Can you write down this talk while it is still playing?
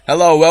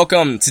Hello,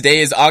 welcome. Today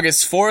is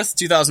August 4th,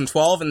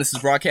 2012, and this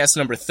is broadcast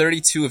number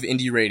 32 of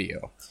Indie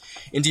Radio.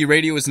 Indie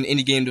Radio is an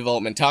indie game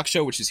development talk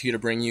show which is here to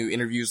bring you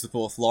interviews with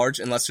both large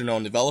and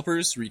lesser-known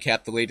developers,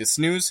 recap the latest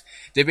news,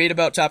 debate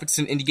about topics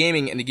in indie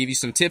gaming, and to give you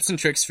some tips and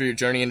tricks for your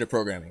journey into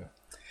programming.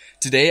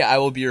 Today, I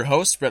will be your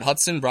host, Brett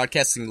Hudson,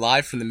 broadcasting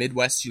live from the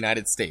Midwest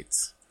United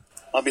States.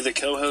 I'll be the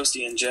co-host,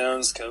 Ian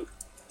Jones,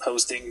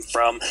 hosting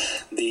from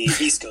the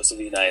East Coast of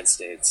the United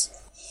States.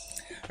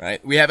 All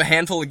right, we have a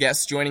handful of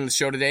guests joining the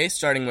show today,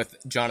 starting with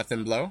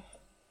Jonathan Blow.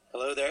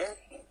 Hello there.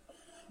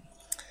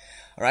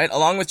 All right,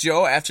 along with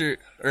John,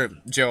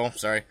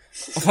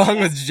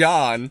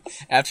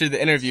 after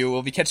the interview,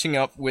 we'll be catching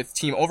up with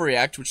Team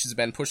Overreact, which has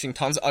been pushing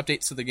tons of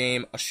updates to the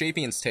game A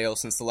Shapian's Tale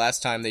since the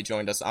last time they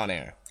joined us on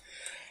air.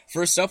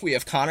 First up, we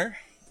have Connor.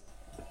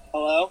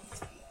 Hello.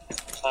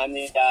 I'm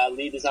the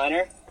lead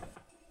designer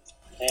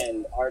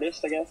and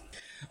artist, I guess.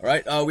 All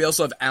right, we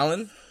also have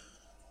Alan.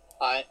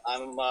 Hi,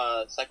 I'm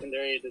a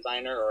secondary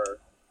designer or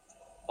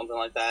something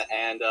like that,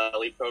 and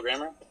lead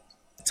programmer.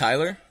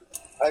 Tyler.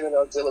 I'm an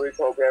auxiliary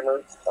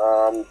programmer.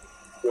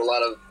 Do a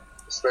lot of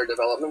spare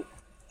development.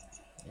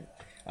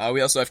 We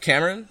also have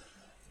Cameron.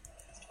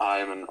 I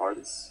am an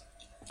artist.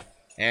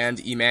 And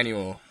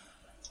Emmanuel.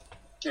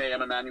 Hey,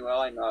 I'm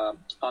Emmanuel. I'm a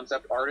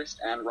concept artist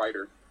and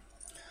writer.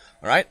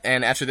 All right,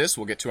 and after this,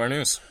 we'll get to our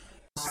news.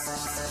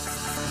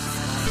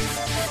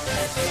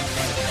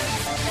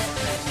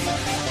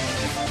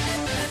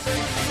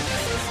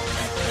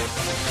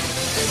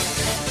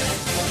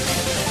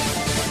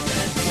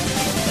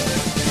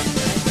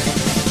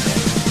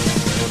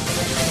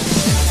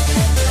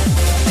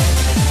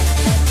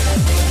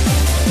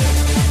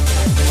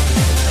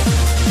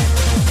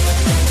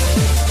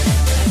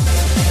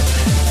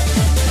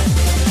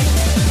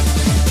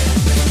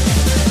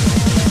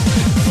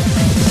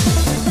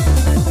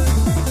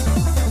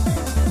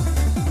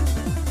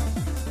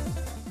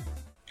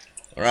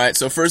 Alright,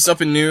 so first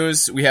up in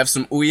news, we have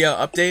some Ouya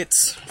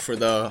updates for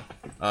the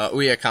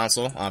Ouya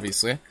console,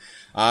 obviously.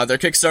 Their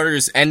Kickstarter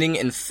is ending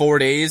in 4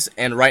 days,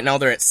 and right now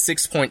they're at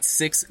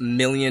 $6.6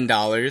 million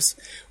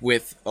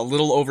with a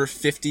little over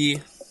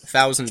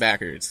 50,000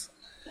 backers,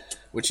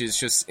 which is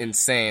just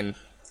insane.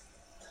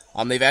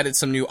 They've added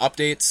some new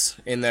updates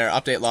in their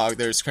update log.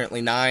 There's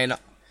currently 9.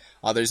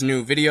 There's a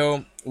new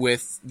video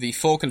with the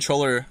full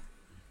controller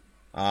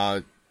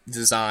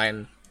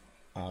design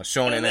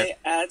shown in it. They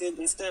added,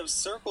 instead of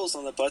circles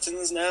on the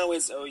buttons now,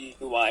 it's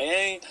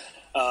OUYA.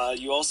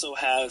 You also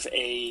have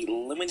a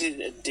limited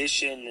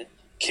edition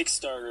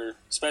Kickstarter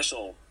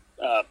special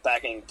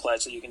backing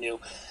pledge that you can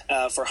do.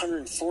 For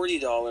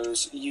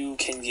 $140, you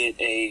can get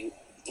a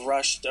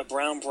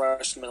brown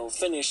brushed metal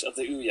finish of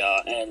the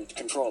Ouya and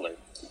controller.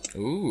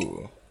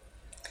 Ooh.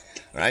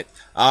 Alright.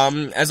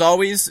 As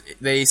always,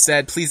 they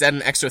said please add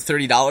an extra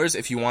 $30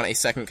 if you want a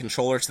second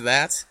controller to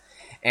that.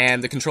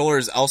 And the controller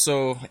is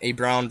also a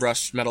brown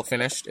brushed metal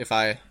finished, if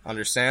I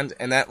understand,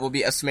 and that will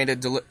be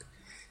estimated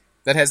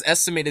that has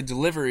estimated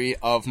delivery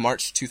of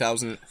March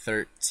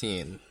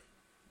 2013.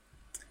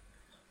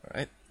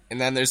 Alright.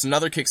 And then there's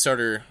another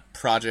Kickstarter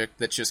project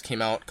that just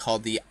came out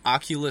called the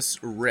Oculus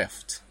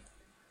Rift.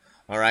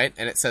 Alright,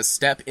 and it says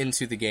step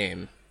into the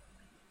game.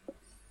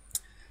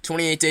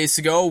 28 days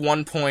to go,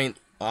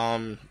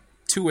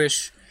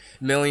 $1.2-ish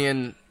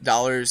million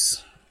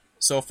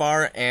so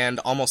far, and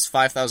almost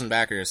 5,000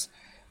 backers.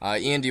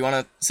 Ian, do you want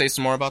to say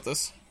some more about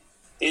this?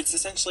 It's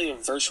essentially a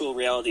virtual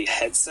reality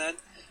headset.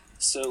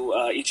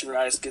 So each of your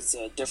eyes gets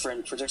a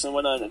different projection and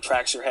whatnot, and it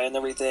tracks your head and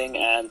everything,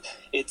 and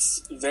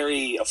it's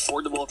very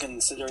affordable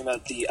considering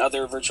that the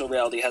other virtual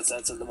reality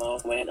headsets at the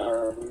moment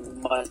are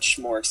much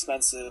more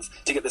expensive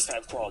to get this kind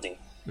of quality.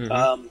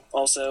 Mm-hmm.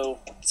 Also,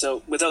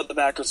 so without the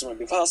backers it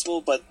wouldn't be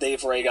possible, but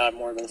they've already got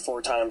more than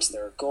 4 times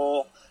their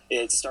goal.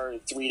 It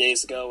started 3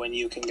 days ago, and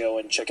you can go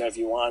and check out if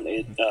you want.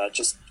 It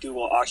just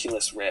Google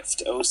Oculus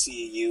Rift,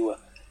 OCULUS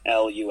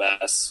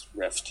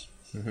Rift.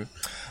 Mm-hmm.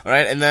 All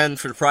right, and then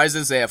for the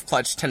prizes, they have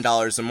pledged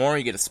 $10 or more.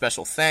 You get a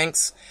special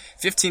thanks.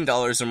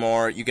 $15 or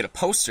more, you get a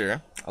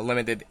poster, a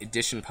limited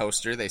edition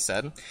poster. They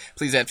said,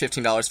 please add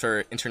 $15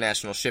 for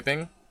international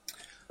shipping.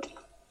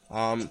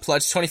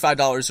 Pledge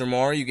 $25 or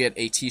more, you get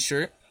a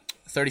T-shirt.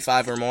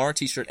 $35 or more,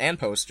 T-shirt and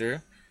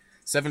poster.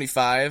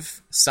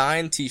 $75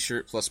 signed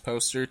T-shirt plus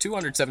poster.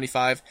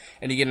 $275,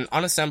 and you get an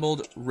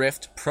unassembled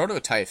Rift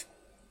prototype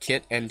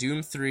kit and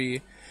Doom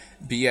 3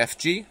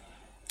 BFG.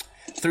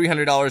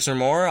 $300 or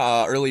more,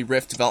 early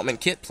Rift development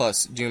kit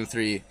plus Doom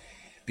 3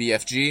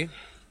 BFG.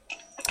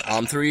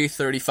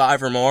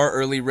 $335 or more,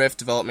 early Rift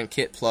development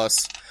kit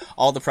plus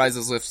all the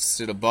prizes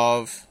listed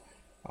above.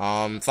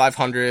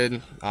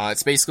 $500,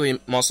 it's basically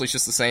mostly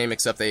just the same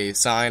except they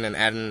sign and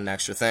add in an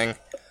extra thing.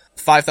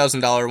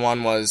 $5,000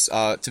 one was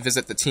to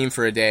visit the team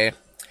for a day,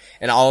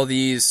 and all of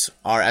these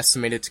are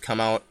estimated to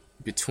come out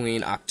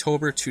between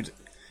October to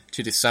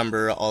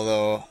December,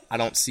 although I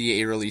don't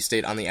see a release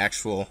date on the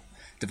actual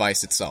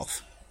device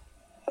itself.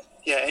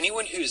 Yeah,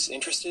 anyone who's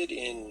interested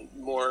in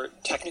more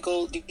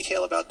technical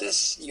detail about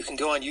this, you can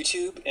go on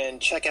YouTube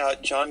and check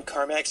out John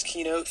Carmack's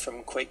keynote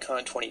from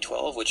QuakeCon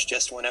 2012, which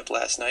just went up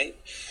last night.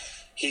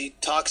 He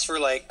talks for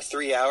like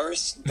 3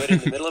 hours, but in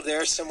the middle of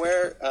there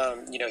somewhere,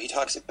 he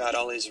talks about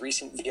all his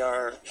recent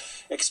VR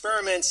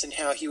experiments and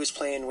how he was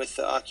playing with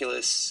the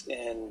Oculus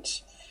and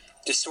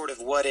just sort of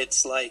what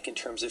it's like in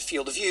terms of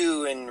field of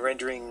view and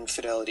rendering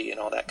fidelity and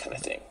all that kind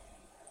of thing.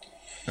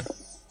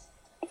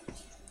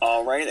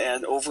 All right,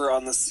 and over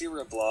on the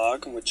Sierra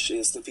blog, which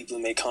is the people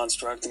who make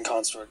Construct and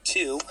Construct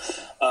 2,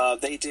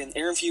 they did an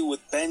interview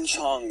with Ben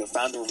Chong, the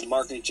founder of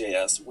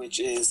Market.js, which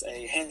is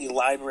a handy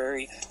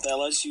library that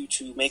allows you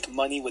to make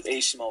money with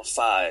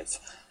HTML5.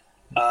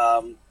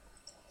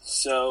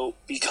 So,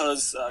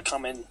 because a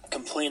common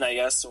complaint, I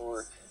guess,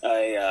 or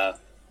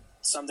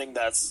something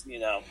that's,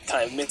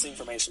 kind of missing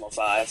from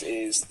HTML5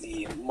 is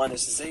the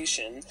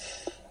monetization,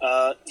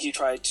 he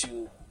tried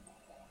to...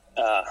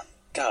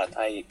 God,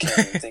 I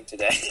can't even think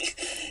today.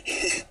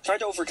 Tried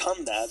to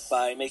overcome that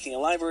by making a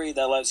library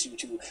that allows you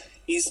to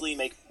easily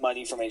make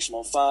money from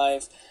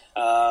HTML5,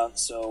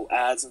 so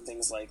ads and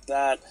things like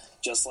that,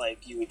 just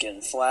like you would get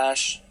in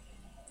Flash.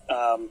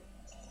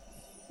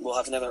 We'll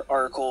have another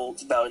article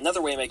about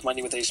another way to make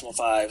money with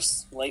HTML5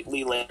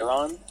 slightly later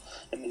on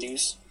in the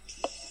news.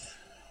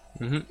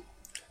 Mm-hmm.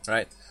 All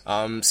right.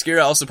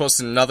 Skira also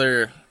posted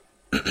another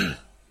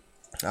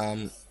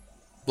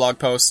blog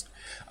post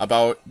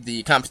about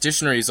the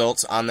competition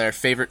results on their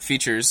favorite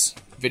features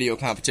video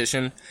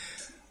competition.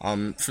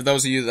 For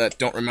those of you that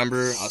don't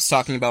remember us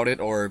talking about it,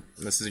 or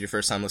this is your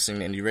first time listening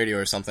to Indie Radio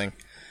or something,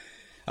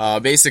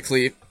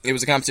 basically it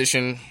was a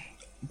competition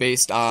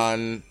based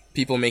on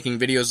people making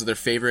videos of their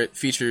favorite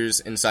features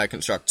inside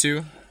Construct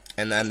 2,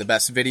 and then the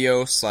best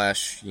video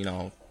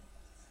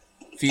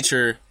 /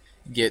 feature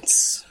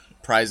gets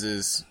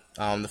prizes.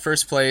 The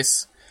first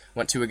place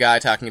went to a guy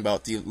talking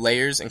about the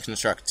layers in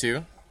Construct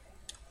 2.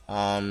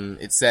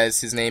 It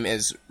says his name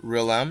is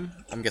Rilem.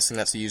 I'm guessing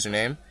that's a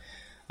username.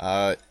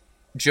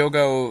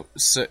 Jogo...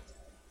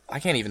 I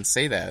can't even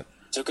say that.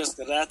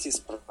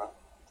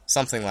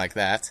 Something like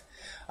that.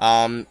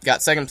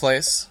 Got second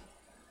place.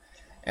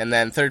 And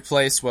then third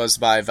place was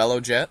by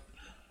VeloJet.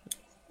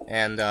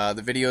 And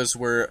the videos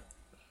were...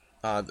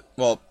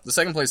 the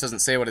second place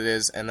doesn't say what it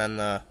is, and then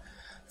the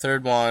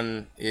third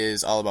one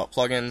is all about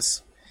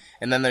plugins.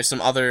 And then there's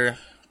some other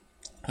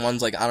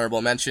ones like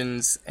honorable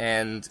mentions,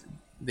 and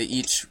they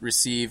each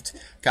received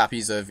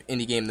copies of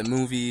Indie Game the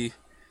Movie,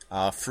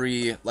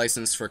 free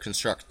license for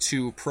Construct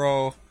 2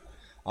 Pro.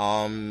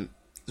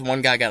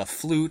 One guy got a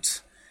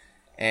flute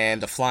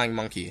and a flying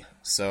monkey,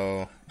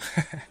 so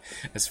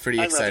it's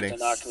pretty exciting. I'd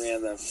rather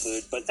Ocarina than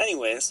flute, but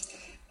anyways,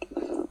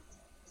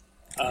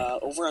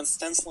 over on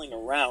Stenciling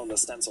Around, the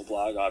Stencil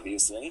blog,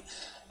 obviously,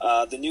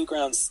 the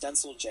Newgrounds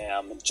Stencil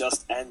Jam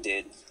just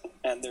ended,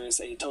 and there's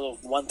a total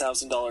of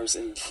 $1,000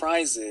 in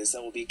prizes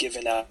that will be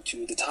given out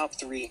to the top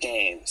 3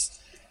 games.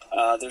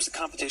 There's a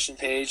competition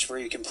page where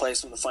you can play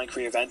some of the fun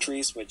creative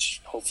entries,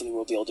 which hopefully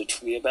we'll be able to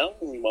tweet about,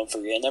 and we won't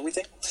forget and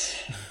everything.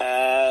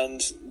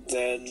 And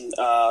then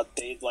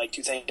they'd like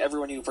to thank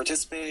everyone who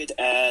participated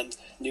and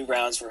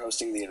Newgrounds for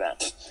hosting the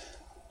event.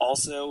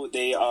 Also,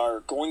 they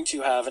are going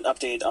to have an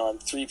update on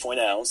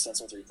 3.0,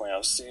 Stencil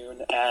 3.0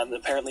 soon, and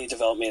apparently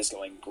development is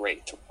going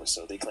great, or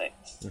so they claim.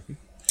 Mm-hmm.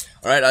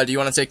 All right, do you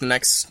want to take the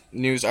next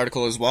news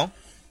article as well?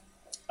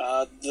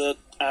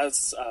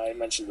 As I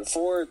mentioned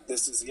before,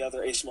 this is the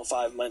other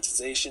HTML5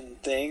 monetization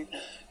thing.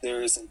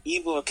 There is an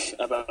ebook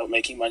about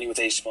making money with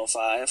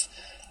HTML5.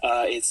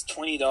 It's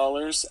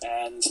 $20,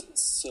 and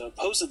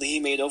supposedly he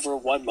made over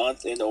 1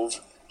 month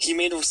he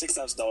made over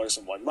 $6,000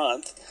 in 1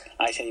 month.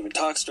 I can't even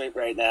talk straight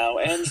right now,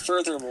 and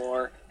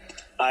furthermore,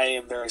 I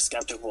am very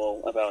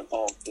skeptical about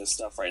all this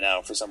stuff right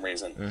now for some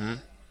reason. Mm-hmm.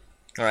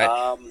 All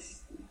right.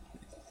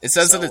 It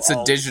says that it's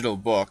a digital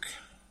book,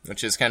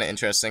 which is kind of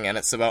interesting, and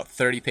it's about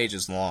 30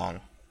 pages long.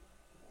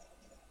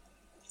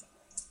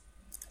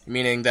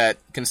 Meaning that,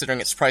 considering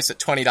it's priced at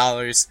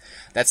 $20,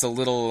 that's a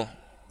little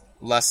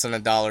less than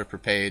 $1 per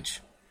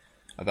page.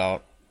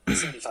 About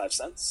 75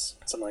 cents,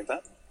 something like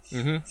that.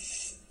 Mm-hmm.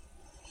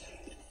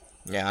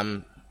 Yeah,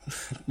 I'm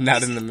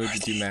not in the mood to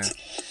do math.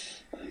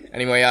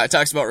 Anyway, it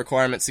talks about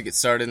requirements to get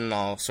started and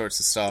all sorts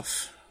of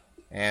stuff.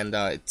 And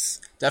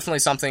it's definitely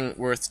something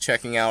worth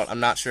checking out. I'm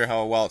not sure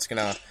how well it's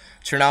going to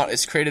turn out.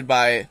 It's created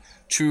by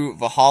True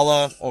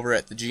Valhalla over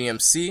at the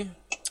GMC.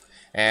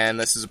 And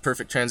this is a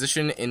perfect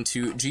transition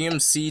into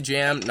GMC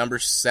Jam number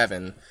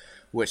 7,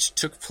 which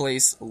took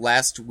place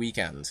last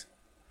weekend.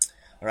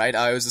 Alright,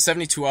 it was a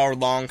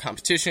 72-hour-long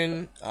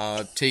competition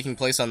taking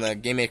place on the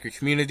GameMaker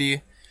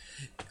community,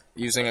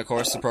 using, of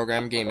course, the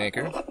program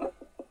GameMaker.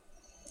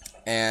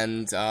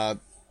 And there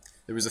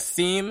was a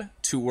theme,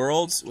 2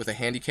 worlds, with a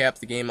handicap.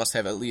 The game must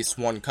have at least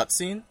 1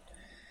 cutscene.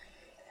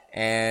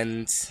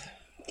 And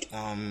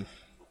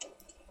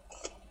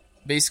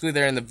basically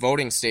they're in the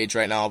voting stage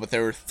right now, but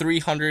there were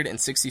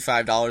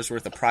 $365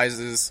 worth of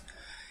prizes,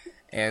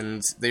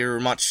 and they were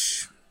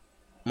much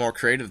more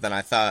creative than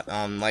I thought.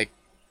 Like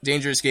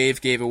Dangerous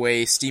gave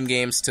away Steam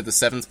games to the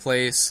 7th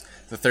place,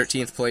 the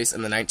 13th place,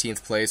 and the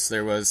 19th place.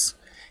 There was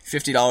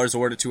 $50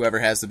 awarded to whoever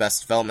has the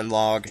best development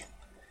log.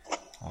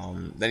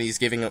 Then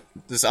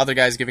this other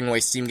guy's giving away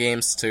Steam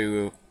games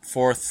to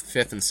 4th,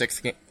 5th, and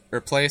 6th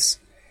place.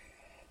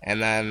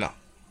 And then,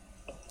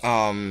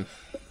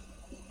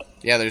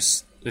 yeah,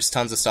 there's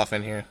tons of stuff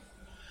in here.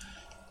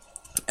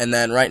 And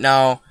then right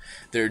now,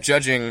 they're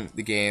judging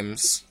the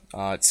games.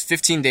 It's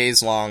 15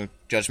 days long,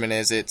 judgment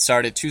is. It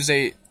started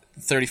Tuesday,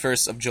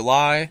 31st of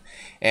July,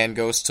 and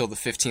goes till the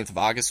 15th of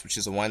August, which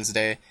is a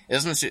Wednesday. It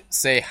doesn't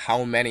say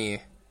how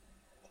many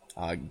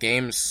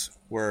games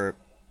were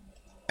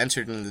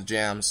entered into the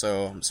jam,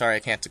 so I'm sorry I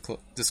can't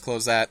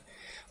disclose that.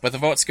 But the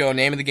votes go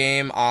name of the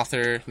game,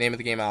 author, name of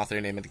the game,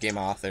 author, name of the game,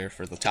 author,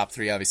 for the top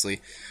 3,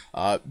 obviously.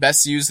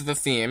 Best use of the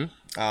theme,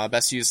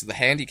 best use of the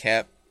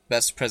handicap,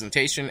 best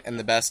presentation, and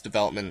the best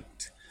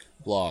development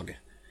blog.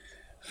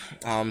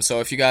 So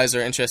if you guys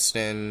are interested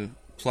in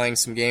playing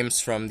some games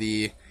from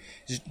the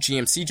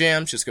GMC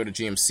Jam, just go to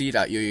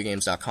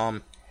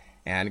gmc.yoyogames.com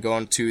and go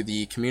onto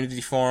the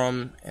community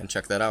forum and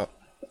check that out.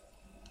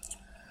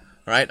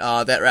 Alright,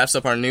 that wraps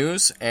up our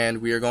news,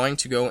 and we are going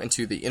to go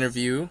into the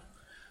interview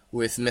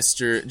with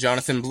Mr.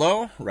 Jonathan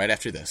Blow right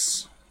after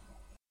this.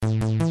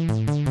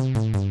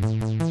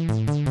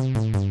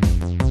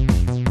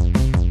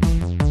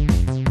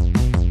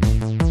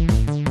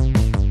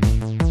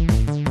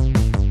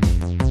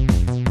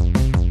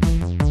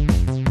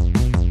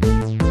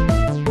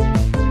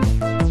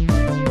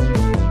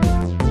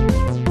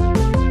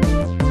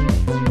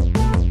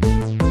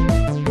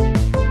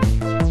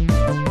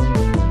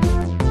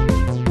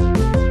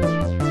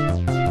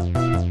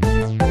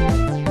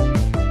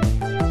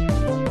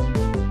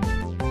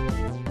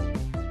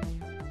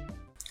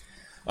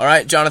 All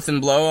right,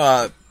 Jonathan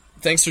Blow,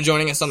 thanks for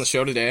joining us on the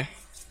show today.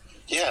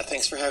 Yeah,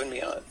 thanks for having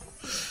me on.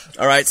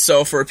 All right,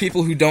 so for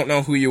people who don't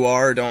know who you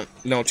are, or don't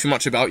know too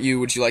much about you,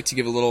 would you like to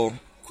give a little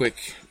quick,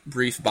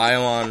 brief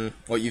bio on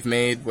what you've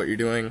made, what you're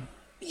doing?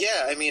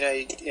 Yeah, I mean,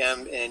 I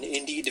am an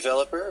indie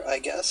developer, I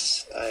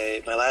guess.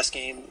 My last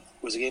game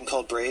was a game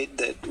called Braid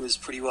that was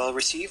pretty well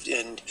received,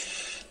 and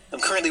I'm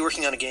currently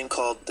working on a game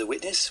called The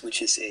Witness,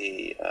 which is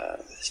a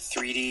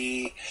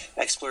 3D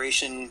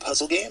exploration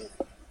puzzle game.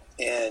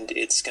 And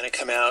it's going to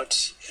come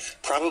out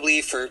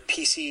probably for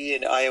PC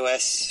and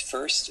iOS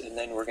first, and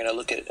then we're going to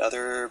look at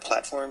other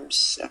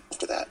platforms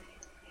after that.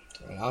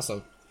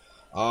 Awesome.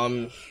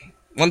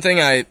 One thing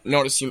I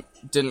noticed you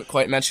didn't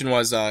quite mention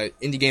was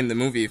Indie Game the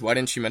Movie. Why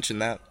didn't you mention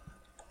that?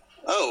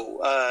 Oh,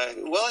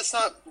 well, it's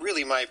not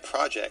really my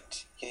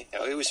project. You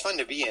know, it was fun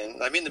to be in.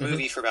 I'm in the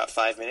movie for about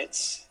 5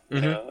 minutes. You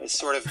know, it's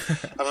sort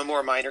of, I'm a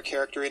more minor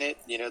character in it.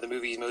 You know, the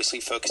movie mostly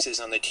focuses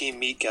on the Team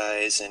Meat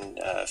guys and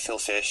Phil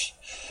Fish.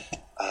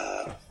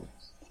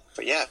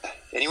 But yeah,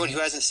 anyone who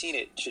hasn't seen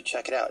it should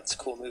check it out. It's a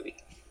cool movie.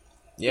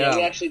 Yeah,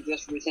 we actually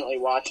just recently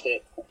watched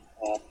it.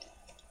 It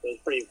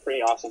was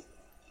pretty awesome.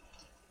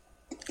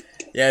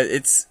 Yeah,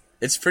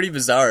 it's pretty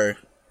bizarre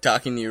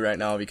talking to you right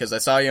now because I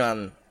saw you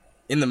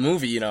in the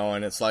movie, you know,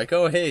 and it's like,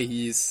 oh hey,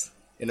 he's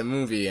in a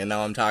movie, and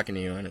now I'm talking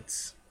to you, and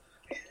it's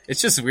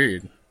just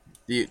weird.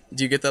 Do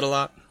you get that a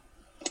lot?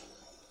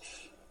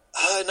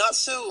 Not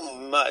so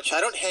much. I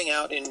don't hang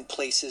out in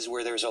places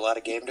where there's a lot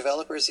of game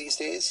developers these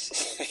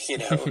days. You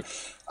know,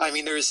 I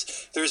mean,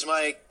 there's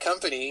my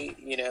company,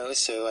 you know,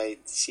 so I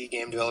see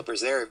game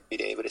developers there every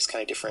day, but it's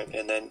kind of different.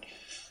 And then,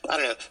 I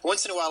don't know,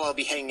 once in a while I'll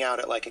be hanging out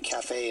at like a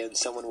cafe and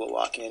someone will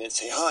walk in and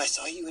say, oh, I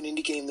saw you in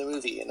Indie Game the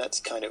Movie, and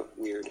that's kind of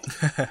weird.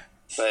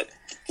 But,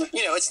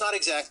 you know, it's not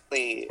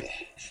exactly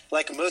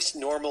like most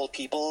normal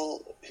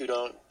people who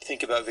don't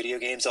think about video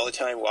games all the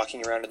time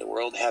walking around in the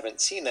world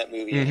haven't seen that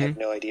movie and have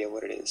no idea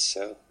what it is.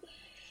 So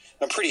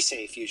I'm pretty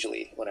safe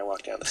usually when I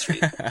walk down the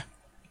street.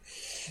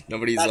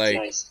 Nobody's That's like,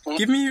 nice.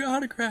 give me your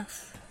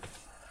autograph.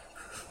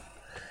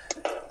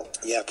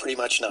 Yeah, pretty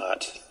much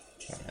not.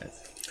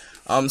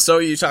 So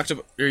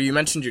you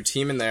mentioned your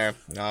team in there.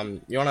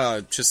 You want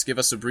to just give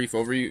us a brief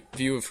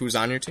overview of who's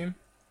on your team?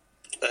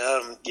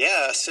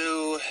 Yeah,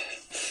 so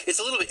it's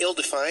a little bit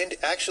ill-defined,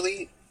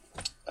 actually,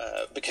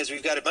 because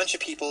we've got a bunch of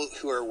people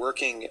who are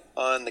working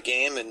on the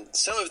game, and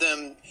some of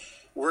them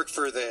work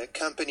for the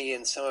company,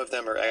 and some of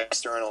them are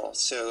external.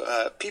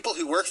 So people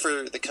who work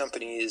for the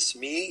company is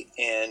me,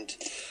 and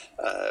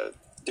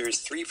there's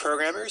 3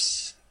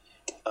 programmers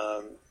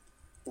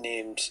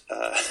named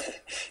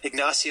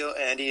Ignacio,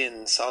 Andy,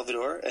 and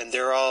Salvador, and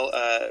they're all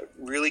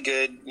really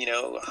good, you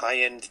know,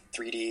 high-end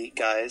 3D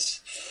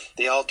guys.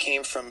 They all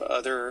came from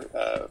other,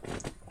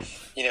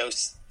 you know,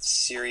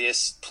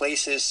 serious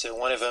places. So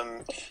one of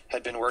them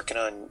had been working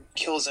on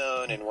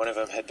Killzone, and one of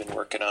them had been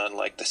working on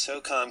like the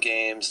SOCOM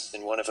games,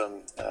 and one of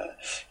them,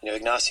 you know,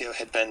 Ignacio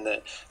had been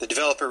the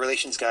developer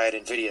relations guy at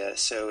NVIDIA.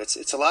 So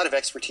it's a lot of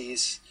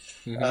expertise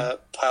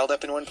piled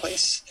up in one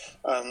place.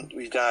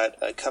 We've got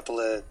a couple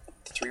of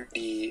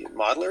 3D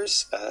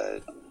modelers,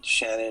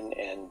 Shannon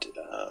and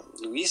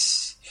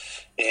Luis,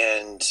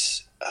 and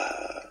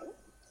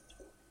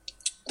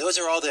those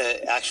are all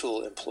the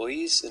actual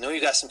employees. And then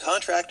we've got some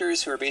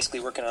contractors who are basically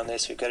working on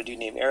this. We've got a dude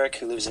named Eric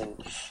who lives in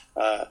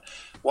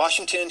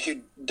Washington,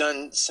 who'd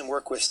done some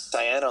work with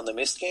Cyan on the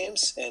Myst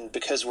games. And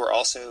because we're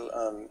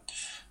also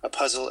a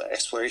puzzle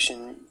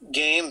exploration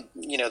game,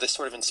 that's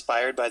sort of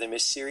inspired by the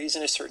Myst series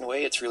in a certain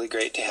way, it's really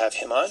great to have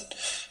him on.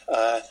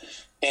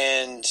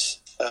 And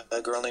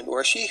a girl named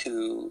Orshi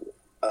who...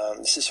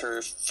 this is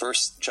her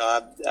first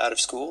job out of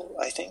school,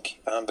 I think,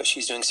 but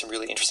she's doing some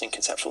really interesting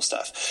conceptual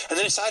stuff. And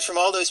then aside from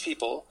all those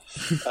people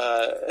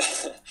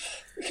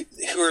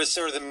who are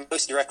sort of the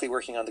most directly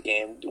working on the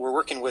game, we're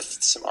working with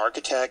some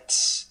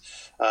architects.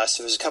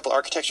 So there's a couple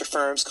architecture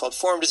firms called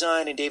Form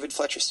Design and David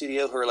Fletcher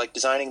Studio who are like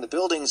designing the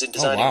buildings and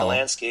designing the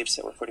landscapes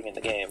that we're putting in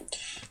the game.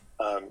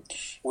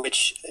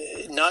 Which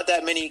not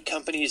that many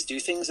companies do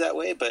things that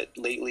way, but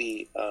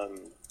lately...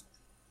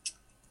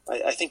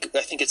 I think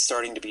it's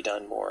starting to be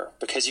done more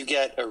because you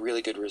get a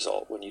really good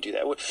result when you do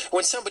that.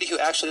 When somebody who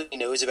actually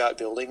knows about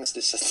buildings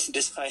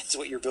decides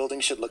what your building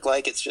should look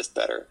like, it's just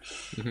better.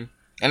 Mm-hmm.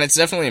 And it's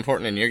definitely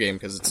important in your game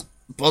because it's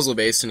puzzle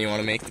based, and you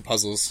want to make the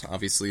puzzles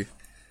obviously.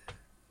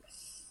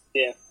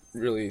 Yeah.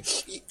 Really,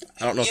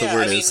 I don't know what the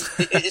word is.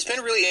 It's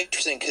been really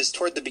interesting because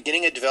toward the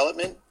beginning of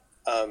development,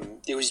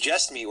 it was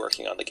just me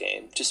working on the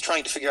game, just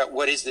trying to figure out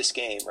what is this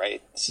game,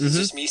 right? It's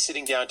just me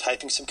sitting down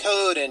typing some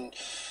code, and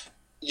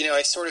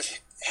I sort of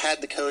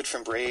had the code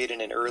from Braid in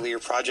an earlier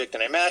project,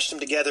 and I mashed them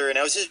together, and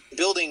I was just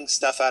building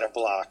stuff out of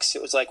blocks.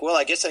 It was like, well,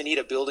 I guess I need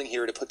a building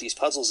here to put these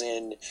puzzles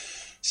in,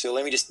 so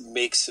let me just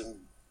make some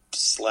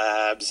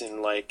slabs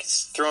and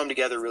throw them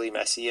together really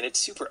messy, and it's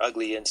super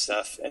ugly and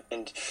stuff.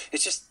 And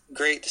it's just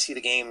great to see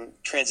the game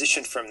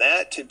transition from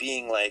that to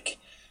being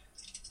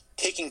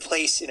taking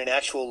place in an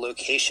actual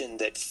location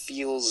that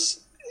feels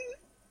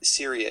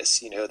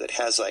serious, that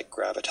has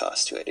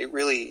gravitas to it. It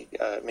really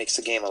makes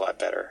the game a lot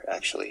better,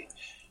 actually.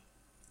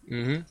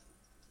 Mm-hmm.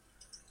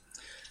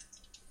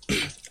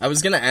 I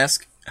was gonna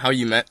ask how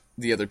you met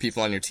the other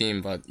people on your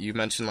team, but you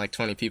mentioned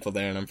 20 people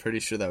there, and I'm pretty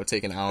sure that would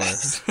take an hour.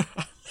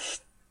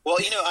 Well,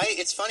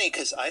 it's funny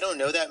because I don't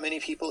know that many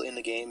people in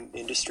the game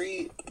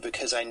industry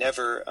because I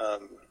never.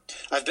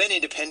 I've been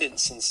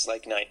independent since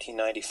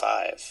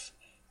 1995,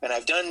 and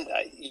I've done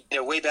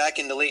way back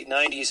in the late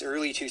 '90s,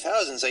 early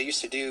 2000s. I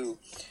used to do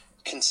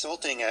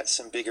consulting at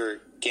some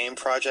bigger game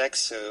projects,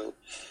 so.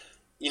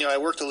 I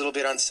worked a little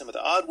bit on some of the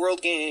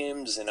Oddworld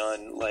games and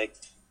on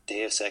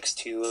Deus Ex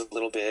 2 a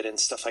little bit and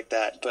stuff like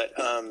that. But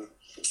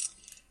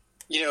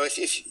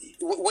if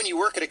when you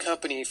work at a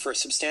company for a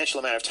substantial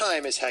amount of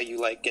time is how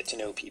you get to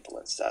know people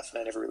and stuff.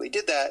 And I never really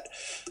did that.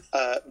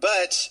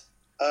 But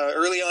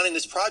early on in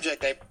this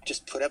project, I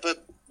just put up a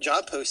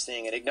job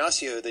posting, and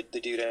Ignacio, the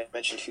dude I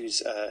mentioned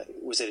who's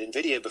was at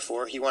NVIDIA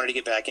before, he wanted to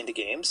get back into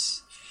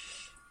games,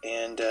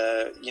 and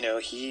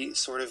he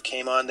sort of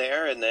came on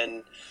there, and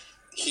then.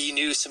 He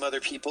knew some other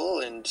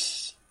people, and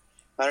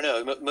I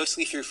don't know,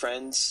 mostly through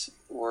friends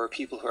or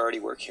people who already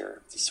work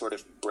here. It's sort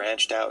of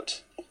branched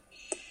out.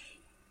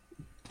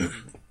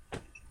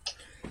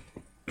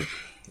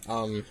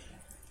 Oh,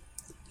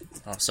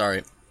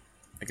 sorry.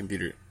 My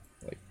computer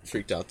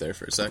freaked out there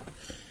for a sec.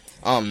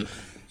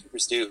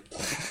 Computers do.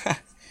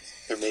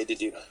 They're made to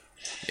do.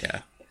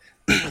 Yeah.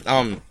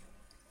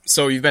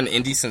 So you've been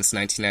indie since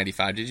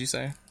 1995, did you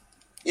say?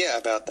 Yeah,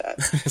 about that.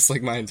 It's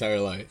my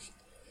entire life.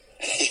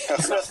 Yeah.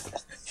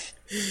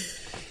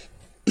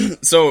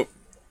 So,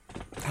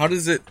 how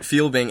does it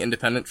feel being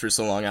independent for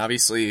so long?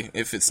 Obviously,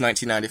 if it's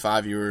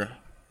 1995, you were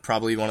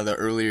probably one of the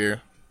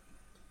earlier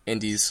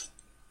indies.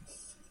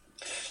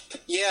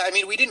 Yeah,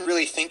 we didn't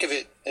really think of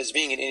it as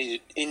being an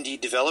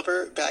indie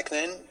developer back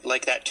then.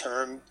 That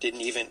term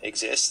didn't even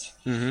exist.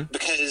 Mm-hmm.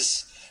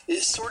 Because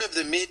it's sort of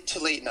the mid to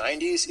late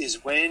 90s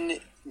is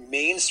when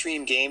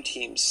mainstream game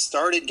teams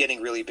started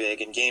getting really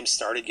big and games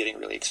started getting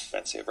really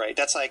expensive, right?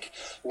 That's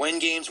when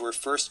games were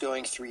first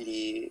going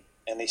 3D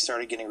and they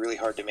started getting really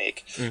hard to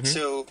make. Mm-hmm.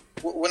 So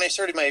when I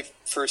started my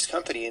first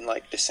company in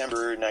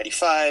December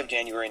 95,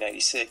 January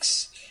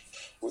 96,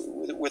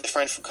 with a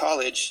friend from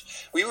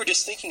college, we were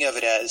just thinking of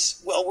it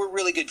as, well, we're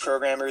really good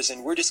programmers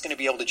and we're just going to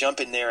be able to jump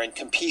in there and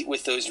compete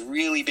with those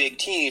really big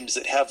teams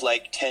that have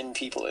 10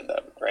 people in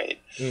them, right?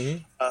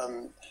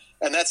 Mm-hmm.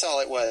 And that's all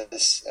it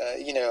was,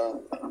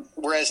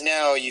 whereas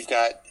now you've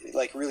got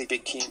really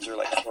big teams are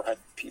 400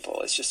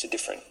 people. It's just a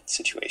different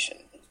situation.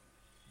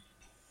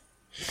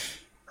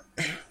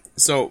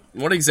 So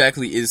what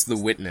exactly is The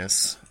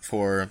Witness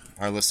for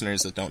our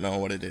listeners that don't know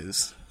what it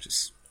is?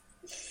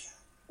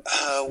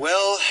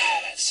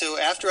 So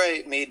after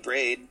I made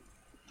Braid,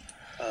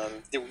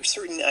 there were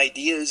certain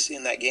ideas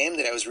in that game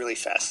that I was really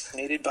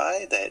fascinated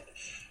by that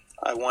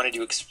I wanted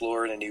to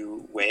explore in a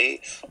new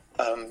way.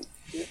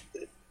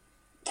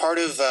 Part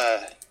of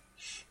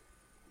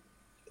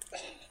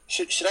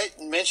should I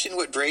mention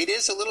what Braid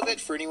is a little bit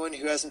for anyone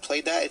who hasn't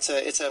played that?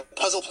 It's a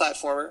puzzle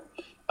platformer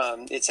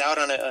It's out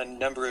on a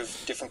number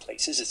of different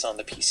places. It's on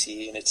the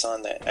PC and it's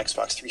on the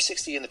Xbox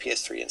 360 and the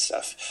PS3 and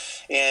stuff.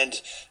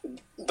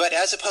 But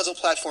as a puzzle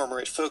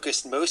platformer, it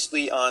focused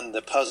mostly on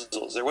the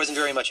puzzles. There wasn't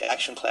very much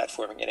action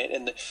platforming in it.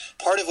 And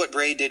part of what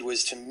Braid did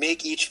was to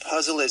make each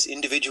puzzle as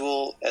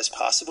individual as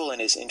possible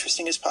and as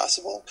interesting as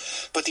possible.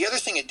 But the other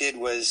thing it did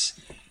was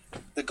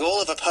the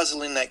goal of a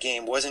puzzle in that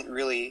game wasn't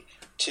really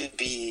to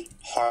be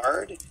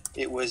hard.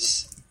 It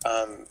was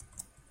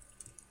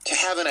to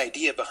have an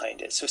idea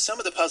behind it. So some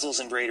of the puzzles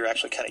in Braid are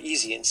actually kind of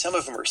easy, and some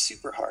of them are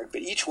super hard.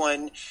 But each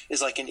one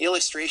is like an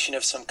illustration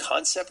of some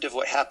concept of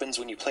what happens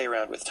when you play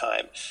around with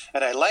time.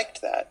 And I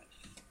liked that.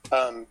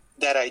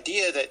 That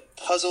idea that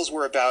puzzles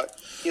were about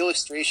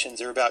illustrations,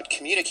 they're about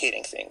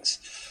communicating things.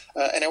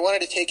 And I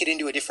wanted to take it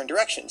into a different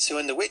direction. So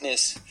in The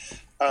Witness,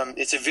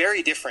 it's a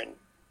very different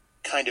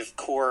kind of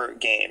core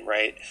game,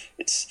 right?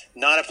 It's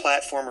not a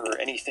platformer or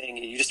anything.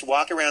 You just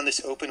walk around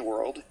this open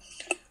world.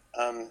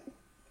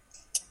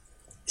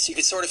 So you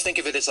could sort of think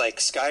of it as like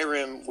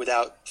Skyrim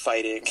without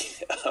fighting,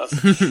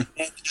 and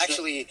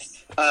actually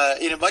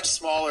in a much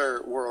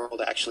smaller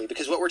world, actually,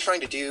 because what we're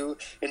trying to do,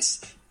 and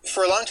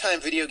for a long time,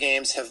 video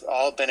games have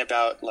all been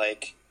about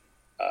like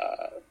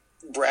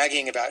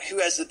bragging about who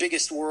has the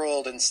biggest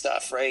world and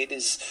stuff, right?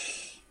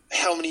 Is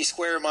how many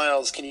square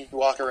miles can you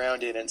walk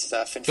around in and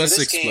stuff. And Plus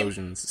for this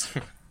explosions.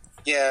 Game,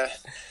 yeah,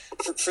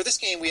 for this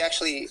game, we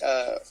actually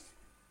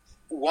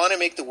want to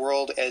make the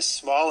world as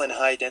small and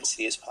high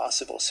density as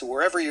possible. So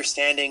wherever you're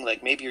standing,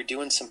 like maybe you're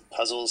doing some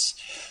puzzles,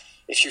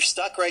 if you're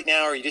stuck right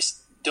now or you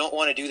just don't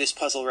want to do this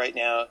puzzle right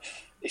now,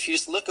 if you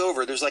just look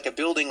over, there's like a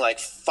building like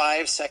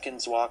 5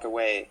 seconds walk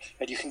away,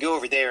 and you can go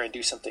over there and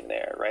do something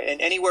there, right?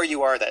 And anywhere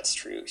you are, that's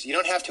true. So you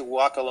don't have to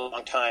walk a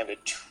long time to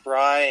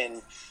try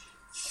and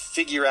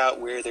figure out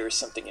where there's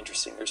something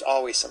interesting. There's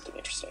always something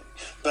interesting.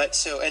 But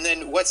so, and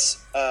then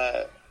what's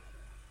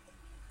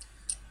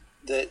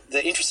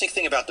the interesting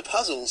thing about the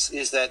puzzles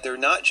is that they're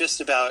not just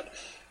about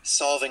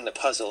solving the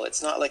puzzle.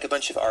 It's not like a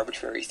bunch of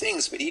arbitrary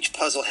things, but each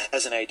puzzle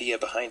has an idea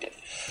behind it.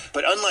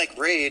 But unlike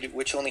Braid,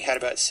 which only had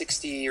about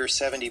 60 or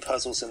 70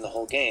 puzzles in the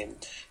whole game,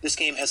 this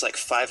game has like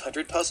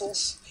 500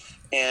 puzzles,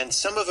 and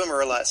some of them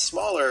are a lot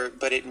smaller,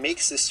 but it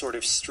makes this sort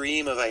of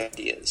stream of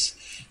ideas.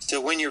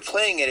 So when you're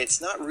playing it,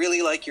 it's not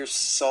really like you're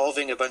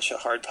solving a bunch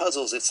of hard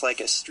puzzles. It's like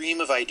a stream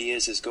of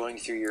ideas is going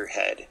through your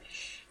head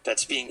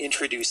that's being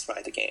introduced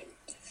by the game.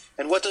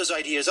 And what those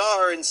ideas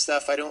are and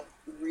stuff, I don't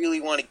really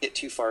want to get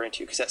too far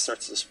into because that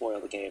starts to spoil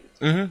the game.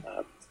 Mm-hmm.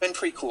 It's been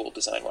pretty cool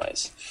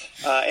design-wise.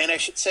 And I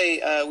should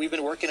say we've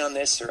been working on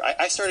this, or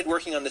I started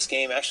working on this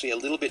game actually a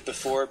little bit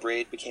before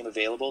Braid became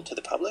available to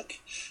the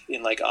public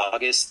in like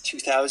August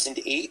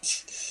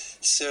 2008.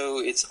 So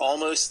it's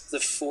almost the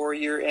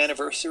 4-year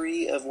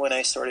anniversary of when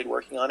I started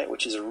working on it,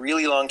 which is a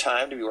really long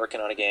time to be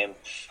working on a game.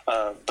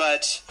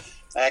 But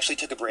I actually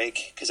took a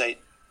break because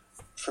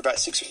for about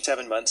 6 or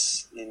 7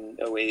 months in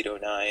 08,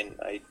 09,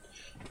 I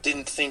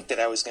didn't think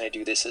that I was going to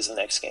do this as the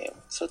next game.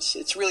 So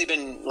it's really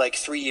been like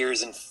 3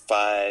 years and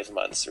 5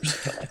 months or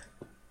something like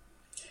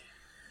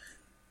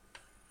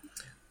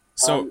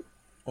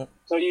that.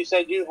 So you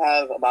said you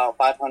have about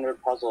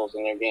 500 puzzles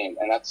in your game,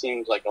 and that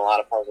seems like a lot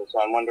of puzzles.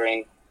 So I'm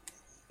wondering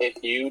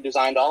if you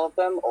designed all of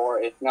them, or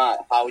if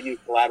not, how you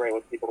collaborate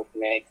with people to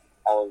make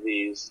all of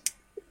these,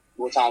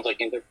 what sounds like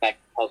interconnect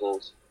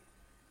puzzles.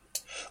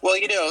 Well,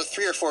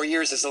 3 or 4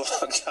 years is a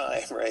long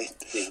time, right?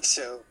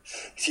 So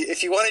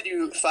if you want to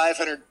do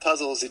 500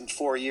 puzzles in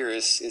 4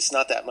 years, it's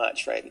not that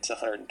much, right? It's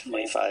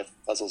 125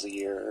 puzzles a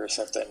year or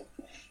something.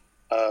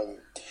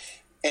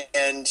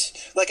 And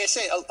like I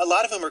say, a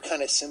lot of them are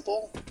kind of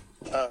simple.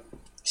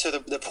 So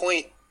the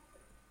point...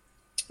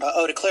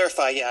 to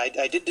clarify, yeah,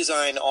 I did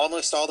design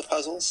almost all the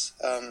puzzles.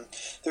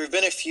 There have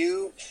been a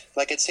few,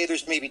 like I'd say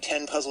there's maybe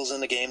 10 puzzles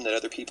in the game that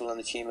other people on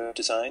the team have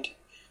designed.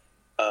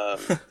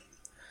 But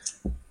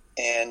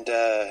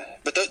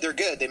they're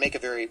good. They make a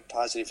very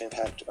positive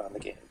impact on the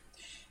game.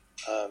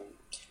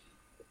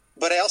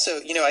 But I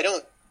also, I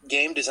don't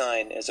game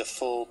design as a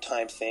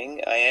full-time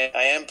thing. I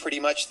am pretty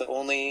much the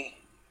only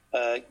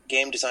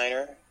game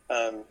designer.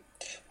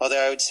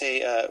 Although I would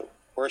say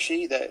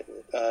Orshi,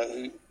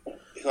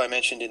 who I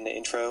mentioned in the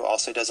intro,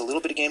 also does a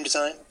little bit of game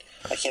design.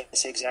 I can't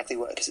say exactly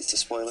what because it's a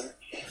spoiler.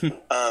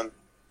 But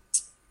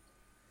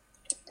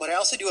I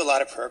also do a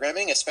lot of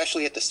programming,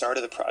 especially at the start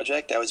of the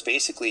project. I was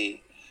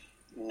basically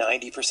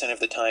 90% of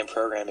the time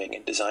programming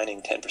and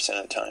designing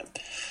 10% of the time.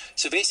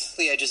 So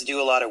basically I just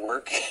do a lot of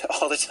work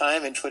all the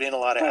time and put in a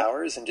lot of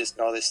hours and just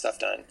get all this stuff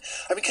done.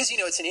 I mean, because,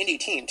 it's an indie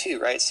team too,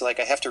 right? So like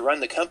I have to run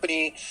the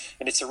company,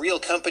 and it's a real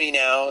company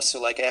now. So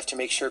like I have to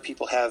make sure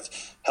people have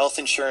health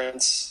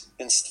insurance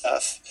and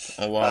stuff.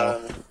 Oh,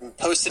 wow.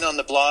 Posting on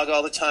the blog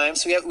all the time.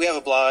 So we have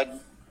a blog,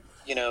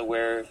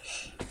 where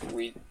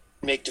we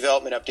make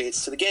development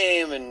updates to the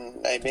game,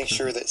 and I make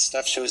sure that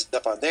stuff shows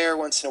up on there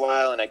once in a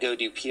while, and I go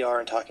do PR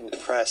and talking to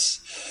the press.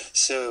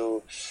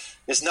 So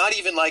it's not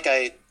even like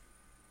I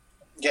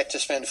get to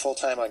spend full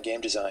time on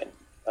game design.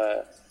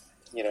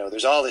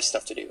 There's all this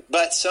stuff to do,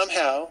 but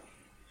somehow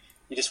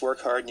you just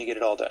work hard and you get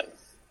it all done.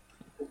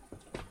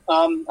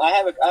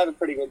 I have a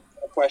pretty good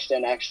follow-up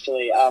question,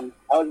 actually. I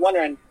was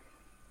wondering,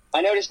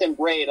 I noticed in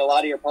Braid a lot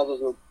of your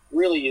puzzles were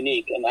really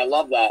unique, and I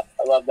love that.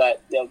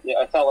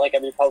 I felt like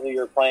every puzzle you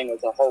were playing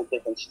was a whole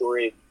different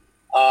story.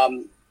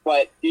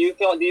 But do you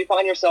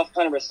find yourself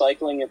kind of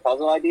recycling your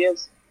puzzle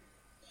ideas?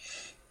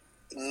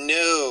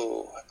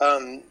 No.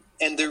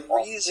 And the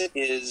reason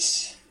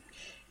is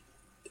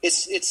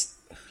it's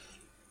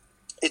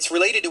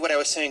related to what I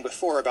was saying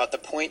before about the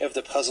point of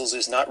the puzzles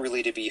is not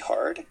really to be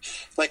hard.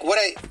 Like what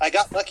I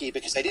got lucky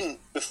because I didn't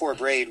before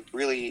Braid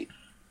really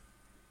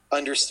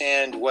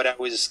understand what I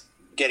was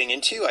getting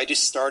into. I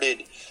just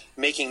started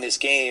making this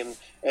game,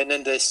 and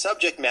then the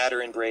subject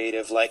matter in Braid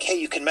of like, hey,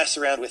 you can mess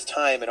around with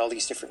time in all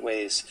these different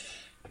ways,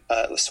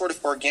 sort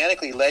of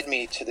organically led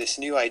me to this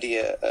new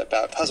idea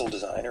about puzzle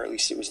design, or at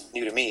least it was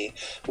new to me,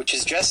 which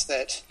is just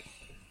that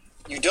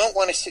you don't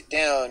want to sit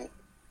down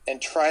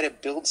and try to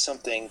build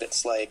something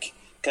that's like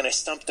going to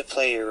stump the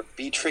player,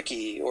 be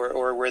tricky,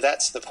 or where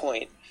that's the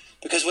point.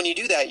 Because when you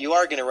do that, you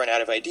are going to run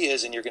out of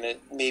ideas, and you're going to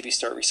maybe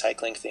start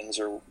recycling things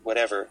or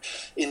whatever.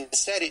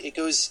 Instead, it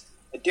goes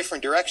a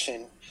different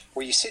direction,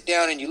 where you sit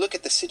down and you look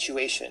at the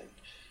situation.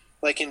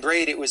 Like in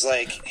Braid, it was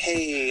like,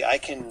 hey, I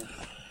can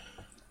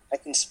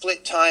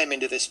split time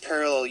into this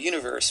parallel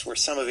universe where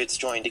some of it's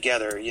joined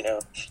together, you know.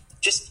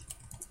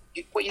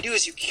 What you do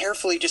is you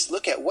carefully just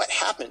look at what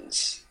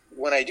happens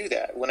when I do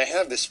that, when I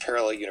have this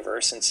parallel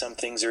universe and some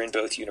things are in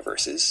both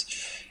universes.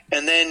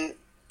 And then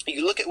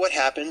you look at what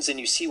happens and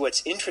you see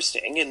what's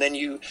interesting, and then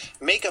you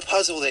make a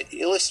puzzle that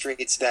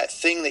illustrates that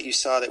thing that you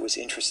saw that was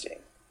interesting,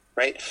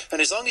 right?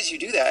 And as long as you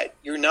do that,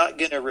 you're not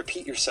going to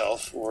repeat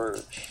yourself or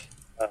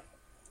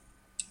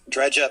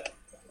dredge up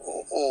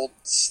old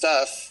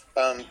stuff,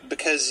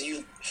 because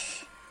you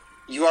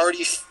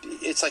already,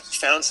 it's like you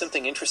found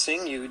something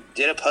interesting, you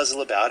did a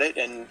puzzle about it,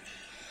 and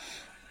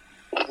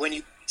when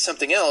you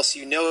something else,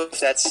 you know if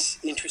that's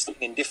interesting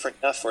and different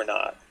enough or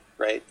not,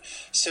 right?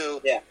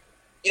 So, yeah.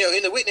 You know,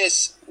 in The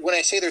Witness, when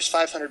I say there's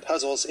 500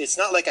 puzzles, it's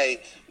not like I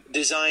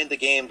designed the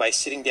game by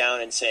sitting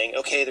down and saying,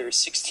 okay, there's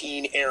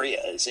 16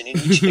 areas, and in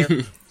each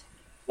area,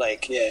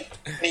 like, yeah.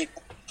 I mean,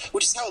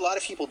 which is how a lot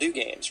of people do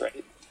games,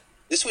 right?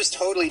 This was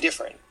totally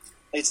different.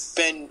 It's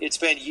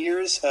been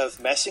years of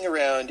messing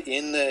around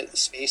in the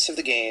space of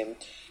the game,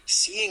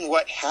 seeing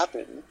what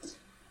happened,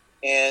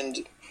 and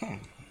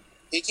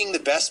taking the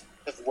best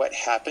of what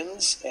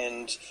happens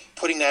and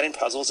putting that in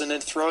puzzles, and then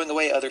throwing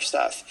away other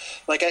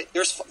stuff. Like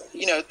there's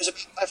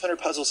 500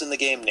 puzzles in the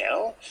game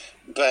now,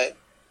 but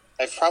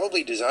I've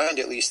probably designed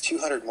at least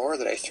 200 more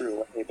that I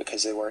threw away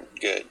because they weren't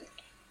good.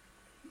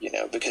 You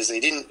know, because they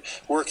didn't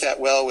work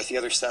that well with the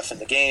other stuff in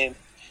the game,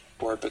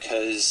 or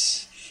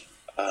because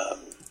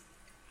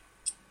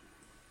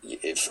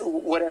for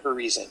whatever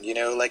reason, you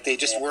know, like they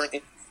just weren't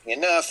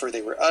enough, or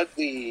they were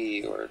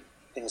ugly, or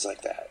things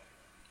like that.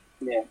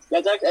 Yeah,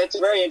 that's a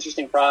very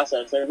interesting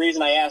process. The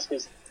reason I ask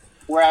is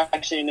we're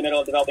actually in the middle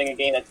of developing a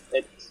game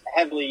that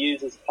heavily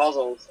uses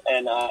puzzles,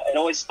 and it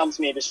always comes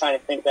to me just trying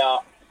to think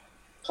about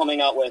coming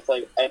up with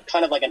like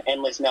kind of like an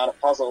endless amount of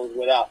puzzles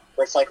without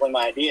recycling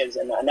my ideas,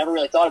 and I never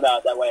really thought about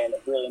it that way, and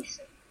it's really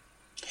interesting.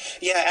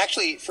 Yeah,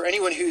 actually, for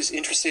anyone who's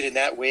interested in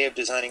that way of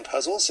designing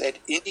puzzles, at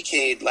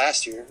IndieCade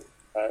last year,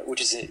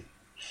 which is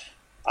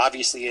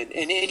obviously an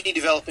indie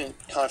development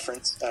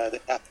conference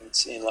that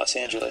happens in Los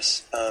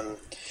Angeles,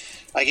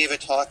 I gave a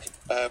talk.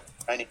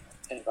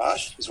 And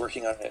Bosch is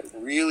working on a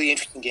really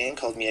interesting game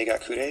called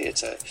Miegakure.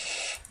 It's a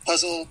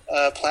puzzle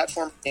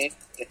platform game,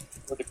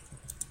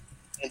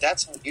 and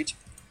that's on YouTube.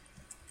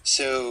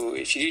 So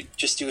if you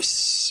just do a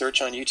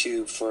search on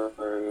YouTube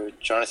for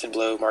Jonathan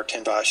Blow, Mark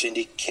Ten Bosch,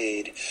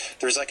 IndieCade,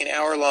 there's like an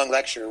hour-long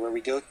lecture where we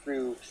go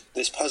through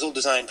this puzzle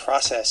design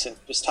process and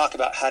just talk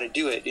about how to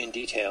do it in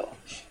detail,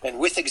 and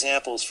with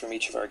examples from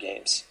each of our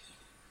games.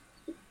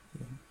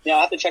 Yeah,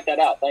 I'll have to check that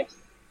out. Thanks.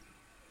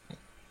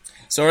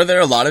 So are there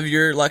a lot of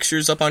your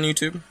lectures up on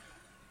YouTube?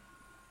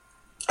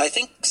 I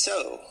think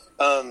so.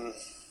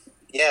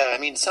 Yeah, I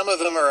mean, some of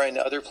them are in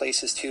other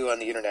places too on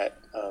the internet.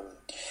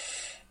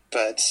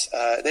 But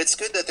it's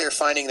good that they're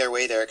finding their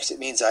way there, because it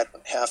means I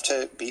don't have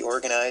to be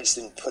organized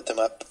and put them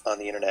up on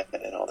the internet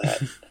and all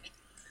that.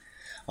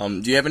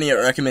 Do you have any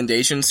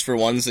recommendations for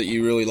ones that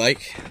you really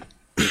like?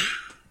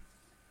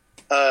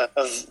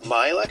 Of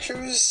my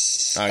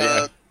lectures? Oh,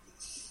 yeah.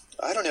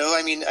 I don't know.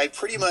 I mean, I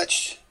pretty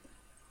much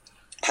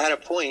had a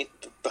point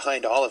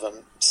behind all of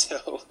them,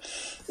 so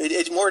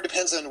it more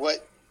depends on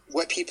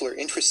what people are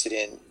interested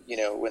in, you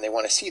know, when they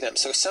want to see them.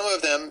 So some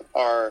of them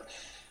are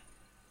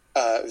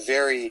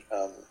very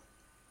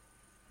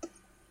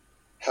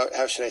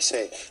how should I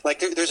say? Like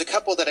there's a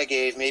couple that I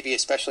gave maybe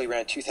especially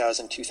around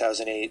 2000,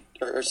 2008,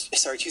 or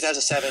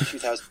 2007,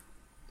 2000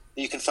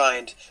 that you can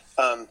find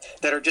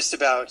that are just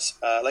about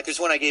like there's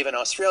one I gave in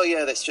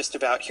Australia that's just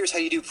about here's how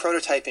you do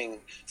prototyping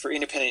for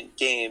independent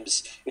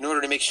games in order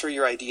to make sure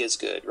your idea is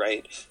good,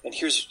 right? And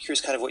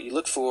here's kind of what you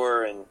look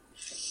for, and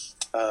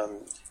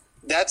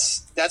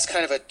that's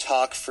kind of a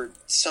talk for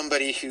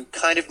somebody who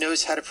kind of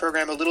knows how to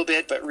program a little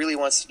bit but really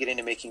wants to get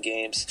into making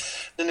games.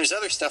 Then there's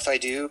other stuff I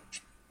do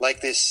like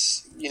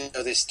this,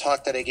 this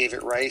talk that I gave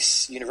at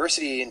Rice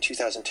University in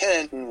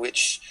 2010,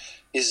 which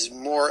is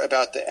more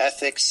about the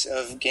ethics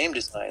of game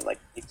design. Like,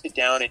 you sit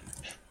down and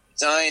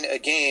design a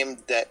game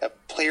that a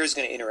player is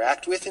going to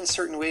interact with in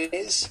certain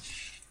ways.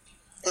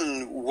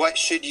 What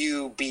should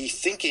you be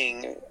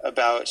thinking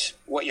about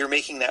what you're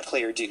making that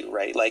player do,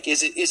 right? Like,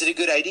 is it a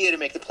good idea to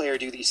make the player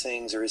do these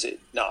things, or is it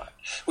not?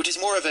 Which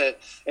is more of an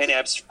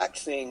abstract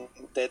thing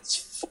that's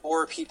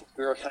for people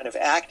who are kind of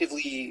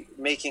actively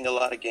making a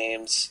lot of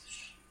games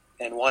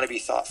and want to be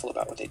thoughtful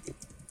about what they do.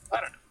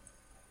 I don't know.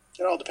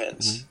 It all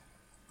depends.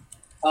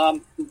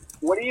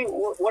 What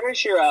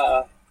is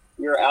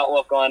your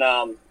outlook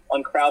on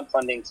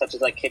crowdfunding, such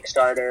as like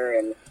Kickstarter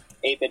and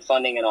 8-bit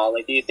funding and all?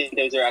 Like, do you think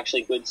those are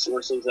actually good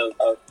sources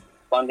of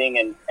funding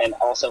and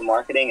also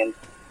marketing and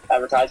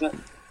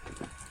advertisement?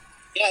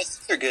 Yeah, I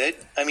think they're good.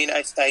 I mean,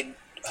 I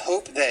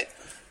hope that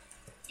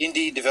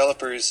indie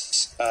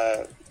developers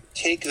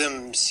take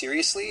them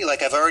seriously.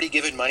 Like, I've already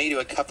given money to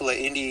a couple of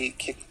indie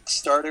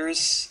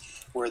Kickstarters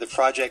where the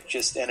project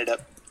just ended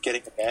up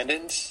getting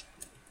abandoned,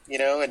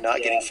 and not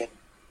getting finished,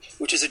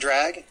 which is a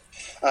drag.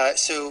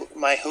 So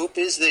my hope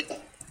is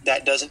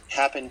that doesn't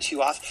happen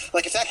too often.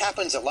 Like, if that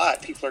happens a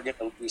lot, people are going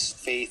to lose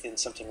faith in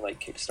something like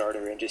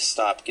Kickstarter and just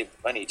stop giving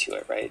money to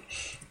it, right?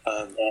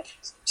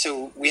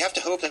 So we have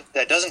to hope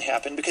that doesn't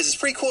happen, because it's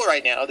pretty cool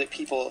right now that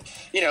people,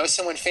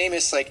 someone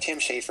famous like Tim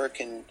Schafer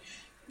can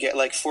get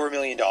like $4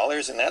 million,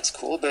 and that's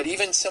cool. But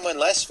even someone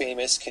less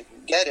famous can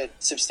get a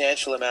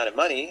substantial amount of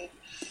money,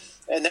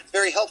 and that's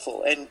very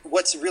helpful. And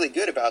what's really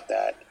good about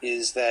that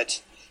is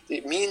that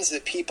it means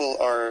that people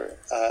are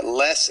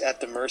less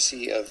at the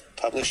mercy of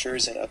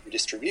publishers and other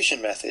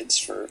distribution methods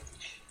for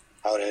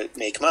how to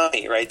make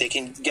money, right? They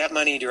can get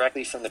money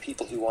directly from the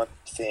people who want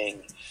the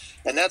thing.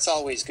 And that's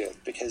always good,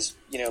 because,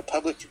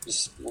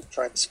 publishers will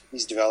try to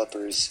squeeze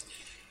developers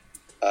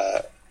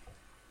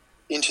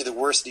into the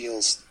worst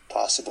deals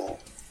possible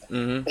as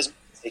much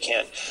as they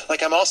can.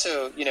 Like, I'm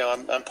also,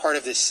 I'm part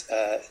of this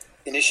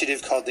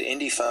initiative called the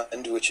Indie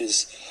Fund, which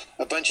is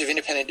a bunch of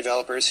independent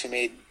developers who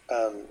made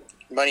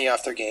money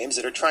off their games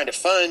that are trying to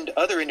fund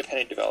other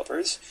independent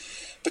developers,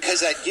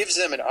 because that gives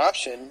them an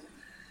option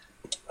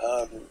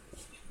of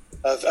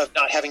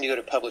not having to go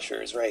to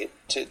publishers, right,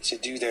 to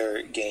do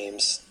their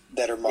games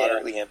that are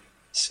moderately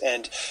ambitious.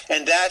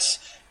 And that's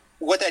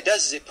what that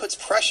does, is it puts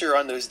pressure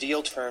on those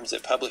deal terms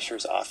that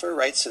publishers offer,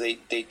 right? So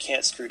they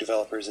can't screw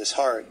developers as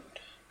hard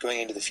going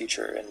into the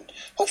future, and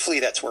hopefully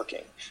that's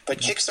working. But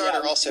Kickstarter I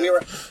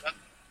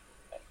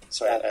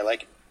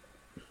like it.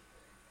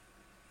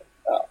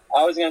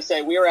 I was going to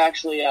say, we were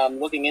actually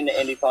looking into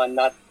Indie Fund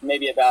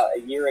maybe about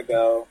a year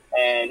ago,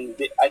 and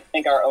I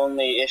think our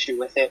only issue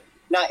with it,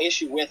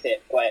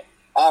 but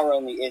our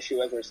only issue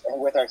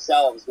with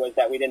ourselves was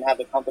that we didn't have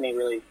the company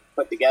really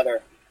put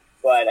together.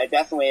 But it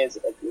definitely is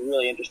a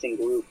really interesting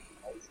group.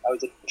 I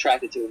was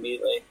attracted to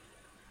immediately.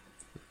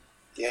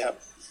 Yeah.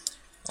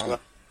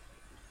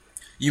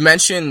 You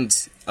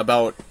mentioned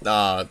about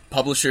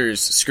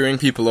publishers screwing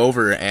people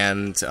over,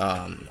 and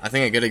I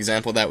think a good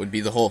example of that would be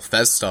the whole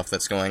Fez stuff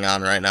that's going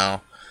on right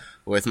now,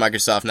 with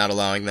Microsoft not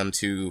allowing them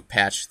to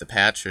patch the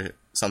patch or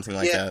something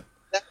like that.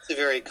 That's a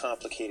very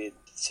complicated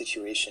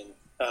situation.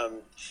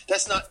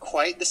 That's not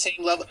quite the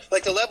same level.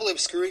 Like, the level of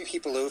screwing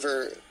people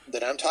over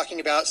that I'm talking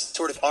about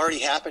sort of already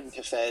happened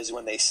to Fez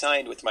when they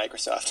signed with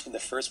Microsoft in the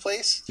first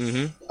place.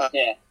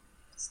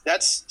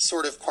 That's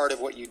sort of part of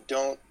what you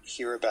don't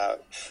hear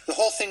about. The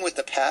whole thing with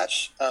the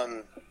patch,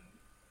 I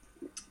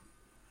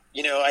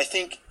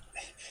think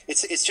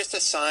it's just a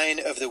sign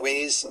of the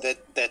ways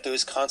that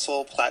those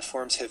console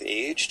platforms have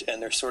aged,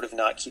 and they're sort of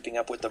not keeping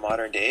up with the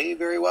modern day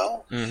very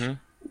well. I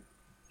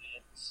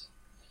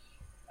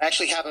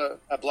actually have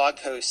a blog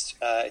post.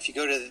 If you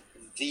go to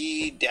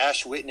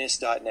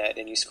the-witness.net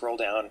and you scroll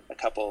down a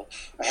couple,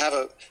 I have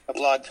a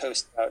blog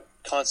post about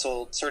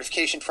console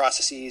certification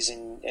processes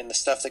and the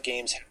stuff that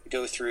games have to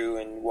go through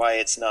and why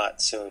it's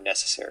not so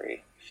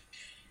necessary.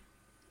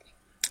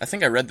 I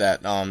think I read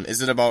that.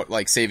 Is it about,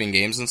 like, saving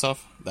games and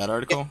stuff, that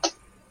article? Yeah,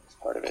 that's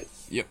part of it.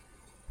 Yep.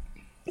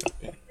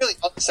 Really,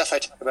 all the stuff I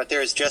talk about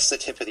there is just the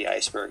tip of the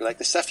iceberg. Like,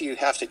 the stuff you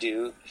have to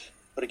do,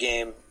 put a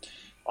game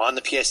on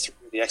the PS3,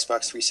 the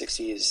Xbox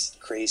 360 is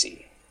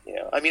crazy.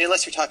 I mean,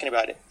 unless you're talking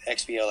about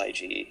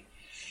XBLIG,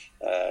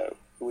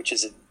 which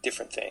is a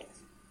different thing.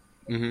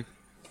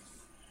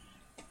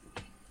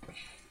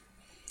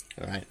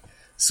 All right.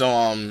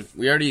 So,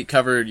 we already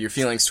covered your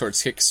feelings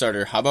towards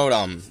Kickstarter. How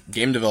about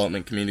game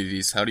development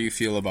communities? How do you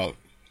feel about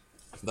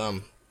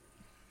them?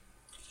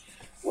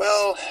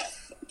 Well,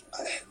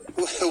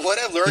 what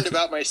I've learned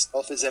about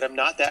myself is that I'm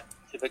not that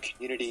much of a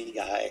community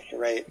guy,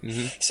 right?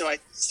 So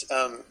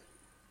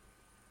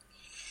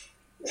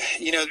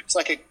there's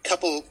like a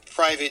couple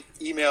private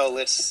email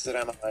lists that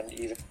I'm on,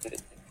 even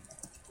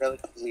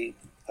relatively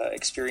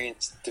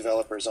experienced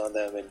developers on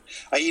them, and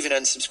I even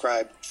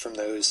unsubscribed from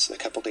those a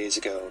couple days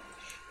ago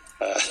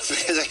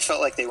because I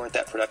felt like they weren't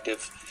that productive.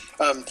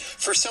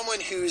 For someone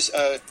who's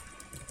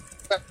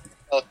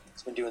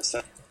been doing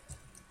stuff,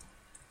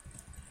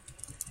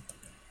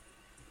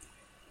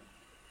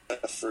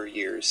 stuff for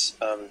years.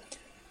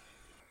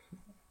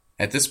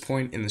 At this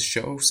point in the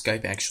show,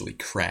 Skype actually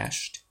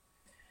crashed.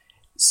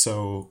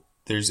 So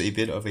there's a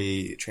bit of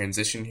a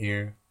transition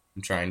here.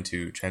 I'm trying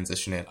to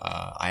transition it.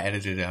 I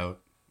edited out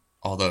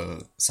all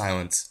the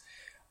silence.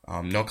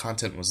 No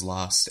content was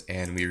lost,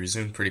 and we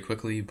resumed pretty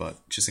quickly,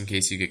 but just in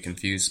case you get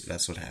confused,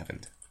 that's what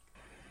happened.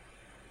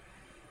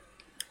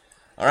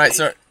 Alright,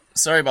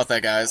 sorry about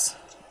that, guys.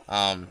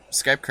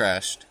 Skype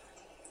crashed.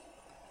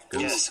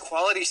 Yes,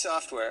 quality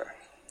software.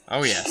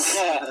 Oh, yes.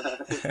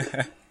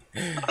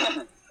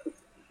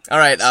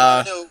 Alright,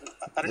 I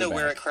don't know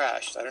where it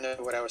crashed. I don't know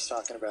what I was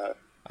talking about.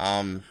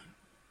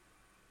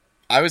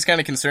 I was kind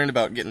of concerned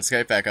about getting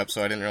Skype back up,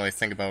 so I didn't really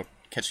think about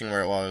catching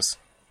where it was.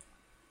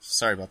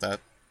 Sorry about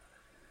that.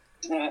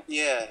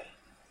 Yeah.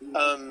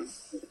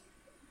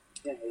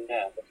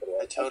 Yeah, that's what it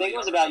was. totally I think it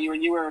was about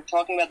you were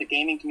talking about the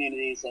gaming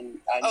communities and.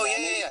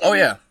 Oh,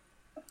 yeah.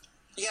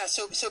 Yeah,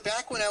 so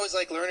back when I was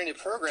like learning to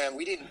program,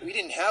 we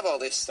didn't have all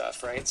this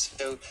stuff, right?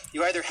 So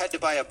you either had to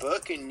buy a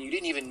book and you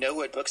didn't even know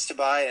what books to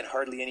buy and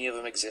hardly any of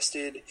them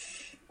existed,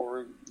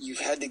 or you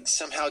had to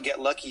somehow get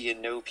lucky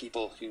and know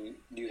people who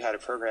knew how to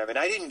program. And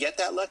I didn't get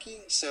that lucky.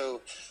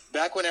 So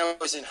back when I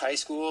was in high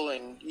school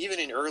and even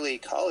in early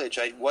college,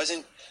 I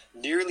wasn't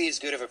nearly as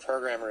good of a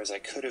programmer as I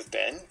could have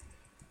been.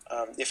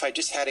 If I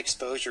just had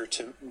exposure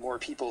to more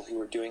people who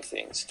were doing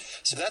things.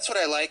 So that's what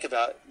I like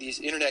about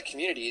these internet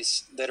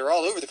communities that are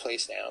all over the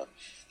place now,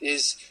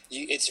 is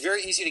it's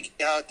very easy to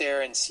get out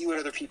there and see what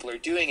other people are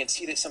doing and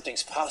see that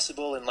something's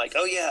possible and like,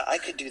 oh yeah, I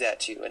could do that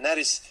too. And that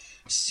is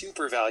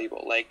super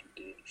valuable. Like,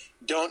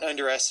 don't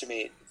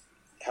underestimate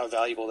how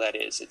valuable that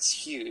is. It's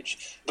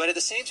huge. But at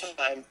the same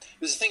time,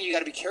 there's a thing you got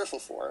to be careful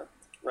for,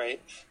 right?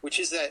 Which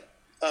is that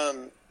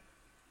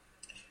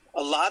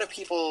a lot of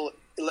people,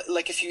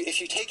 like if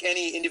you take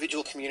any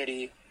individual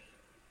community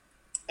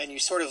and you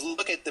sort of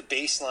look at the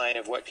baseline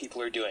of what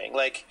people are doing,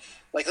 like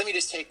let me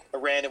just take a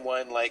random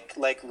one, like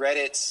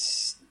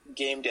Reddit's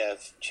game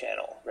dev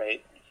channel,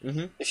 right?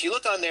 Mm-hmm. If you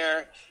look on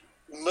there,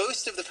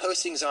 most of the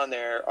postings on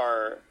there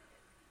are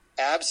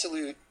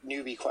absolute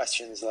newbie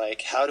questions,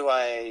 like how do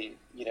I,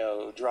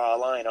 draw a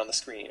line on the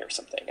screen or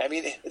something. I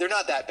mean, they're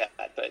not that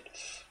bad, but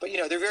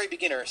they're very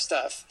beginner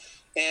stuff,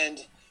 and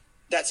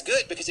that's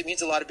good because it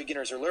means a lot of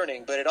beginners are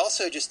learning, but it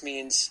also just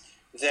means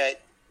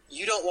that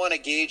you don't want to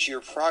gauge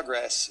your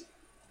progress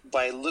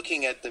by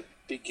looking at the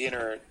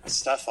beginner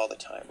stuff all the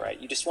time,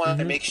 right? You just want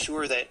to make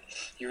sure that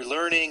you're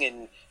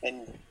learning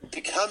and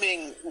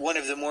becoming one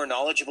of the more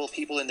knowledgeable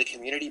people in the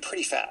community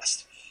pretty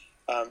fast.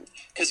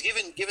 Because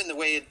given the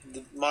way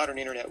the modern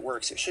internet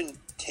works, it shouldn't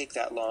take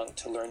that long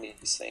to learn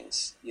these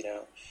things,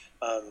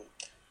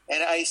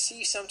 And I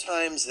see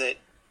sometimes that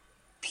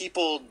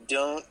people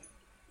don't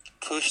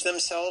push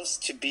themselves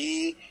to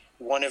be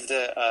one of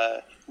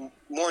the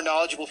more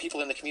knowledgeable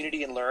people in the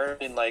community and learn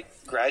and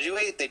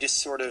graduate. They just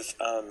sort of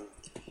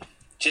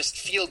just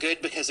feel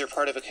good because they're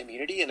part of a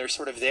community and they're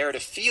sort of there to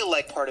feel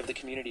like part of the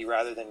community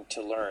rather than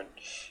to learn.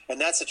 And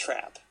that's a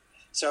trap.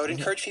 So I would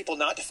encourage people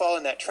not to fall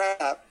in that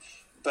trap,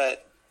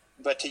 but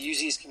to use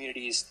these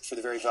communities for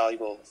the very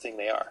valuable thing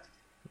they are.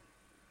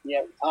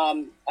 Yeah.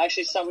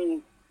 Actually,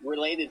 something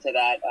related to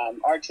that.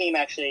 Our team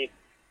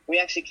we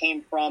actually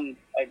came from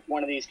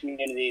one of these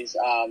communities,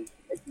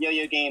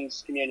 Yo-Yo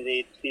Games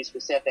community to be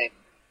specific.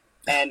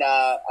 And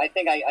I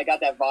think I got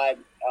that vibe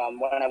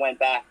when I went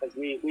back, because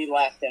we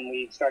left and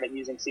we started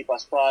using C++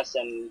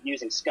 and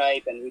using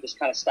Skype, and we just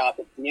kind of stopped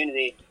at the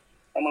community.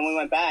 And when we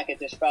went back, it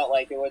just felt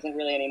like there wasn't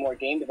really any more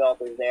game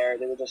developers there.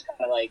 They were just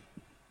kind of like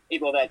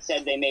people that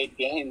said they made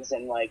games,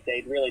 and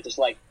they'd really just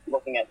like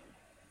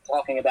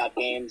talking about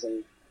games,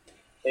 and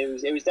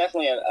it was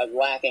definitely a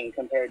lacking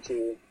compared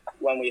to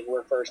when we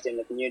were first in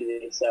the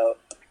community. So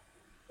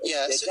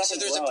yeah, so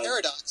there's a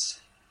paradox.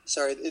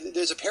 Sorry,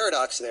 there's a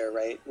paradox there,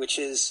 right? Which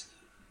is,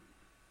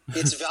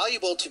 it's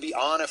valuable to be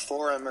on a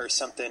forum or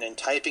something and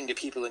typing to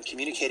people and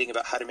communicating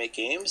about how to make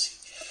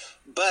games,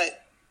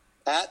 but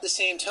at the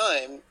same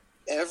time,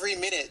 every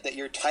minute that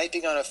you're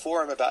typing on a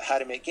forum about how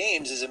to make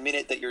games is a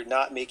minute that you're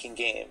not making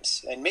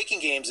games. And making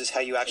games is how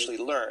you actually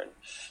learn.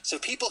 So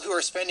people who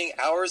are spending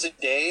hours a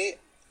day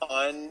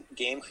on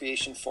game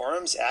creation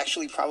forums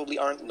actually probably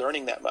aren't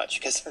learning that much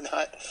because they're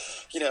not,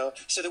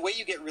 So the way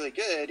you get really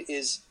good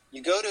is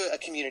you go to a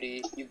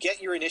community, you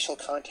get your initial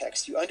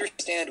context, you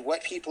understand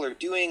what people are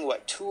doing,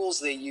 what tools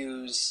they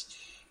use.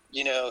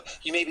 You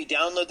maybe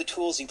download the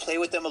tools, you play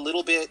with them a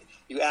little bit,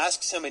 you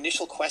ask some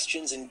initial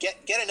questions and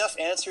get enough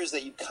answers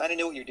that you kind of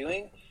know what you're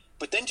doing,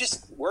 but then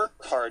just work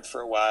hard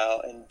for a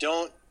while and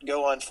don't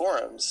go on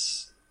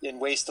forums and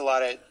waste a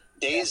lot of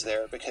days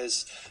there,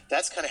 because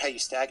that's kind of how you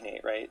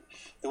stagnate, right?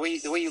 The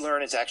way you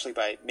learn is actually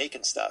by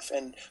making stuff,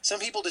 and some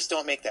people just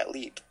don't make that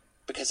leap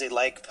because they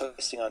like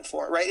posting on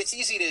forums, right? It's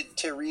easy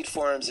to read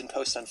forums and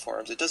post on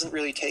forums. It doesn't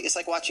really take, it's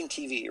like watching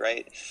TV,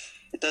 right?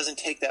 It doesn't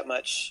take that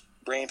much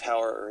brain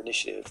power or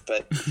initiative,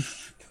 but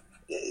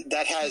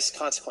that has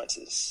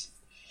consequences.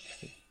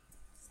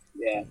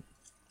 Yeah.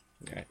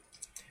 Okay.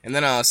 And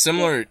then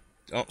similar.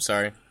 Oh,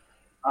 sorry.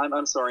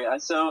 I'm sorry.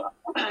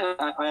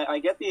 I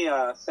get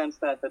the sense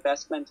that the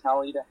best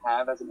mentality to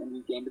have as an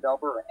indie game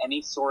developer or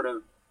any sort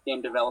of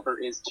game developer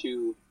is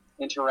to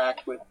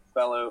interact with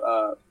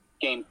fellow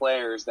game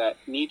players that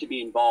need to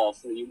be involved.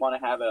 So you want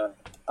to have a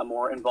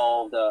more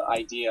involved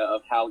idea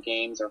of how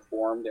games are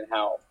formed and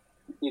how,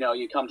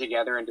 you come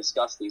together and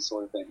discuss these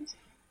sort of things.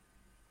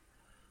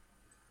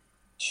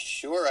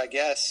 Sure, I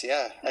guess,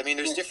 yeah. I mean,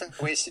 there's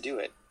different ways to do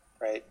it,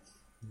 right?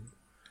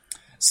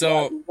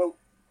 So...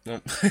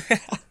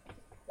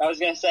 I was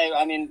going to say,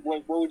 I mean,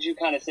 what would you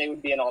kind of say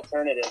would be an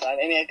alternative? I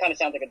mean, it kind of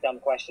sounds like a dumb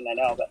question, I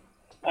know, but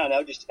I don't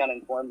know, just to kind of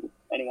inform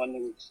anyone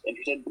who's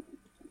interested.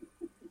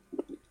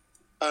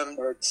 I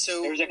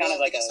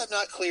guess I'm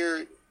not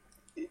clear.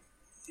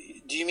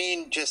 Do you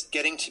mean just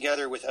getting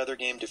together with other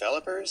game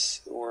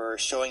developers, or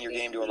showing your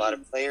game to a lot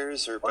of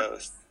players, or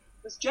both?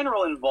 Just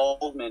general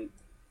involvement.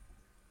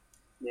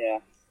 Yeah.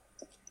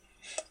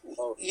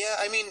 Both. Yeah,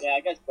 I mean... Yeah, I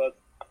guess both.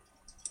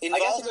 I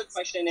guess a good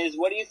question is,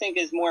 what do you think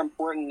is more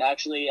important,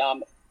 actually?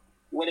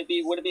 Would it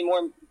be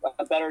more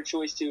a better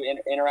choice to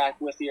interact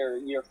with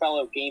your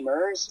fellow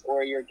gamers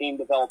or your game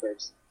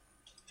developers?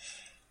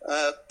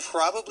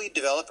 Probably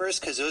developers,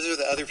 because those are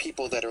the other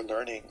people that are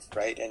learning,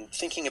 right, and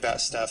thinking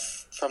about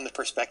stuff from the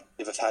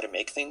perspective of how to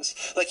make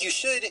things. Like, you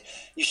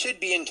should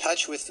be in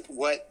touch with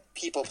what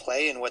people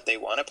play and what they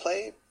want to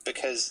play,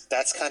 because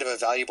that's kind of a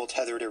valuable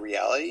tether to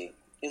reality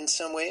in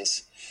some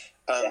ways.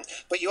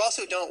 But you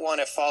also don't want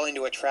to fall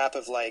into a trap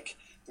of, like,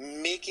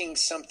 making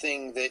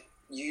something that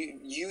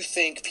you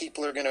think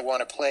people are going to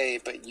want to play,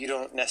 but you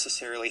don't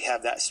necessarily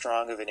have that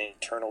strong of an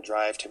internal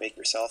drive to make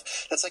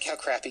yourself. That's like how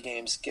crappy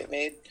games get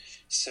made.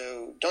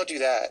 So don't do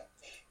that.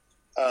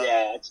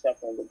 Yeah, it's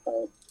definitely a good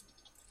point.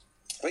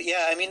 But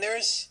yeah, I mean,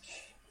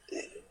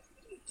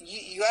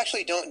 you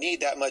actually don't need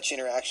that much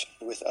interaction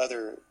with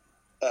other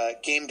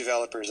game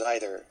developers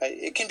either.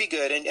 It can be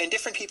good, and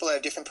different people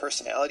have different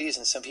personalities,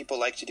 and some people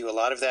like to do a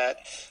lot of that.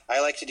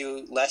 I like to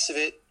do less of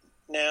it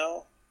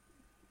now.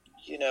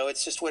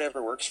 It's just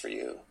whatever works for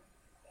you.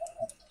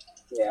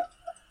 Yeah.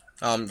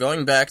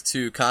 Going back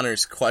to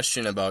Connor's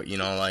question about,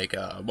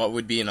 what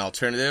would be an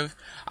alternative,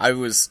 I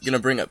was going to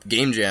bring up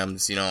game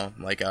jams,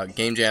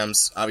 game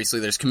jams, obviously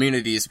there's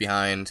communities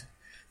behind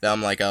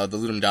them, like the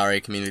Ludum Dare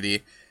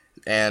community,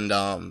 and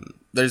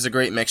there's a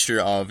great mixture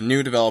of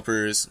new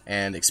developers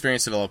and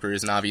experienced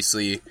developers, and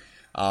obviously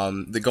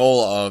the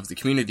goal of the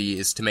community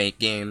is to make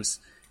games,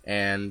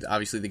 and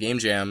obviously the game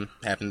jam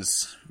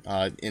happens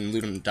in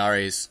Ludum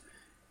Dare's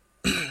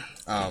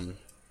I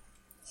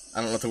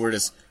don't know what the word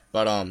is,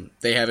 but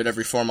they have it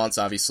every 4 months,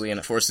 obviously, and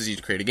it forces you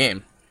to create a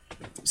game.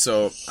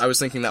 So I was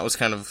thinking that was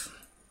kind of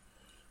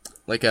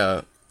like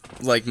a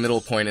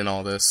middle point in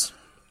all this.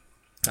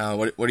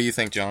 What do you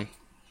think, John?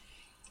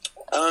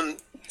 I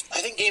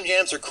think game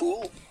jams are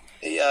cool,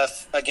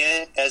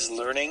 again, as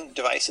learning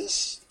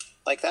devices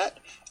like that.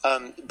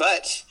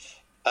 But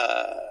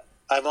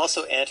I'm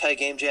also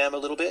anti-game jam a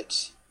little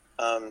bit.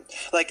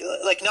 Like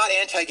not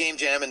anti-game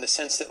jam in the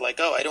sense that, like,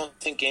 I don't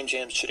think game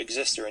jams should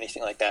exist or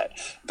anything like that.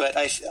 But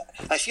I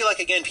feel like,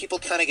 again, people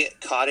kind of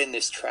get caught in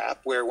this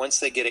trap where once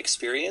they get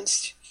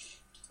experienced,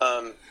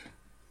 and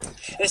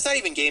it's not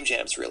even game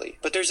jams really,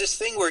 but there's this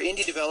thing where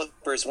indie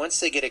developers, once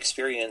they get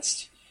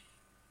experienced,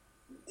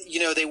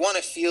 they want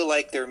to feel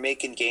like they're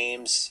making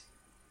games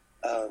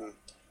that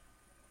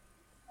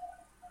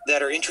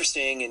are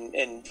interesting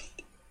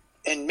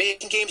and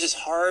making games is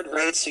hard,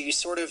 right? So you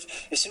sort of,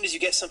 as soon as you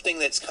get something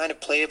that's kind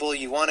of playable,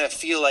 you want to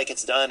feel like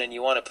it's done and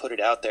you want to put it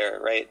out there,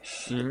 right?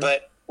 Mm-hmm.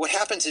 But what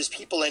happens is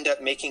people end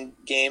up making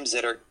games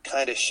that are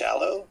kind of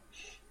shallow,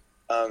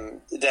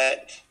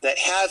 that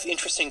have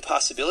interesting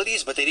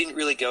possibilities, but they didn't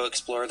really go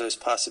explore those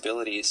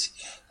possibilities.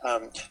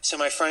 So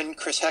my friend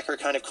Chris Hecker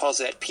kind of calls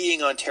that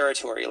peeing on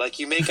territory. Like,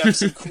 you make up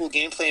some cool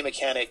gameplay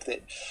mechanic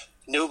that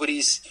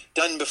nobody's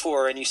done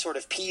before, and you sort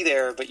of pee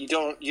there, but you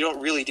don't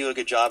really do a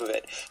good job of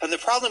it. And the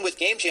problem with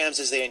game jams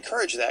is they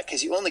encourage that,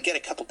 because you only get a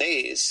couple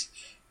days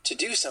to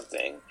do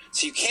something,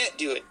 so you can't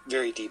do it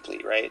very deeply,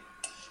 right?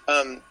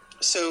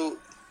 So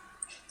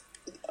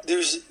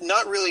there's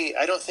not really,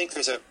 I don't think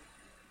there's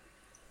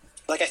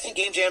I think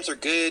game jams are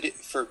good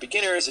for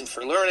beginners and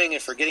for learning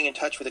and for getting in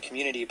touch with the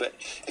community, but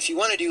if you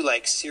want to do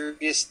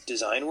serious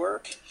design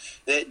work,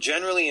 that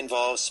generally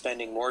involves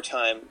spending more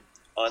time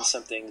on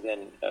something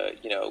than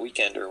a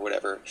weekend or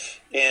whatever,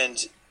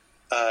 and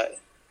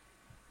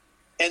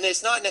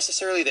it's not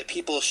necessarily that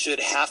people should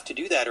have to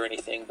do that or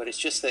anything, but it's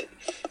just that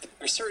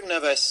there's certain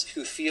of us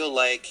who feel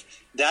like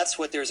that's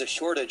what there's a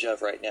shortage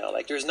of right now.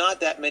 Like, there's not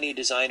that many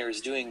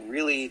designers doing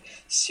really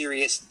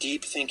serious,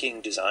 deep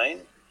thinking design,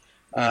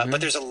 but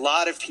there's a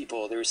lot of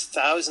people. There's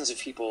thousands of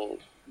people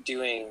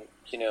doing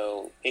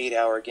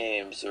 8-hour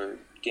games or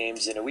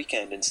games in a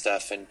weekend and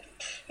stuff, and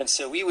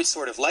so we would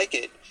sort of like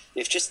it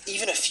if just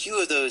even a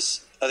few of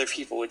those other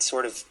people would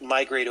sort of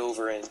migrate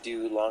over and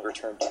do longer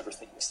term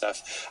thinking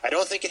stuff. I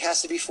don't think it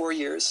has to be 4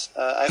 years.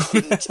 I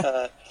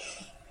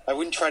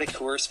wouldn't try to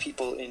coerce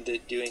people into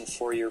doing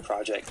 4-year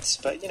projects,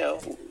 but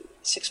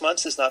 6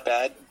 months is not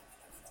bad.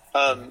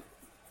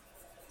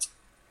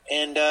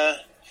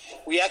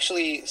 We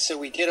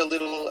did a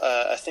little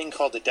a thing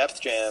called the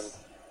Depth Jam.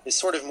 It's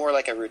sort of more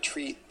like a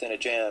retreat than a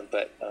jam,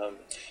 but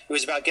it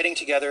was about getting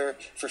together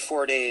for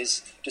 4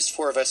 days, just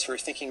four of us who were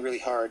thinking really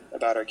hard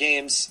about our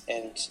games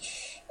and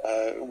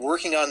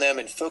working on them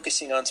and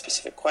focusing on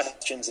specific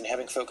questions and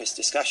having focused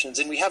discussions.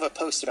 And we have a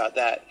post about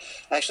that.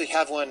 I actually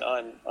have one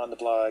on the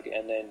blog,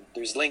 and then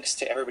there's links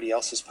to everybody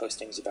else's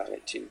postings about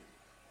it too.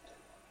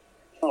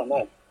 Oh,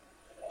 nice.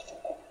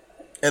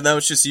 And that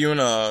was just you and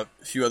a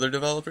few other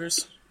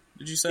developers,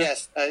 did you say?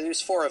 Yes, there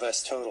was four of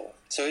us total.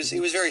 So it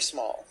was very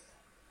small.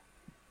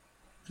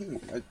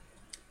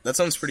 That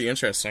sounds pretty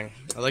interesting.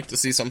 I like to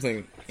see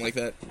something like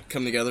that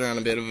come together on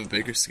a bit of a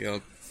bigger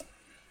scale.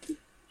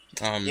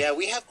 Yeah,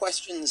 we have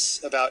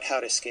questions about how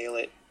to scale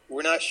it.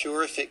 We're not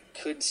sure if it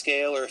could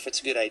scale or if it's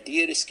a good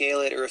idea to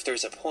scale it or if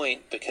there's a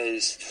point,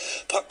 because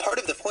part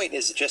of the point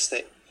is just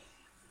that,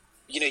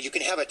 you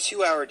can have a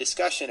 2-hour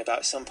discussion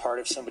about some part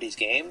of somebody's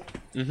game,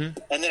 and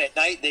then at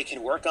night they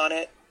can work on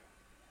it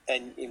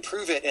and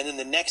improve it, and then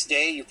the next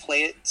day you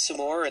play it some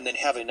more and then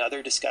have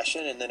another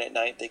discussion, and then at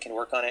night they can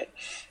work on it.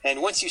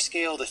 And once you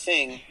scale the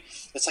thing,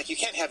 it's like you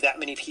can't have that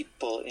many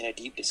people in a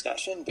deep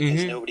discussion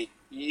because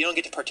you don't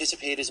get to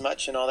participate as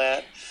much and all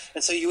that.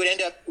 And so you would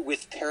end up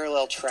with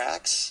parallel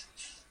tracks,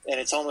 and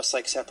it's almost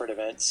like separate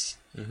events.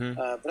 But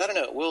I don't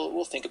know.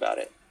 We'll think about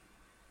it.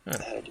 How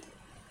to do it.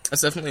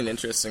 That's definitely an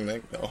interesting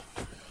thing, though.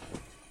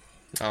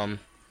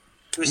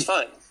 It was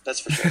fun,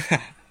 that's for sure.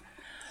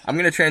 I'm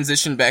going to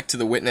transition back to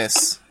The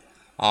Witness.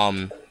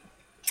 One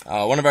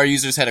of our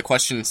users had a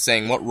question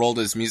saying, what role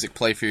does music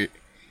play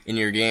in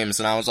your games?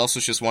 And I was also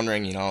just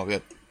wondering,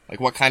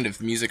 what kind of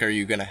music are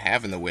you going to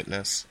have in The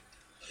Witness?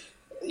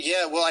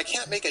 Yeah, well, I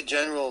can't make a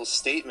general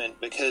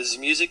statement because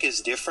music is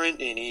different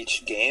in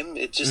each game.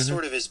 It just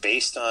sort of is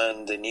based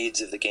on the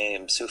needs of the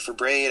game. So for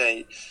Braid,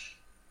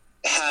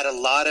 I had a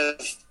lot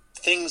of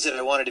things that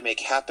I wanted to make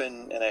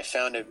happen, and I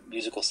found a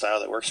musical style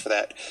that works for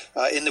that.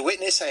 In The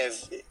Witness, I have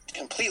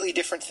completely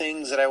different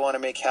things that I want to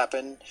make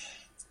happen,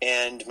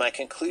 and my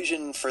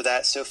conclusion for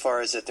that so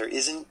far is that there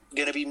isn't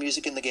going to be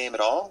music in the game at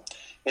all.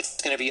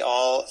 It's going to be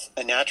all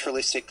a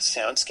naturalistic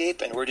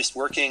soundscape, and we're just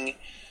working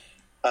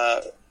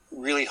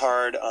really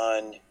hard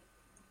on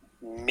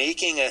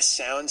making a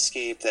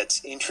soundscape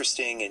that's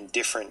interesting and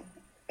different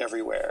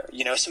everywhere.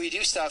 So we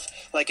do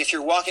stuff like if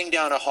you're walking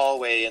down a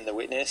hallway in The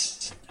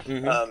Witness,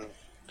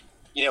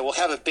 we'll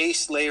have a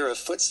base layer of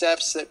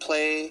footsteps that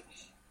play,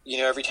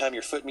 every time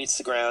your foot meets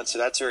the ground, so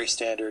that's very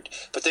standard.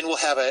 But then we'll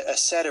have a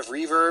set of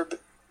reverb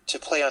to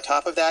play on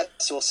top of that.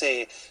 So we'll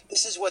say,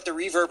 this is what the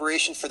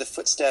reverberation for the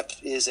footstep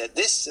is at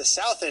the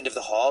south end of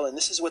the hall, and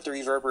this is what the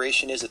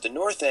reverberation is at the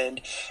north end.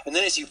 And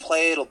then as you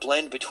play, it'll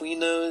blend between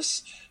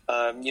those,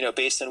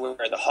 based on where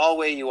in the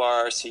hallway you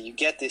are. So you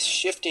get this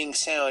shifting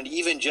sound,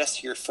 even just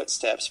to your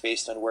footsteps,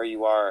 based on where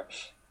you are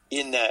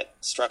in that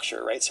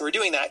structure, right? So we're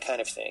doing that kind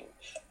of thing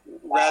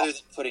rather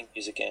than putting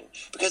music in.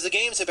 Because the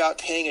game's about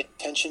paying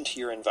attention to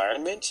your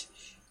environment,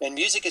 and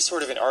music is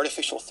sort of an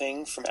artificial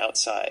thing from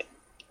outside,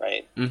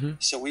 right?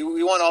 So we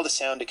want all the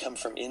sound to come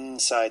from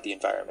inside the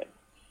environment.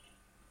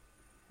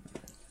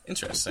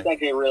 Interesting. That's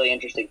actually a really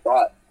interesting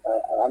thought.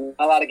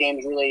 A lot of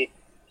games really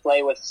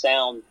play with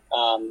sound,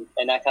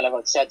 and that kind of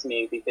upsets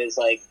me because,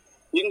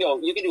 you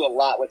can do a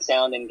lot with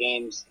sound in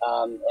games,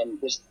 and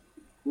just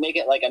make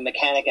it like a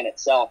mechanic in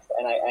itself.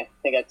 And I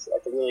think that's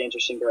a really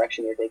interesting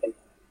direction you're taking.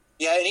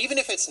 Yeah, and even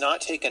if it's not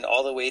taken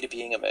all the way to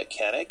being a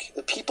mechanic,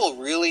 the people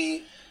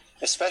really,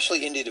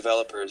 especially indie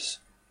developers,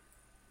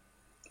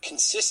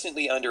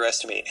 consistently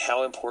underestimate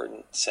how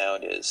important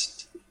sound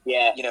is.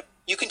 Yeah.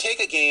 You can take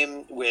a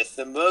game with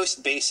the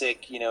most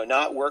basic,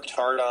 not worked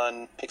hard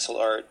on pixel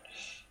art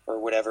or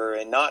whatever,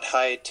 and not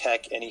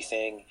high-tech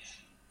anything,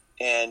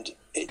 and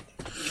you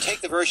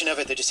take the version of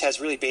it that just has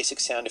really basic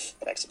sound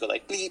effects that go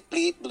like bleep,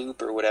 bleep, bloop,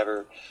 or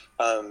whatever,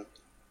 and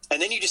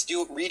then you just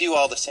redo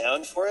all the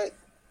sound for it,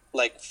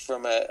 like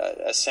from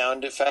a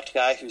sound effect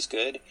guy who's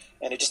good,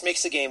 and it just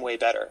makes the game way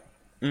better.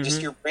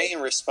 Just your brain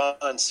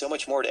responds so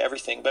much more to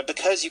everything. But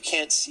because you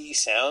can't see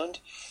sound,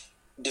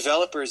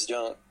 developers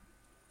don't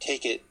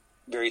take it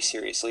very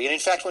seriously. And in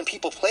fact, when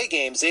people play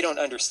games, they don't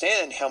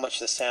understand how much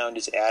the sound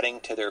is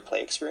adding to their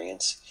play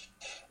experience.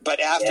 But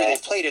after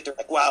they've played it, they're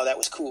like, wow, that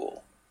was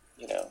cool.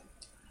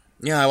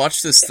 Yeah, I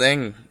watched this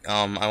thing.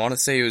 I want to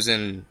say it was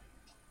in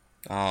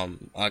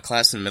a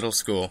class in middle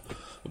school.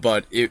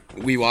 But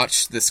we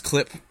watched this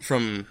clip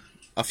from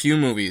a few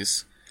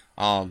movies,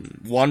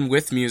 one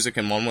with music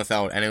and one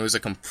without, and it was a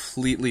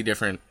completely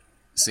different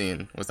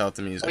scene without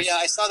the music. Oh yeah,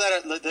 I saw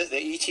that the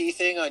E.T.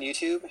 thing on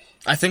YouTube.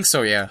 I think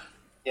so, yeah.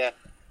 Yeah,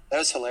 that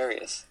was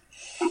hilarious.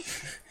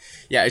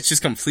 Yeah, it's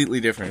just completely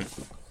different.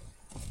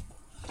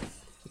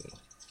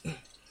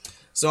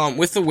 So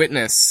with The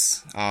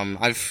Witness,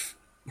 I've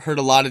heard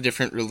a lot of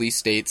different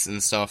release dates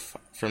and stuff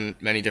from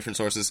many different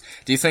sources.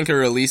 Do you think a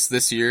release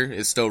this year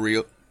is still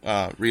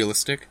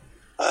realistic?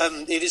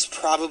 It is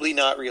probably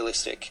not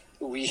realistic.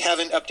 We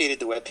haven't updated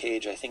the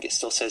webpage. I think it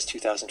still says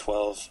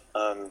 2012.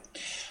 I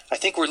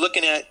think we're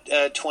looking at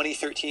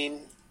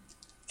 2013.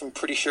 I'm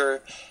pretty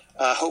sure.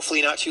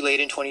 Hopefully not too late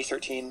in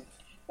 2013.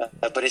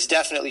 But it's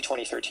definitely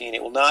 2013.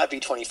 It will not be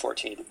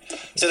 2014.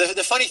 So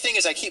the funny thing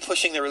is I keep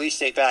pushing the release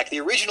date back. The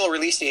original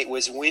release date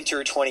was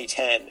winter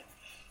 2010.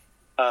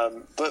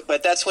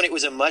 But that's when it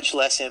was a much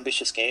less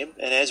ambitious game.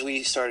 And as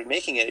we started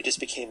making it, it just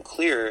became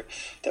clear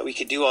that we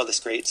could do all this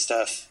great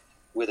stuff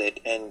with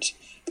it. And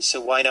so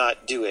why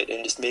not do it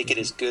and just make it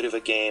as good of a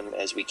game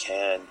as we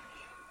can?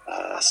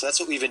 So that's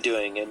what we've been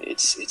doing, and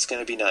it's going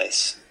to be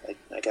nice.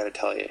 I got to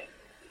tell you.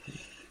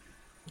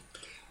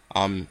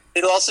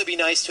 It'll also be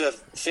nice to have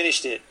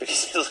finished it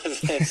because it'll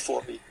have been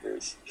 4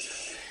 years.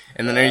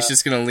 And then are you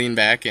just going to lean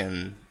back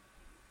and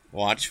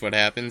watch what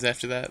happens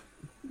after that?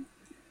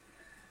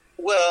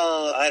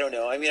 Well, I don't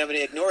know. I mean, I'm going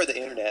to ignore the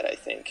internet, I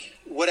think.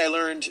 What I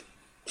learned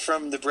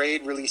from the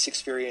Braid release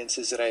experience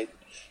is that I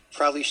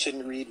probably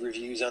shouldn't read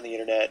reviews on the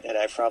internet, and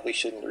I probably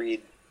shouldn't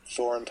read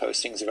forum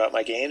postings about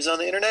my games on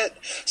the internet.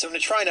 So I'm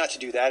going to try not to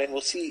do that, and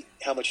we'll see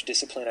how much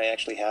discipline I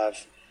actually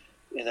have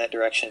in that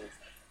direction.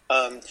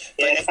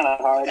 It's kind of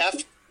hard.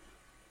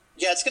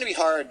 Yeah, it's going to be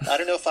hard. I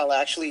don't know if I'll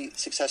actually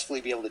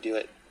successfully be able to do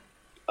it.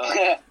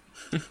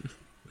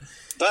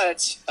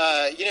 But,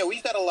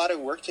 we've got a lot of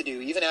work to do,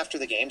 even after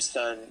the game's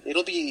done.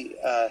 It'll be,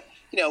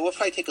 we'll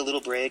probably take a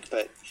little break,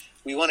 but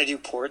we want to do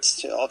ports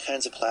to all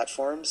kinds of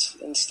platforms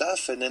and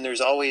stuff. And then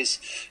there's always,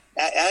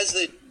 as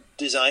the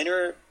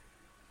designer,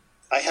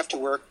 I have to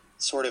work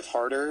sort of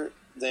harder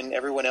than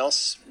everyone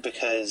else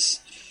because,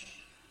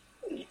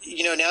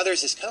 now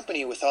there's this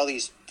company with all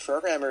these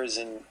programmers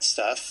and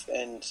stuff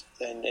and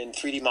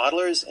 3D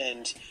modelers.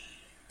 And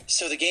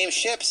so the game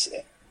ships,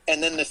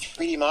 and then the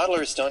 3D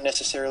modelers don't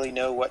necessarily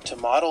know what to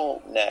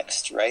model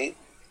next, right?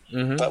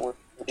 Mm-hmm. But we're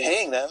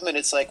paying them, and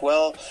it's like,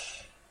 well,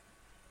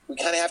 we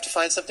kind of have to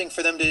find something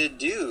for them to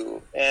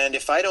do. And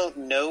if I don't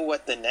know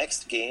what the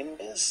next game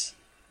is,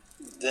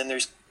 then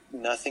there's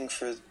nothing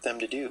for them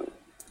to do,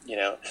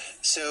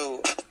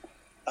 So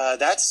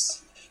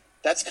that's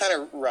kind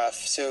of rough.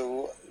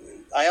 So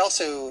I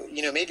also,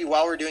 maybe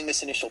while we're doing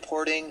this initial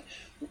porting,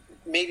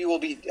 maybe we'll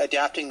be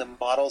adapting the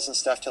models and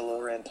stuff to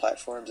lower end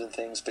platforms and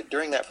things. But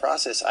during that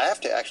process, I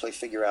have to actually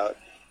figure out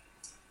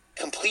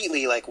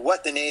completely like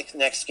what the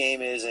next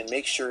game is and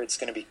make sure it's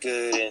going to be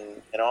good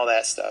and all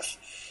that stuff.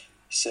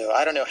 So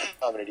I don't know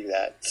how I'm going to do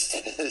that.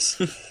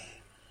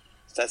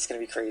 That's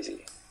going to be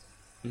crazy.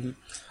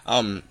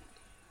 Mm-hmm.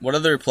 What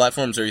other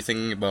platforms are you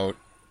thinking about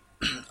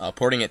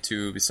porting it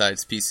to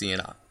besides PC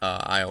and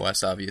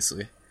iOS,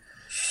 obviously?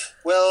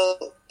 Well,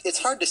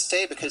 it's hard to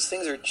say because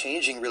things are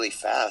changing really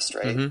fast,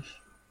 right?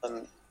 Mm-hmm.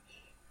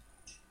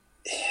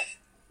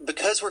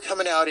 Because we're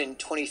coming out in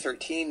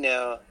 2013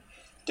 now,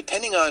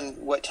 depending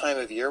on what time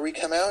of year we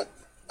come out,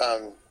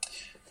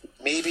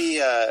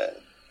 maybe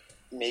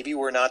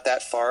we're not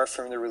that far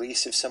from the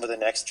release of some of the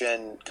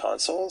next-gen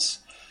consoles.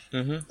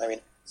 Mm-hmm. I mean,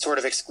 sort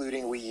of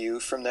excluding Wii U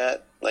from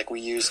that. Like,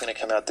 Wii U is going to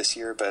come out this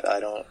year, but I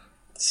don't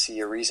see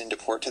a reason to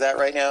port to that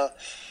right now.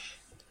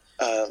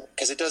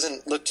 Because it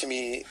doesn't look to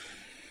me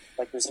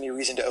like there's any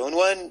reason to own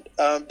one.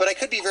 But I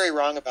could be very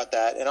wrong about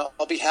that, and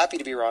I'll be happy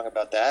to be wrong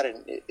about that.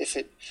 And if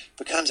it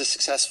becomes a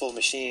successful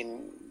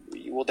machine,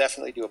 we'll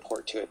definitely do a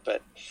port to it.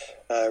 But,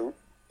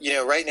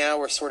 right now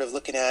we're sort of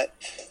looking at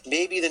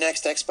maybe the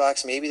next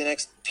Xbox, maybe the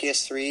next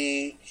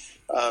PS3,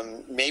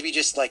 maybe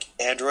just like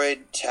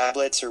Android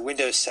tablets or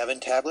Windows 7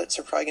 tablets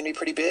are probably going to be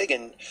pretty big.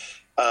 And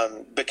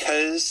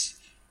because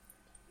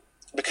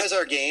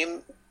our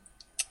game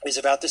is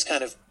about this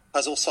kind of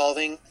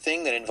puzzle-solving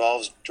thing that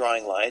involves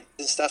drawing lines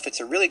and stuff, it's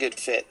a really good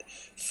fit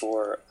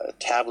for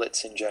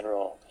tablets in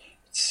general.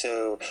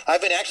 So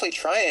I've been actually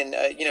trying,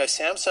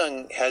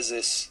 Samsung has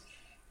this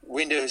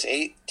Windows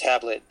 8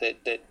 tablet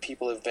that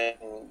people have been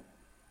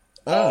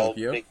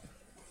big,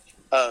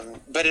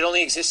 but it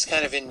only exists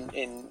kind of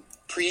in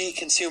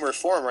pre-consumer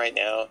form right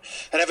now.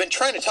 And I've been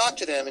trying to talk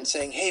to them and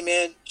saying, hey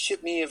man,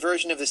 ship me a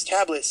version of this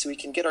tablet so we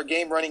can get our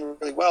game running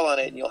really well on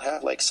it and you'll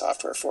have like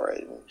software for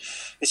it. And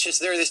it's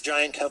just, they're this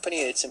giant company,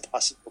 it's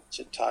impossible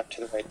to talk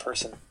to the right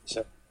person.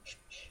 So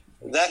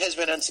that has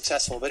been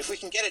unsuccessful. But if we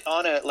can get it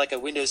on a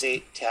Windows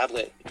 8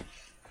 tablet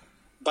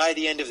by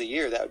the end of the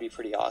year, that would be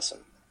pretty awesome.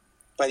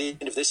 By the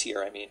end of this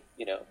year, I mean,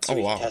 so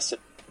we can test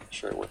it, make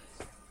sure it works.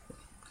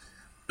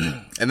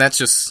 And that's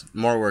just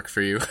more work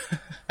for you.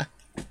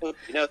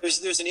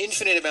 There's an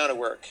infinite amount of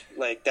work.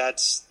 Like,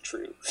 that's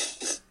true.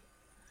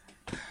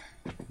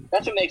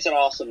 That's what makes it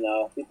awesome,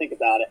 though, if you think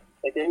about it.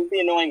 Like, it would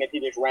be annoying if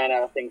you just ran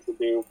out of things to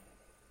do.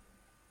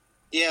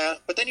 Yeah,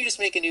 but then you just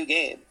make a new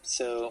game,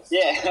 so...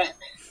 Yeah,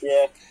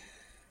 yeah.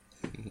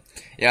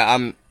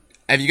 Yeah,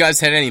 have you guys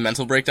had any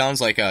mental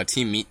breakdowns like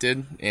Team Meat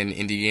did in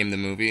Indie Game the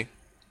Movie?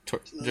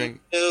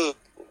 No,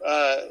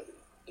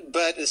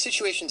 but the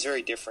situation's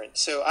very different.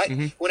 So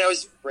when I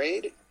was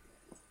Braid,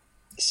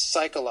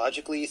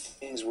 psychologically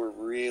things were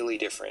really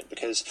different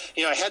because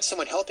I had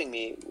someone helping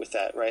me with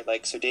that, right?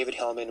 Like, so David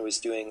Hellman was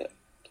doing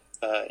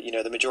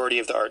the majority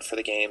of the art for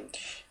the game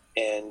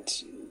and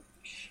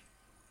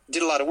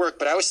did a lot of work,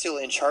 but I was still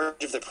in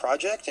charge of the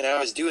project and I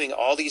was doing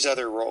all these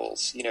other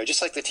roles,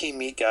 just like the Team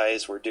Meat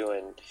guys were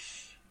doing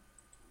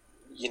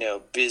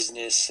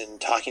business and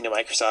talking to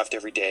Microsoft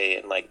every day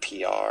and like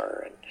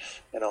PR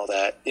and all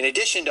that, in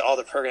addition to all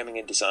the programming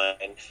and design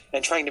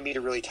and trying to meet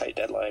a really tight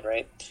deadline,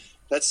 right?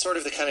 That's sort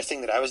of the kind of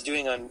thing that I was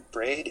doing on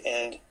Braid.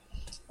 And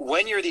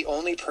when you're the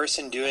only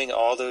person doing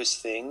all those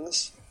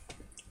things,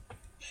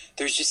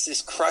 there's just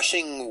this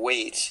crushing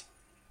weight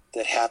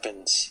that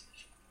happens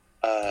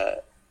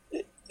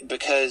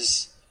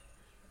because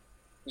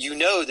that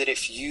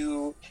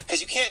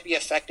because you can't be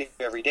effective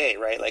every day,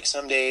 right? Like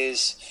some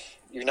days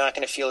you're not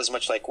going to feel as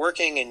much like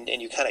working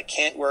and you kind of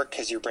can't work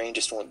because your brain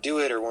just won't do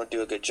it or won't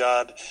do a good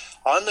job.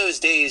 On those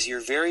days,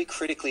 you're very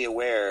critically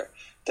aware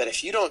that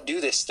if you don't do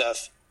this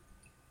stuff,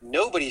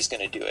 nobody's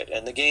going to do it,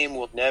 and the game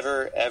will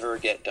never, ever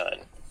get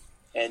done.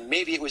 And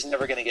maybe it was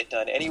never going to get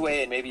done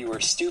anyway, and maybe you were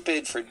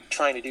stupid for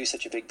trying to do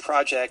such a big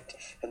project,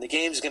 and the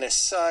game's going to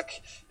suck,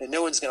 and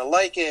no one's going to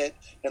like it,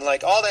 and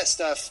like all that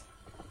stuff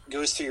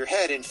goes through your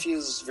head and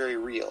feels very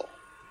real,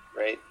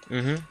 right?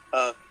 Mm-hmm.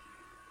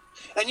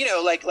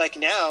 And like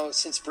now,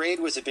 since Braid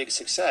was a big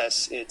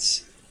success,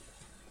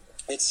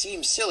 it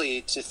seems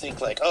silly to think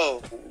like,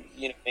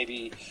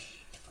 maybe,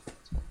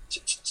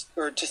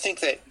 or to think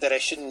that I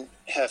shouldn't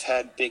have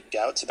had big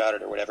doubts about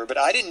it or whatever. But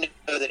I didn't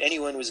know that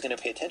anyone was going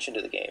to pay attention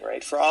to the game,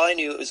 right? For all I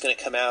knew, it was going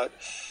to come out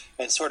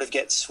and sort of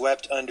get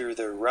swept under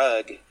the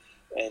rug,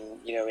 and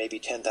maybe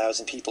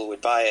 10,000 people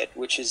would buy it,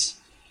 which is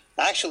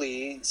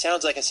actually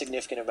sounds like a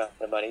significant amount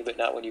of money, but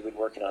not when you've been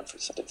working on for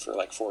something for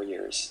like 4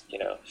 years,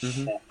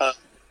 Mm-hmm.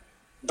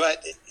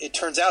 But it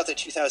turns out that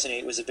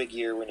 2008 was a big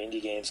year when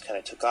indie games kind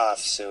of took off.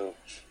 So,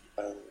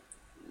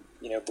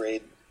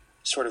 Braid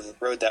sort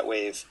of rode that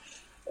wave,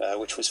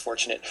 which was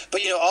fortunate.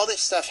 But, all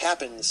this stuff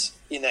happens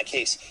in that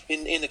case.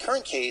 In the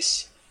current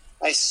case,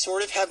 I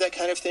sort of have that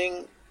kind of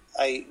thing.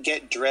 I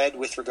get dread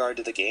with regard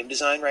to the game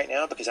design right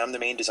now because I'm the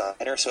main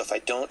designer. So if I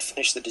don't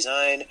finish the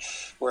design,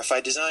 or if I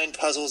design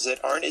puzzles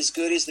that aren't as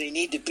good as they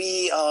need to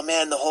be, oh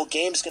man, the whole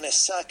game's going to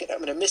suck, and I'm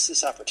going to miss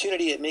this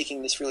opportunity at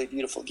making this really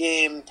beautiful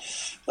game.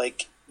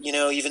 Like,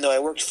 even though I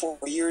worked 4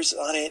 years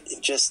on it,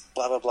 it just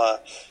blah, blah, blah.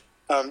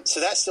 So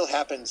that still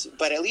happens,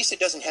 but at least it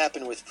doesn't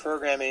happen with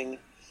programming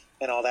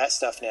and all that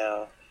stuff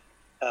now.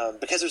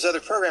 Because there's other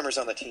programmers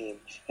on the team,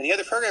 and the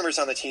other programmers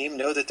on the team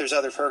know that there's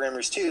other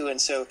programmers too. And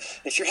so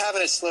if you're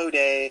having a slow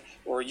day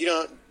or you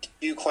don't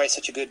do quite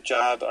such a good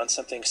job on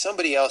something,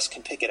 somebody else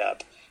can pick it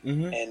up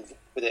and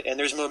with it. And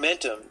there's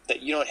momentum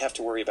that you don't have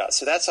to worry about.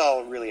 So that's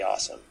all really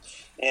awesome.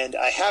 And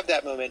I have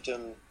that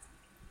momentum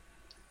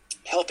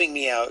helping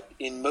me out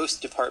in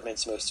most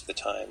departments most of the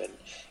time, and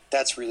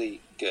that's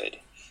really good.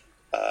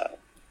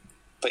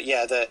 But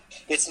yeah,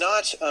 it's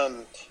not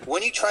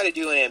when you try to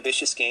do an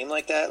ambitious game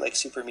like that, like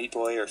Super Meat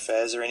Boy or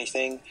Fez or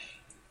anything.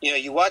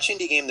 You watch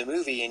Indie Game the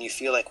movie and you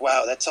feel like,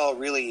 wow, that's all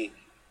really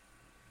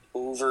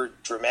over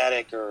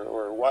dramatic,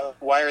 or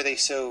why are they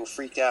so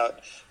freaked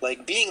out?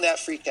 Like, being that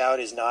freaked out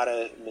is not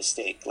a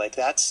mistake. Like,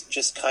 that's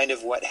just kind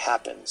of what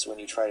happens when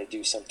you try to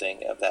do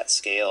something of that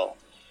scale.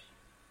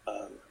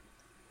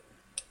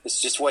 It's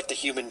just what the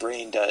human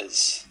brain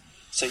does.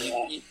 So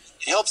it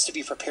helps to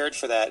be prepared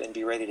for that and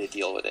be ready to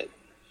deal with it.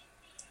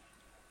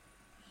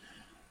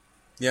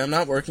 Yeah, I'm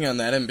not working on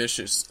that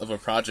ambitious of a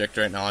project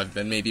right now. I've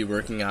been maybe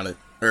working on it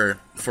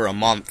for a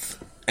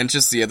month. And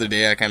just the other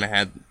day I kind of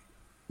had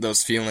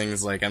those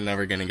feelings like I'm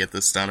never going to get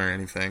this done or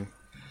anything.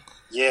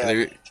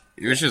 Yeah.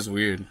 It was just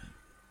weird.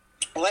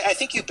 Well, I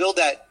think you build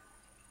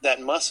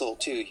that muscle,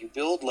 too. You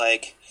build,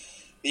 like,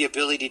 the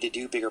ability to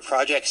do bigger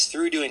projects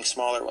through doing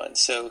smaller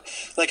ones. So,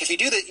 like, if you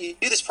do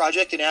this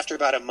project and after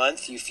about a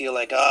month you feel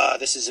like,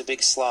 this is a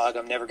big slog,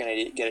 I'm never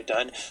going to get it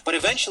done. But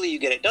eventually you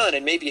get it done,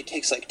 and maybe it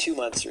takes like 2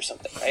 months or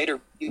something, right?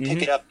 Or you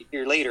pick it up a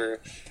year later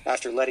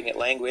after letting it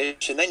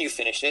languish, and then you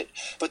finish it.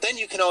 But then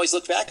you can always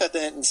look back at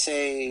that and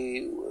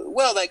say,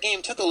 well, that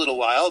game took a little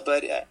while,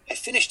 but I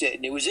finished it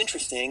and it was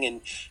interesting.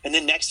 And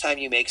then next time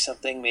you make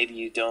something, maybe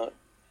you don't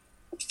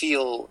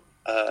feel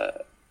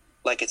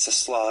like it's a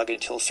slog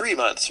until 3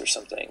 months or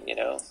something,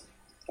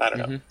 I don't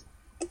know.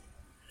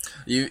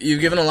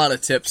 You've given a lot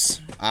of tips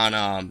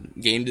on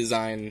game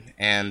design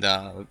and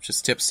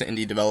just tips to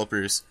indie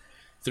developers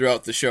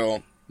throughout the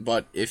show,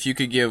 but if you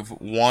could give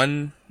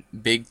one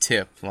big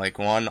tip, like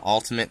one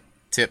ultimate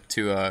tip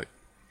to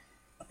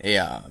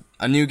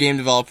a new game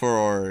developer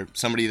or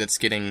somebody that's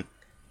getting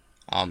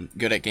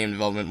good at game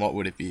development, what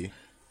would it be?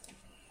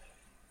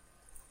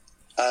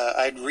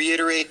 I'd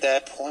reiterate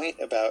that point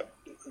about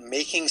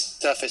making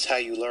stuff is how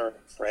you learn,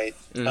 right?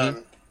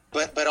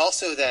 But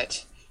also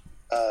that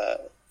the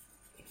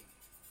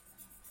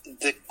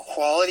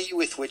quality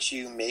with which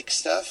you make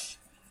stuff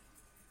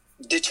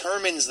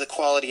determines the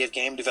quality of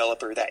game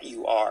developer that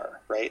you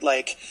are, right?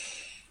 Like,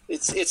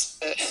 it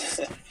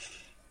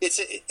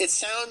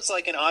sounds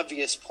like an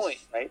obvious point,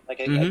 right? Like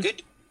a good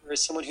developer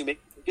is someone who makes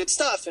good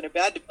stuff, and a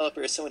bad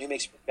developer is someone who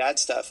makes bad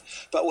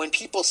stuff. But when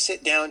people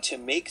sit down to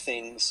make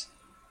things,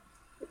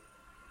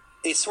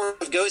 it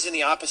sort of goes in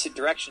the opposite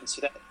direction,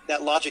 so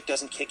that logic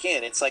doesn't kick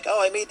in. It's like,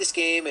 I made this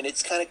game, and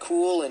it's kind of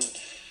cool, and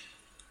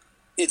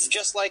it's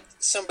just like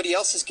somebody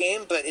else's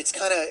game, but it's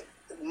kind of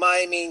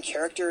my main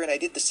character, and I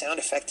did the sound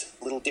effect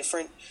a little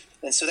different.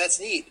 And so that's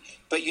neat.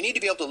 But you need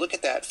to be able to look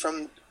at that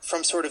from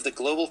sort of the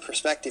global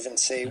perspective and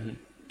say,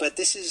 but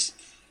this is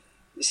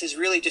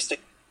really just a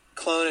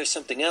clone of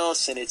something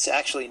else, and it's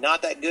actually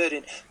not that good,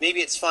 and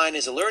maybe it's fine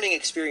as a learning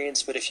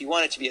experience, but if you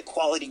want it to be a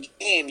quality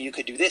game, you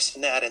could do this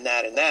and that and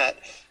that and that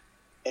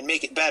and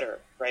make it better,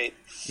 right?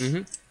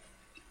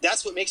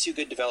 That's what makes you a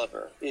good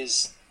developer,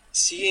 is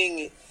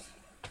seeing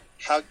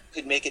how you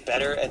could make it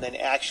better and then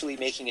actually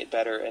making it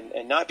better,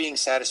 and not being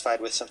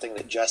satisfied with something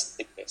that just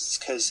exists,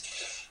 because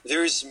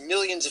there's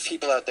millions of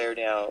people out there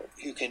now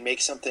who can make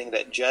something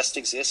that just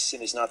exists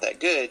and is not that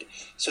good.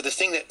 So the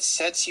thing that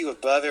sets you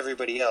above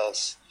everybody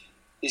else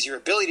is your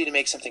ability to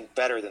make something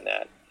better than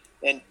that.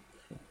 And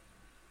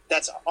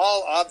that's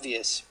all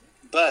obvious,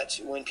 but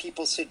when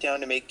people sit down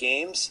to make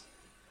games,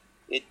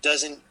 it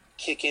doesn't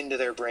kick into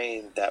their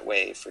brain that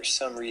way for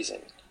some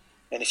reason.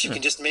 And if you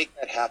can just make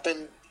that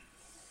happen,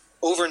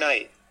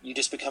 overnight, you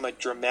just become a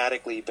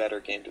dramatically better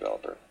game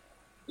developer.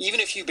 Even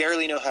if you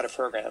barely know how to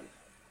program,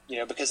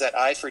 because that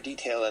eye for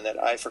detail and that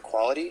eye for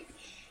quality,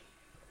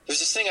 there's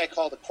this thing I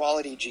call the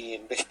quality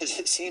gene, because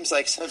it seems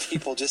like some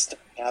people just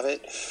don't have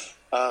it.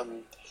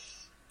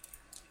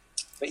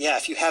 But yeah,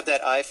 if you have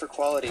that eye for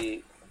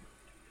quality,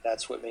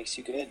 that's what makes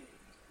you good.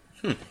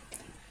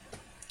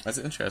 That's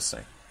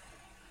interesting.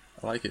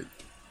 I like it.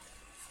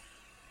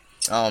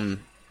 I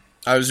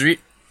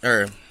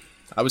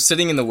was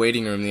sitting in the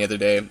waiting room the other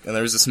day, and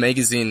there was this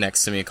magazine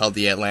next to me called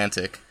The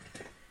Atlantic,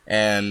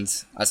 and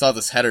I saw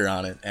this header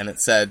on it, and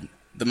it said,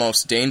 "The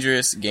Most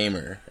Dangerous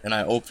Gamer," and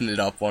I opened it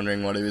up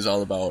wondering what it was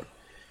all about,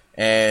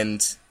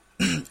 and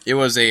it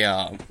was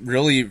a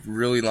really,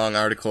 really long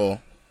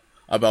article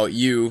about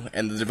you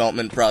and the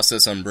development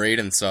process on Braid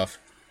and stuff,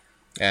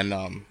 and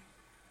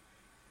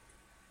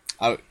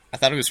I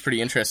thought it was pretty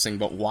interesting,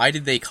 but why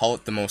did they call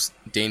it The Most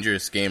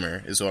Dangerous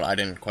Gamer is what I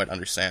didn't quite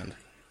understand.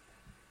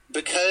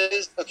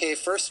 Because, okay,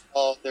 first of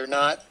all, the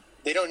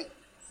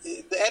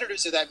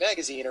editors of that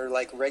magazine are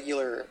like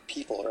regular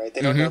people, right?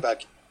 They don't know about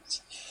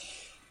games.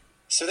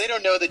 So they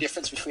don't know the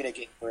difference between a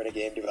gamer and a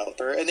game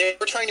developer, and they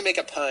were trying to make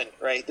a pun,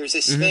 right? There's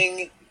this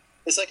thing,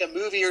 it's like a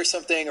movie or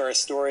something, or a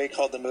story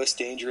called The Most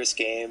Dangerous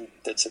Game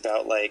that's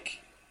about, like,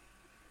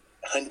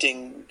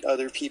 hunting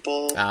other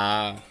people.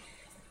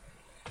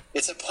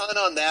 It's a pun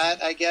on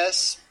that, I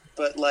guess,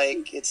 but,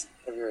 like, it's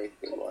a very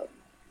good one.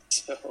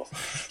 So,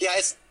 yeah,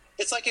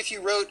 it's like if you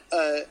wrote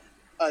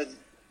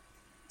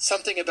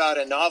something about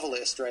a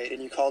novelist, right,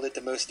 and you called it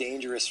The Most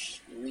Dangerous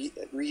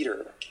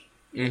Reader,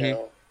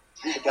 the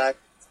guy.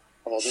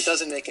 Well, it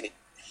doesn't make any.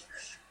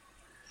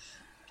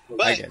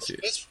 But I get you.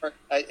 It's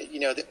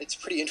a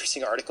pretty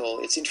interesting article.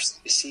 It's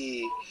interesting to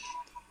see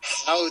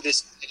how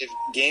this kind of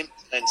game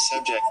design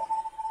subject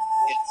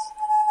gets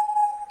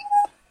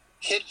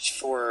pitched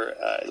for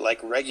like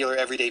regular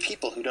everyday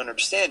people who don't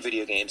understand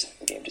video games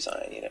and game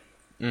design.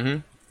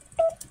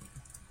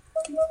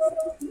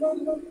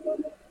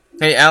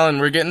 Hey, Alan,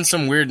 we're getting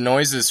some weird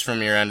noises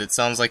from your end. It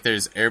sounds like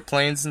there's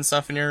airplanes and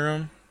stuff in your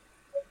room.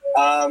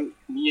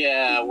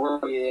 Yeah, we're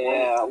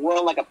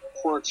in like a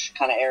porch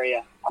kind of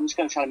area. I'm just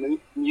gonna try to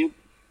mute.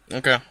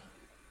 Okay.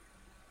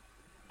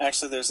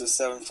 Actually, there's a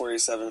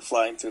 747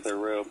 flying through their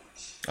room.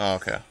 Oh,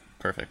 okay.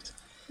 Perfect.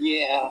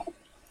 Yeah.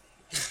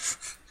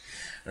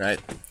 Right.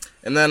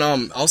 And then,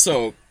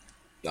 also,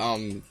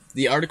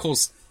 the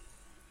articles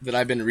that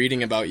I've been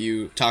reading about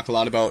you talk a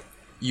lot about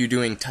you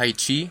doing Tai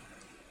Chi.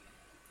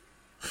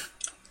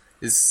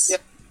 Yeah.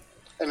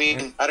 I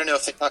mean, I don't know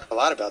if they talk a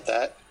lot about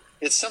that.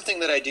 It's something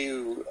that I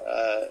do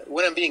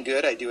when I'm being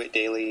good. I do it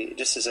daily,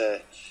 just as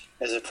a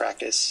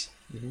practice.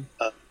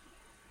 I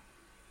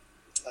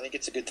think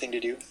it's a good thing to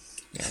do.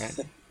 All right.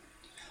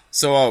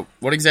 So,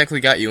 what exactly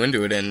got you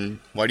into it, and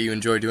why do you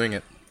enjoy doing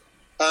it?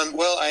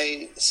 Well,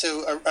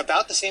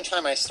 about the same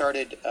time I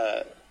started,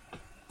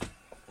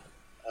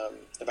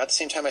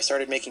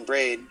 making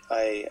Braid,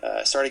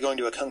 I started going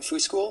to a kung fu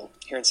school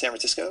here in San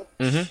Francisco.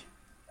 I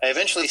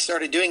eventually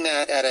started doing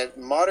that at a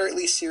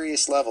moderately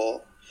serious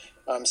level.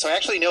 So I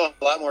actually know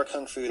a lot more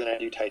kung fu than I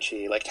do Tai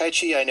Chi. Like Tai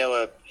Chi, I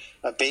know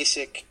a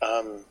basic,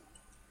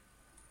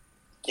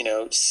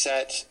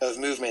 set of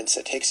movements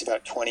that takes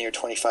about 20 or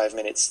 25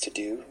 minutes to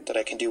do, that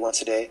I can do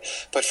once a day.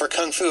 But for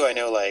kung fu, I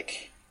know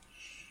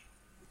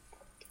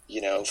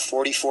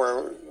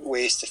 44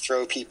 ways to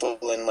throw people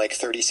and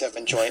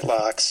 37 joint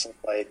locks,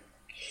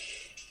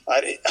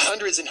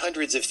 hundreds and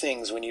hundreds of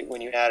things when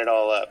you add it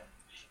all up.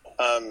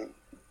 But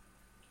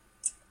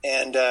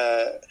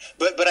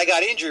I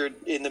got injured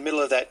in the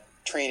middle of that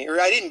training, or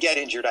I didn't get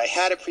injured. I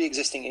had a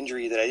pre-existing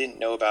injury that I didn't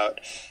know about,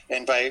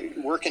 and by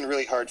working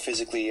really hard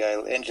physically,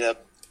 I ended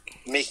up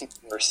making it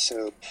worse.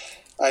 So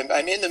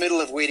I'm in the middle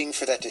of waiting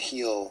for that to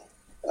heal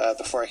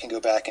before I can go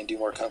back and do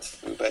more kung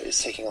fu, but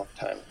it's taking a long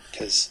time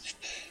because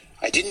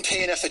I didn't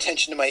pay enough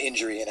attention to my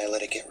injury and I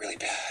let it get really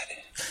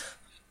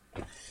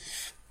bad.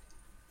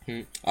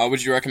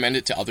 Would you recommend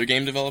it to other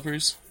game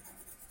developers?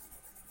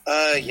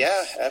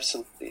 Yeah,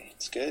 absolutely.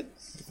 It's good.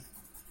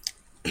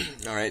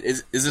 All right.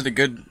 Is it a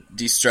good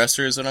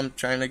de-stressor is what I'm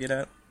trying to get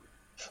at?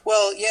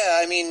 Well, yeah,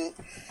 I mean,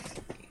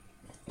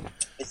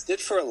 it's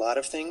good for a lot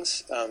of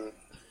things.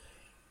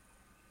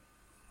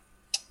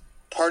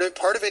 Part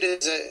of it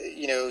is,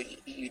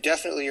 you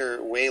definitely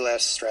are way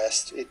less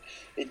stressed. It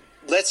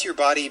lets your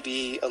body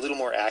be a little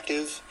more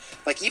active.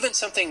 Like even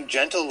something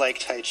gentle like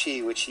Tai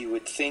Chi, which you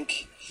would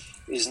think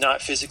is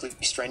not physically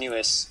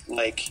strenuous,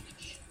 like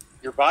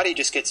your body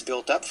just gets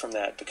built up from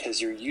that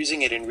because you're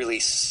using it in really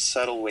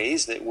subtle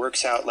ways that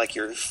works out like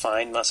your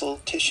fine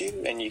muscle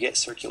tissue, and you get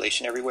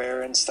circulation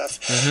everywhere and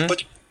stuff. Mm-hmm. But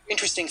the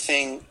interesting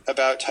thing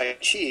about Tai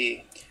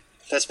Chi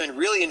that's been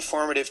really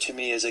informative to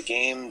me as a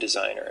game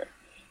designer,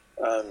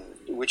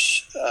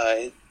 which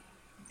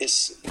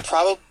is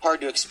probably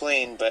hard to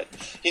explain, but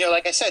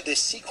like I said,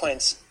 this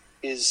sequence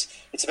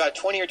it's about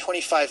 20 or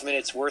 25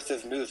 minutes worth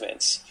of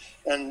movements,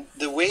 and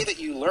the way that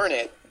you learn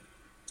it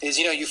is,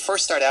 you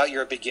first start out,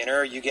 you're a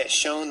beginner, you get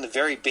shown the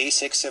very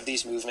basics of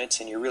these movements,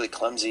 and you're really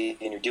clumsy,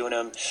 and you're doing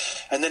them,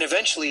 and then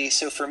eventually,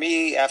 so for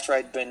me, after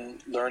I'd been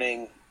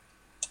learning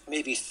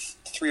maybe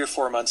 3 or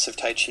 4 months of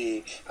Tai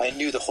Chi, I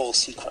knew the whole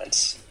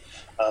sequence.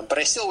 But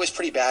I still was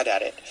pretty bad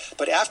at it.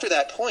 But after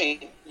that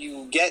point,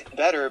 you get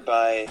better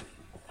by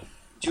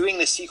doing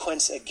the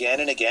sequence again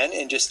and again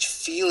and just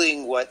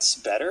feeling what's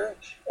better.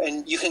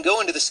 And you can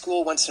go into the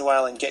school once in a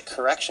while and get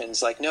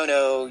corrections like,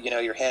 no,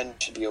 your hand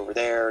should be over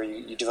there,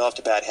 you developed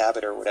a bad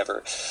habit or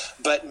whatever.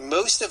 But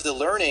most of the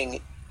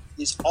learning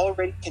is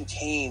already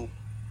contained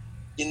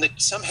in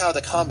somehow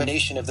the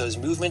combination of those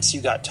movements you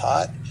got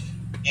taught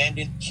and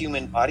in the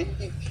human body.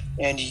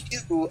 And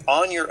you,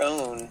 on your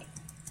own,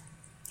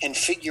 and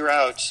figure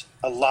out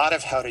a lot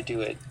of how to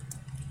do it.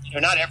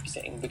 Not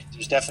everything, because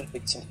there's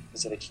definitely some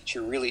things that a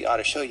teacher really ought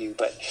to show you.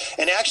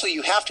 And actually,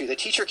 you have to. The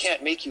teacher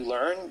can't make you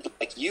learn.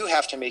 Like you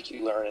have to make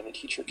you learn, and the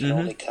teacher can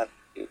only cut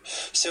you.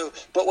 So,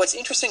 but what's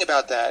interesting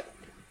about that,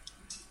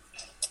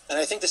 and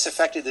I think this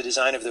affected the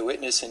design of The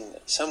Witness in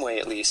some way,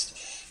 at least,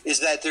 is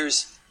that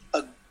there's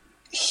a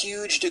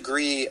huge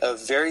degree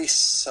of very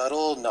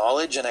subtle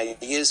knowledge and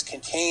ideas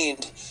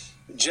contained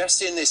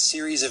just in this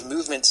series of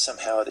movements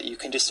somehow that you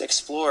can just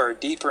explore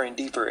deeper and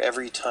deeper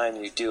every time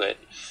you do it.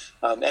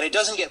 And it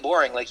doesn't get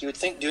boring. Like you would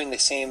think doing the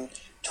same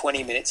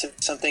 20 minutes of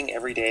something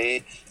every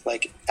day,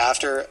 like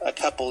after a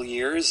couple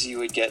years, you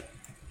would get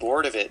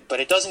bored of it. But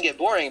it doesn't get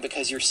boring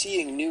because you're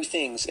seeing new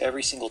things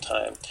every single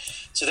time.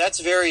 So that's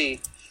very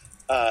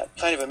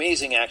kind of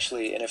amazing,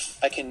 actually. And if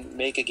I can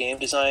make a game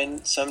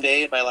design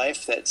someday in my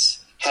life that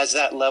has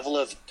that level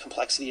of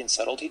complexity and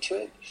subtlety to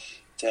it,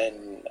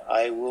 then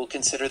I will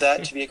consider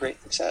that to be a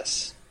great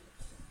success.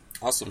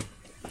 Awesome.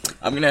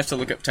 I'm going to have to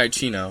look up Tai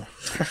Chi now.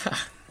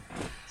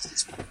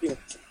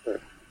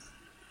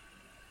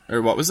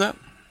 Or what was that?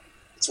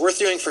 It's worth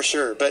doing for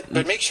sure, but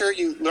make sure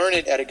you learn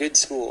it at a good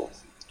school,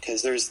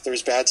 because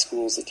there's bad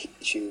schools that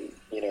teach you,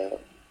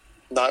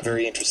 not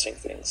very interesting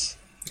things.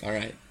 All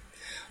right.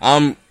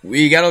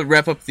 We got to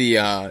wrap up the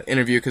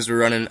interview because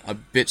we're running a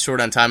bit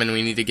short on time, and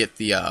we need to get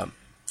the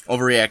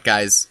Overreact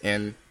guys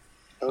in.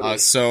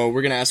 So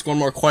we're going to ask one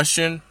more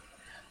question.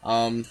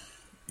 Do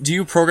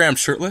you program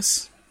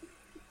shirtless?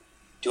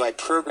 Do I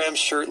program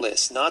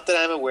shirtless? Not that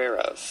I'm aware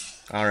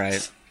of. All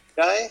right.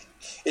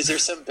 Is there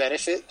some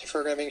benefit to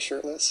programming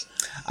shirtless?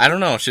 I don't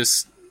know. It's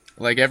just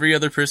like every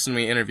other person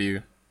we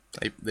interview,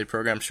 they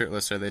program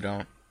shirtless or they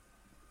don't.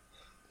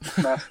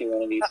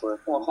 Masculinity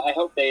for. Well, I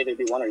hope they either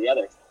do one or the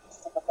other.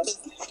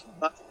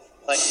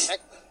 Like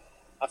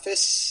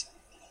office.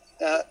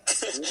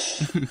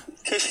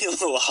 Could be a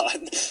little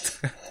odd.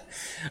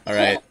 All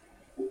right.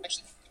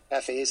 Actually,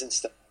 cafes and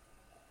stuff.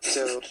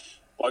 So,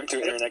 walk to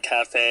an internet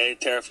cafe,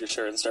 tear off your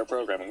shirt, and start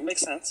programming.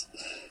 Makes sense.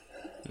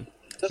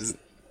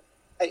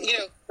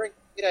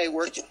 I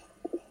worked.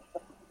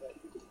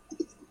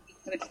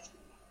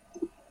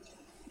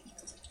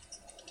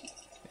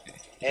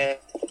 And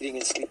eating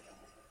and sleep.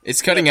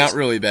 It's cutting out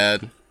really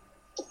bad.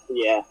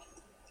 Yeah.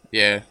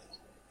 Yeah.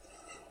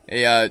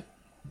 Hey,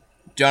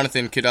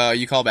 Jonathan, could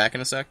you call back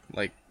in a sec?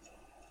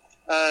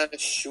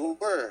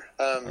 Sure.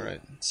 All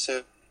right.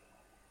 So,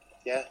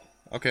 yeah.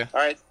 Okay. All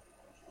right.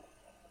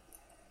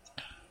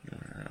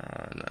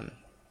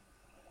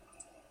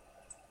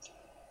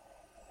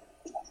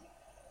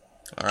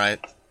 All right.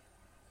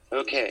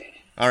 Okay.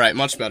 All right,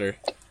 much better.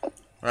 All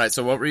right,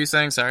 so what were you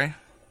saying? Sorry.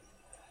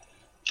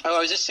 Oh, I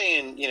was just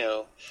saying,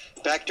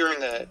 back during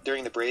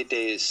the braid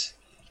days,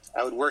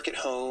 I would work at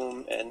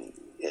home, and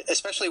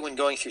especially when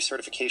going through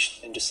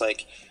certification, and just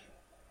like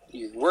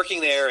you're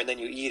working there, and then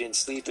you eat and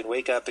sleep and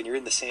wake up, and you're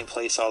in the same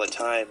place all the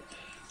time.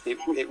 It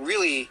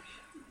really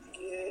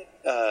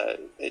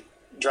it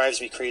drives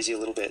me crazy a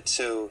little bit.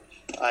 So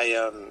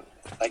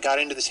I got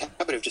into this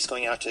habit of just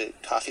going out to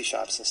coffee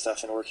shops and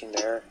stuff and working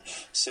there.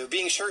 So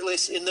being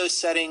shirtless in those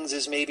settings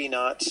is maybe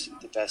not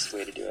the best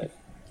way to do it.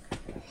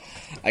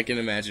 I can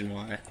imagine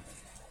why.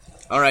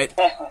 All right.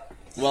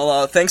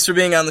 Well, thanks for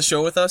being on the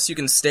show with us. You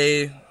can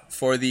stay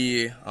for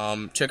the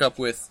checkup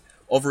with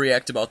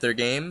Overreact about their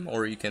game,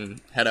 or you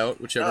can head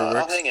out, whichever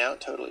works. I'll hang out,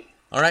 totally.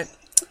 All right.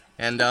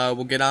 And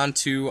we'll get on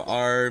to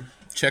our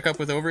checkup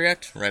with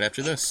Overreact right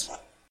after this.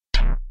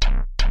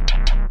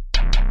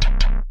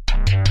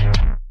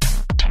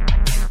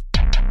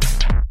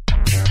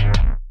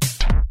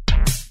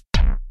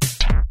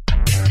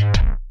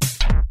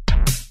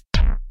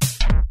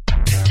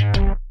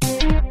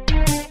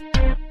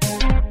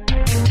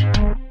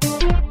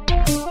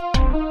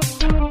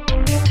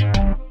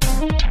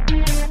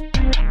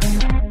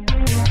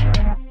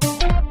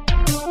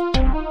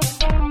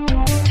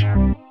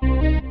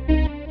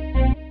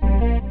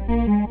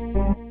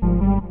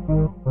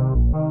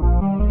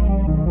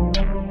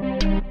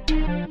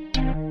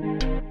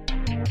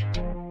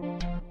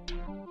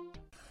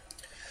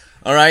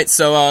 All right,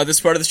 so this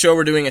part of the show,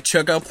 we're doing a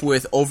checkup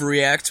with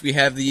Overreact. We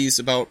have these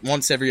about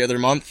once every other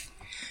month,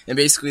 and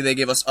basically they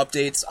give us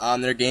updates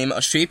on their game,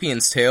 A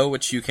Shapian's Tale,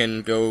 which you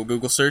can go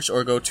Google search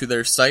or go to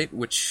their site.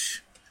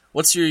 What's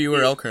your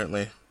URL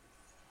currently?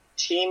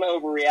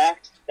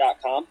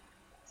 TeamOverreact.com.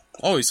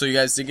 Oh, so you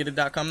guys did get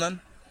a .com then?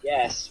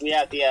 Yes, we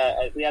have the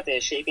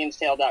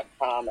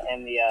ShapiansTale.com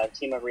and the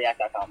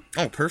TeamOverreact.com.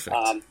 Oh, perfect.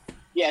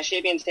 Yeah,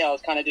 Shapian's Tale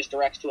is kind of just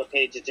directs to a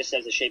page that just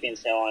says a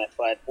Shapian's Tale on it,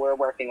 but we're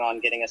working on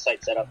getting a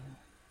site set up.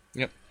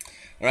 Yep.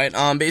 All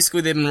right.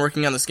 Basically, they've been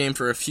working on this game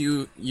for a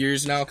few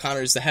years now.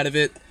 Connor's the head of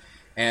it,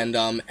 and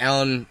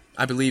Alan,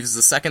 I believe, is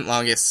the second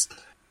longest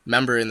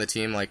member in the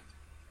team, like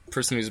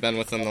person who's been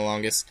with them the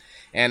longest.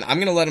 And I'm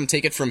gonna let him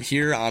take it from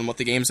here on what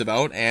the game's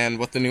about and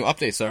what the new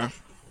updates are.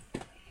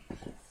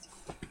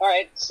 All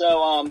right.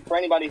 So, for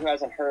anybody who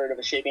hasn't heard of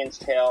A Shapian's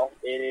Tale,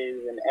 it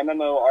is an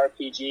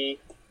MMORPG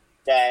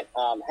that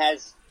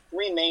has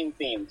three main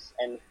themes,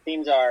 and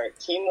themes are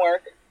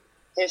teamwork,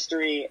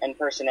 history, and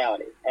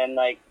personality. And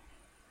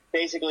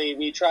basically,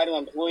 we try to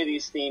employ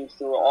these themes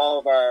through all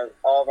of our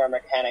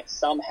mechanics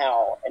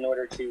somehow in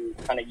order to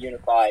kind of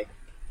unify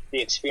the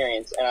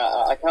experience. And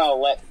I kind of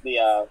let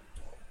the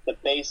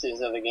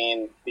bases of the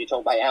game be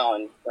told by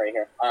Alan right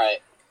here. All right.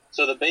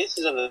 So the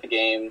bases of the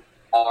game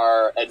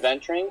are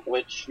adventuring,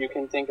 which you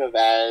can think of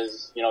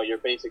as, your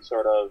basic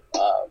sort of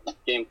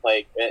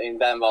gameplay,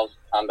 and that involves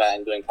combat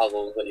and doing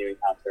puzzles that you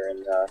encounter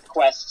and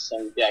quests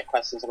and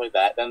stuff like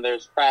that. Then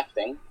there's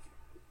crafting,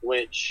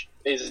 which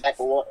is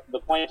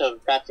the point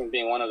of crafting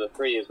being one of the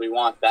three is we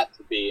want that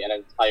to be an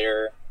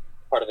entire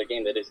part of the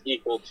game that is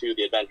equal to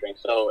the adventuring.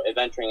 So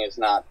adventuring is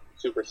not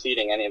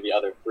superseding any of the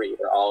other three.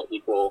 They're all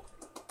equal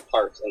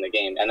parts in the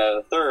game. And then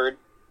the third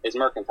is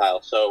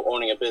mercantile, so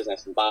owning a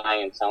business and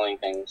buying and selling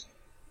things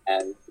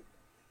and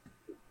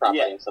property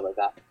and stuff like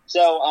that.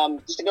 So,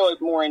 just to go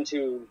more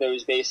into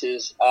those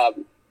bases,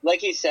 like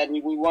he said,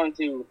 we wanted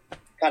to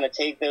kind of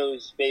take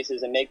those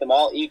bases and make them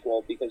all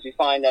equal, because we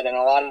find that in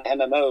a lot of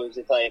MMOs,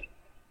 it's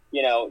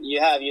you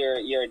have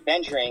your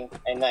adventuring,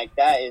 and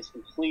that is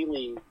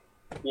completely,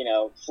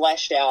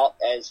 fleshed out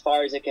as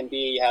far as it can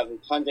be. You have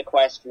tons of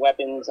quests,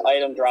 weapons,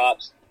 item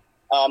drops,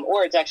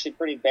 or it's actually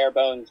pretty bare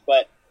bones,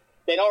 but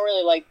they don't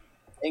really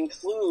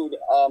include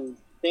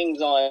things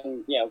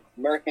on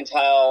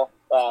mercantile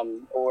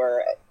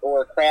or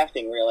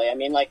crafting, really. I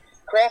mean,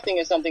 crafting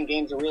is something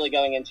games are really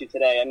going into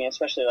today. I mean,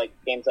 especially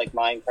games like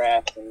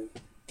Minecraft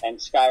and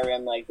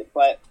Skyrim,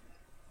 but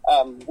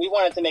we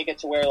wanted to make it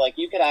to where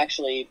you could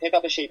actually pick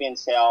up A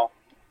Shapian's Tale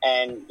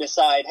and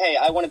decide, hey,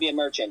 I want to be a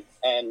merchant,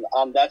 and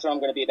that's what I'm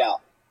going to be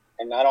about.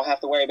 And I don't have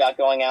to worry about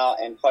going out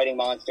and fighting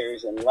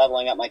monsters and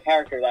leveling up my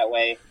character that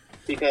way,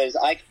 because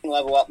I can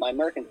level up my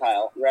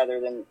mercantile rather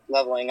than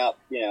leveling up,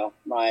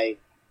 my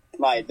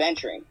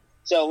adventuring.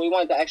 So we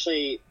wanted to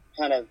actually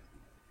kind of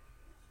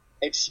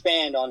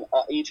expand on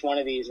each one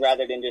of these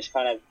rather than just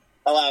kind of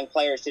allowing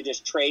players to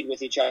just trade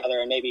with each other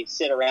and maybe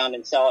sit around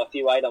and sell a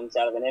few items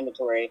out of an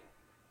inventory.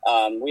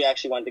 We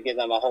actually wanted to give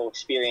them a whole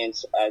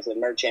experience as a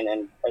merchant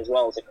and as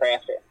well as a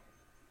crafter.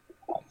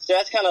 So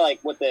that's kind of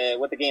what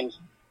the game's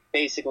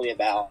basically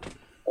about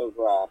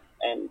overall.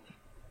 And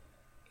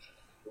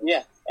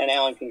yeah, and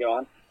Alan can go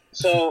on.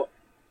 So,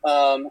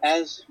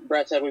 as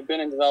Brett said, we've been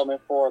in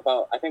development for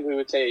about, I think we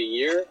would say a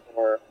year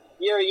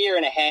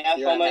and a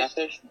half, almost.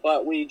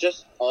 But we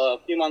just, a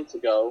few months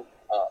ago,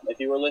 if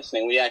you were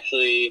listening, we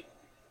actually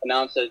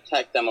announced a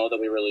tech demo that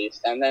we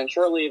released. And then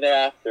shortly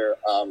thereafter,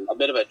 a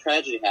bit of a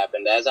tragedy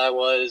happened. As I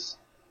was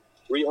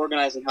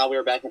reorganizing how we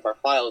were backing up our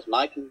files,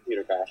 my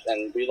computer crashed,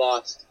 and we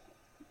lost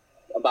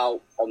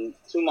about 2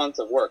 months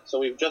of work. So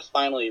we've just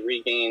finally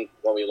regained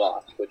what we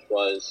lost, which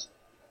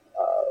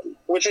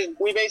is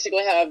we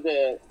basically have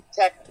the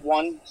Tech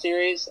 1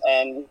 series,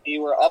 and we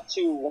were up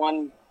to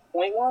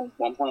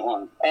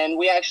 1.1, and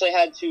we actually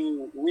had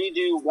to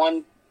redo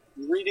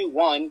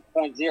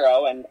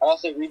 1.0 and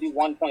also redo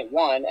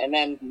 1.1 and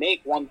then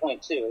make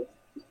 1.2.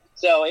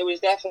 So it was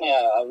definitely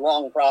a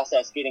long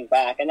process getting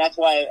back, and that's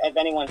why if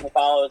anyone who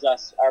follows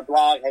us, our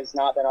blog has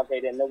not been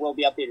updated, and it will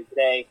be updated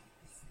today.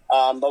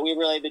 But we've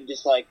really been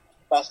just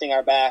busting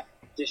our back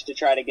just to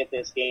try to get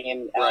this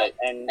game out. Right.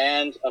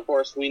 And of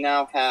course, we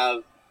now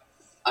have,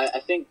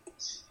 I think,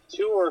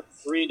 2 or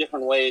 3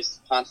 different ways to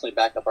constantly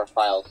back up our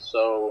files.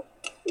 So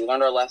we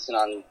learned our lesson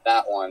on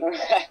that one.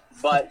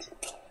 But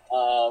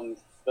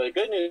the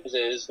good news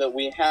is that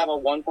we have a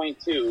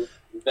 1.2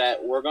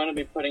 that we're going to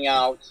be putting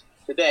out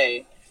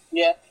today.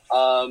 Yeah.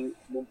 Well,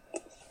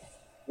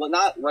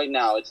 not right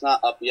now. It's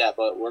not up yet,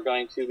 but we're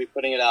going to be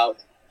putting it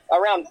out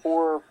around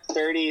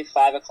 4:30,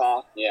 5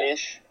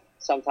 o'clock-ish,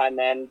 sometime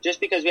then, just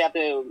because we have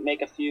to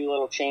make a few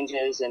little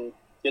changes and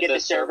get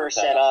the server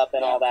set up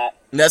and all that.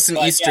 And that's an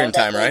Eastern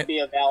time, right? Be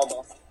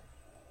available.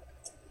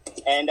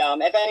 And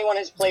if anyone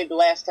has played the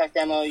last tech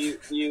demo,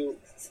 you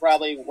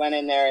probably went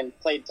in there and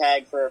played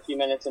tag for a few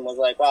minutes and was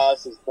like, wow,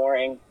 this is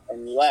boring,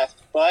 and you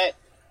left. But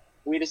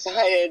we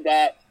decided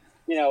that,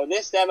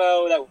 this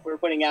demo that we're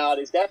putting out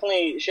is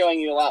definitely showing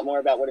you a lot more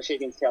about what A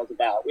Shapian's Tale is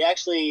about. We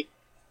actually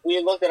we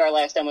looked at our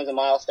last demo as a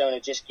milestone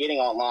of just getting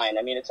online.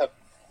 I mean, it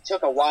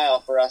took a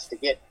while for us to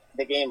get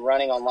the game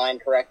running online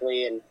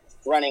correctly and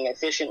running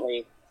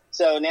efficiently.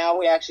 So now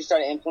we actually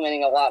started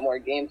implementing a lot more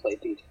gameplay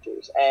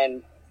features.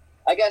 And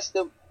I guess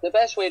the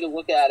best way to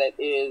look at it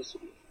is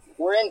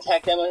we're in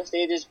tech demo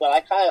stages, but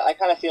I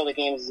kind of feel the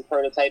game is a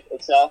prototype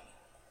itself.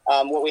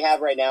 What we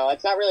have right now,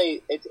 it's not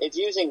really, it's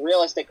using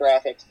realistic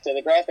graphics. So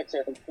the graphics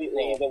are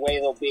completely the way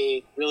they'll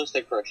be.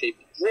 Realistic for a shape.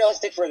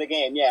 Realistic for the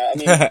game, yeah. I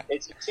mean,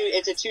 it's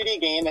a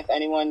 2D game, if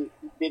anyone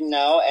didn't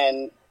know,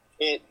 and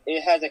it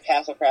has a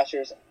Castle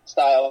Crashers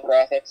style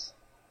graphics.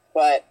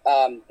 But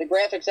the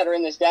graphics that are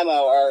in this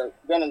demo are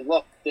going to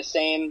look the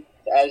same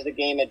as the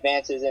game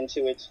advances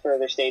into its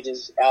further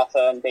stages,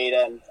 alpha and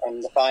beta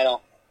and the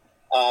final.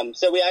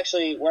 So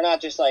we're not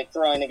just like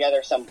throwing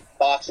together some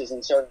boxes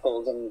and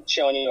circles and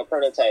showing you a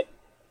prototype,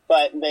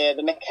 but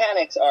the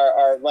mechanics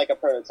are like a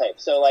prototype.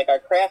 So like our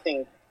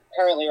crafting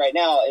currently right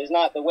now is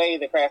not the way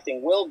the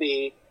crafting will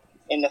be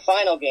in the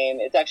final game.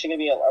 It's actually going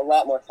to be a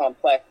lot more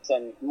complex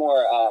and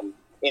more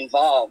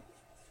involved.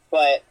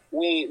 But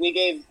we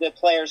gave the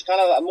players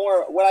kind of a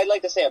more, what I'd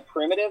like to say, a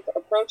primitive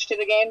approach to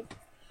the game.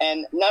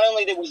 And not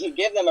only did we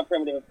give them a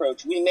primitive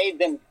approach, we made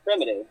them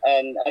primitive.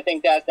 And I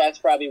think that's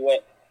probably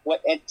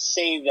what it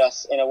saved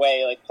us in a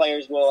way. Like,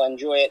 players will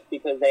enjoy it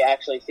because they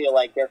actually feel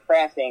like their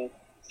crafting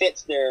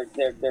fits their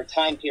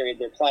time period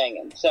they're playing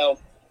in. So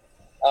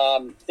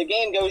the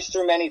game goes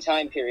through many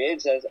time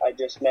periods. As I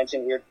just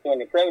mentioned, we're doing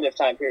the primitive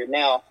time period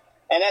now.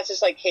 And that's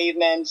just like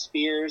cavemen,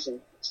 spears, and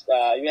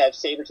you have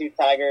saber-toothed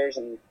tigers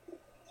and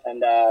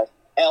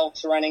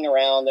elks running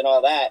around and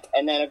all that.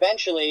 And then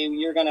eventually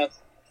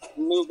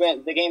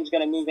the game's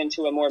going to move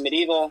into a more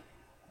medieval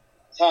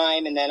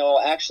time, and then it'll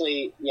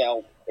actually,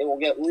 it will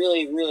get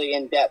really, really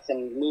in-depth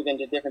and move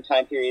into different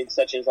time periods,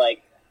 such as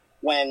like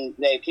when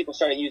people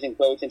started using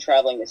boats and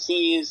traveling the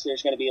seas.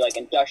 There's going to be like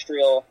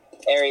industrial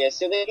areas.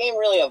 So the game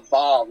really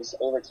evolves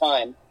over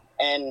time.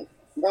 And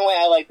the way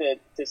I like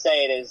to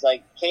say it is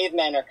like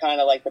cavemen are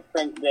kind of like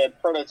the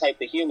prototype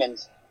to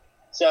humans.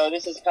 So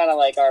this is kind of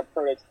like our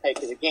prototype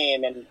to the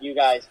game, and you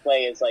guys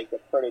play as like the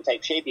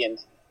prototype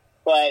Shapians.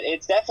 But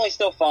it's definitely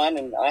still fun,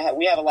 and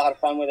we have a lot of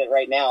fun with it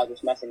right now,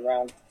 just messing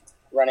around,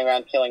 running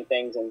around, killing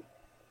things, and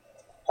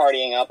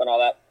partying up and all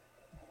that.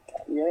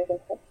 You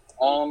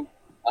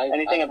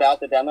anything about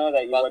the demo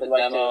that you would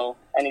like to?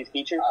 Any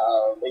features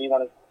that you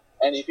want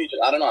to? Any features?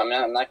 I don't know.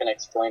 I'm not going to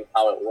explain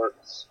how it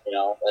works.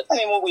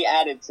 What we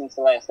added since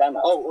the last demo.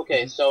 Oh,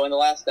 okay. So in the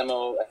last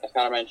demo, as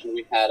Connor mentioned,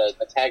 we had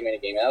a tag mini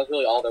game, and that was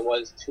really all there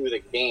was to the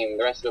game.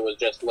 The rest of it was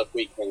just, look,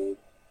 we can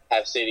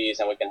have cities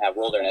and we can have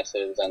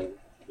wildernesses and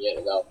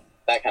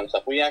that kind of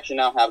stuff. We actually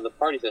now have the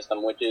party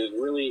system, which is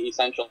really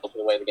essential to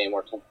the way the game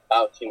works. It's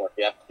about teamwork.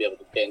 You have to be able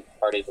to get into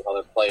parties with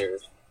other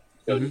players,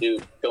 go into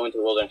the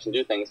wilderness and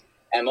do things.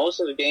 And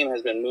most of the game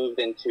has been moved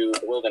into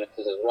the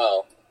wildernesses as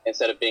well,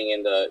 instead of being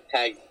in the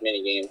tag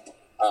mini game.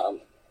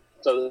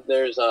 So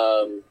there's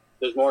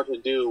more to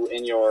do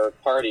in your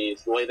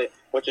parties, the way the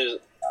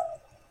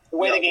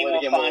game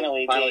will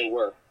finally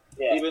work.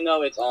 Yeah. Even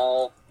though it's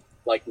all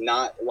like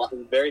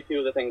very few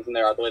of the things in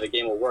there are the way the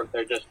game will work.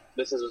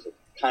 This is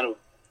kind of,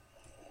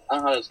 I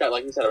don't know how to describe it,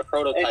 like you said, a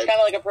prototype. It's kind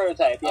of like a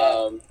prototype,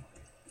 yeah.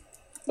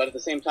 But at the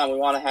same time, we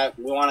want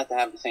it to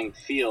have the same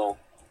feel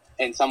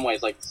in some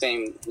ways, like the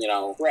same,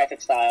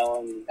 graphic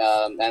style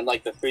and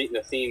like the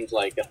themes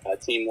like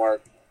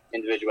teamwork,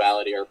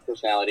 individuality, or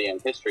personality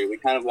and history. We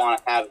kind of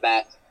want to have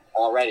that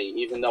already,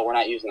 even though we're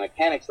not using the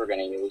mechanics we're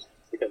going to use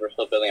because we're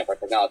still building up our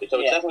technology. So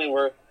it's definitely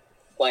worth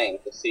playing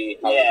to see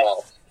how it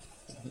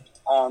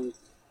evolves.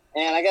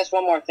 And I guess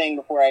one more thing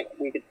before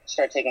we could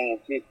start taking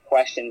a few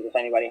questions, if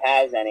anybody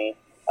has any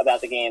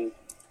about the game.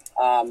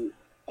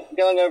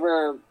 Going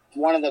over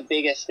one of the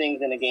biggest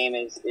things in the game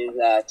is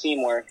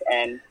teamwork,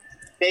 and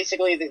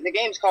basically the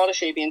game's called A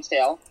Shapian's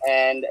Tale,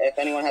 and if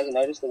anyone hasn't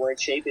noticed, the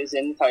word shape is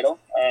in the title,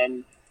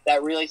 and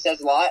that really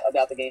says a lot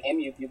about the game.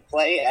 You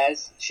play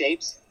as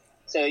shapes,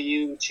 so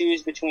you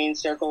choose between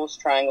circles,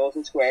 triangles,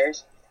 and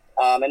squares.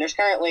 And there's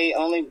currently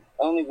only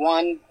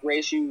one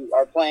race you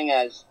are playing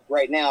as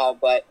right now,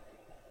 but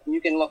you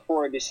can look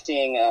forward to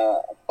seeing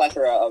a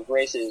plethora of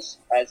races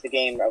as the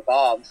game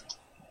evolves.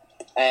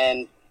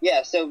 And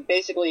so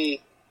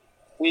basically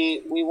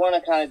we want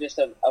to kind of just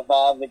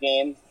evolve the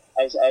game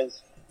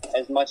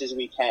as much as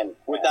we can,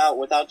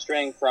 without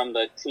straying from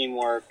the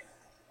teamwork,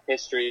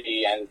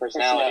 history, and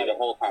personality the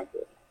whole time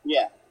through.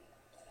 Yeah.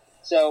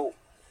 So,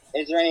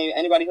 is there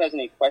anybody who has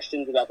any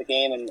questions about the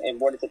game and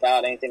what it's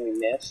about? Anything we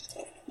missed?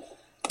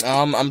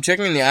 I'm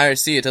checking the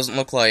IRC. It doesn't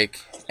look like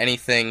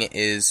anything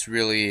is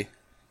really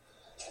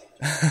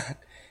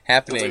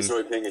happening. Nobody's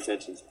really paying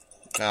attention.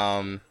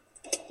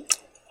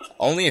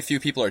 Only a few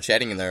people are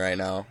chatting in there right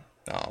now.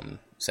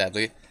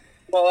 Sadly.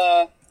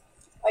 Well,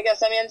 I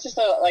guess it's just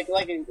like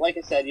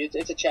I said,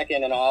 it's a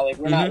check-in and all. Like,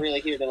 we're not really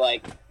here to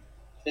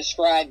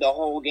describe the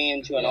whole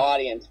game to an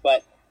audience,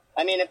 but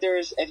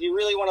if you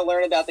really want to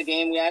learn about the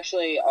game, we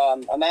actually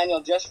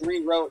Emmanuel just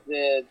rewrote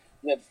the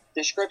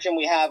description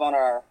we have on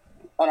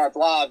our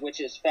blog, which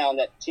is found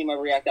at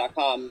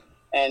teamoverreact.com.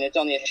 and it's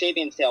on the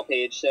Shapian's Tale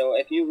page. So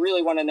if you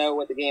really want to know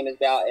what the game is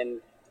about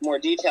in more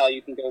detail,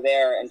 you can go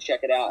there and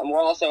check it out. And we'll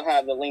also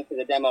have the link to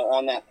the demo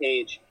on that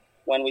page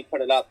when we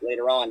put it up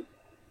later on.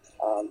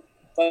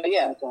 But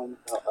yeah.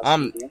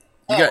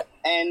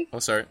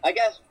 Sorry. I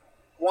guess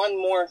one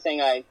more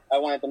thing I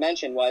wanted to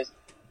mention was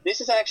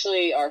this is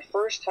actually our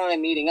first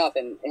time meeting up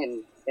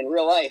in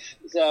real life.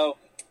 So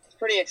it's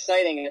pretty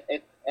exciting.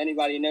 If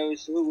anybody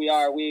knows who we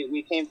are,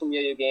 we came from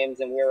Yo-Yo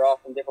Games and we were all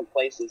from different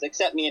places,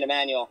 except me and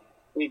Emmanuel.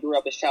 We grew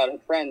up as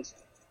childhood friends.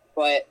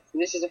 But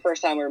this is the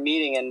first time we're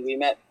meeting, and we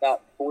met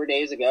about 4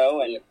 days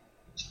ago.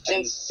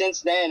 And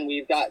since then,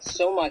 we've got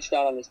so much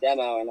done on this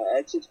demo, and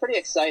it's pretty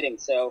exciting.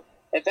 So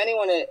if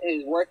anyone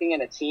is working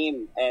in a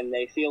team and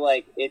they feel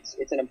like it's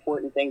an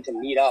important thing to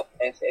meet up,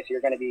 if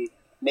you're going to be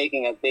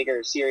making a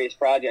bigger, serious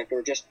project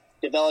or just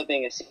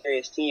developing a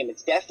serious team,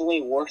 it's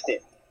definitely worth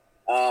it.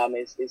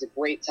 It's a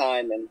great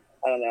time, and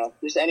I don't know,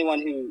 just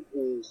anyone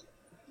who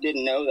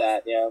didn't know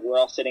that, yeah, we're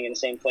all sitting in the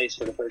same place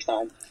for the first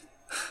time.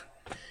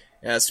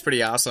 Yeah, it's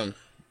pretty awesome.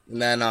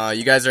 And then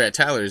you guys are at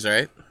Tyler's,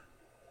 right?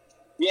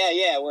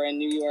 Yeah, we're in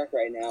New York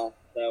right now.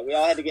 So we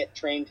all had to get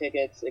train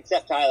tickets,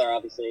 except Tyler,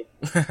 obviously.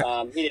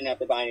 He didn't have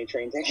to buy any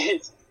train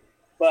tickets.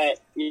 But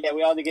yeah,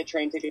 we all had to get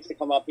train tickets to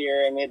come up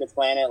here, and we had to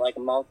plan it like a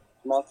month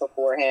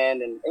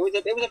beforehand, and it was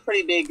a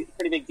pretty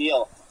big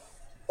deal.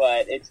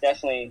 But it's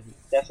definitely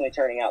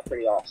turning out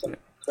pretty awesome,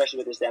 especially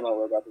with this demo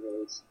we're about to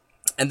release.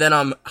 And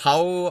then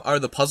how are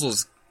the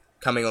puzzles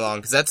coming along?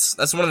 Because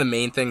that's one of the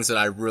main things that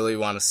I really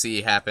want to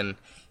see happen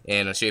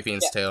in A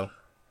Shapian's Tale.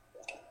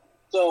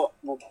 So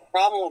the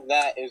problem with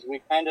that is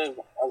we kind of,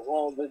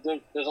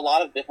 there's a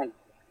lot of different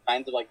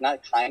kinds of,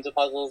 not kinds of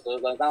puzzles,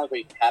 not like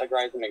we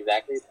categorize them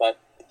exactly, but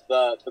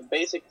the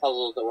basic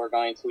puzzles that we're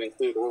going to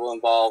include will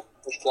involve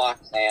push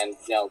blocks and,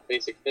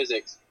 basic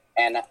physics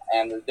and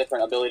the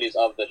different abilities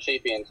of the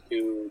Shapians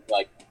to,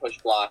 push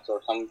blocks,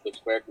 or some of the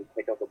square can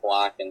pick up a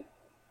block, and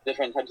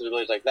different types of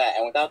abilities like that.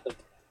 And without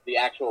the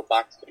actual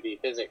box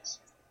 2D physics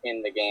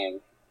in the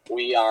game,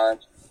 we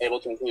aren't able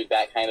to include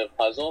that kind of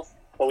puzzle.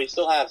 But we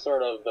still have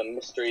sort of the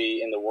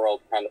mystery in the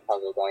world kind of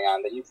puzzle going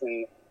on that you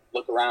can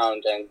look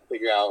around and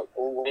figure out,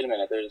 oh, wait a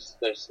minute, there's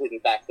hidden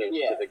factors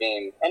to the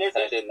game that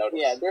I didn't notice.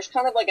 Yeah, there's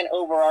kind of like an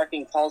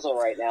overarching puzzle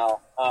right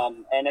now.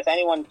 And if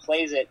anyone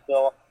plays it,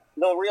 they'll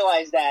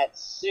realize that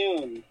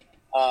soon.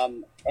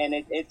 And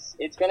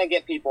it's going to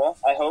get people,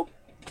 I hope.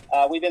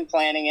 We've been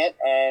planning it,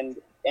 and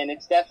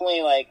it's definitely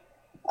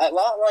a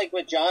lot like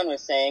what John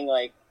was saying,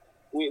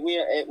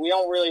 we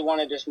don't really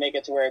want to just make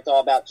it to where it's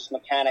all about just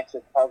mechanics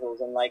with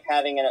puzzles, and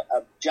having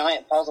a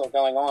giant puzzle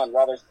going on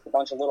while there's a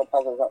bunch of little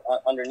puzzles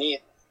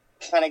underneath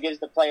kind of gives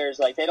the players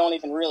they don't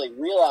even really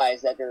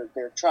realize that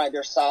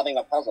they're solving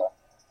a puzzle.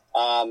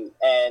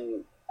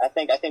 And I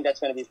think that's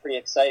going to be pretty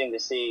exciting to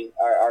see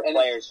our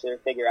players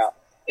figure out.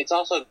 It's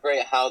also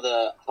great how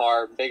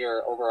our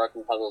bigger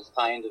overarching puzzles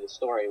tie into the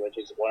story, which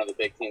is one of the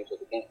big themes of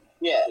the game.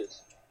 Yeah.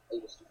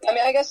 I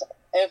mean, I guess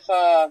if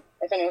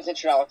anyone's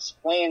interested, I'll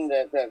explain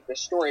the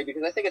story,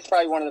 because I think it's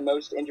probably one of the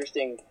most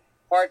interesting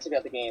parts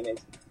about the game.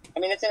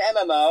 It's an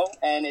MMO,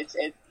 and it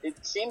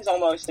seems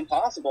almost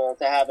impossible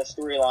to have a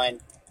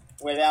storyline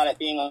without it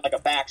being a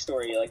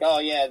backstory. Oh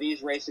yeah,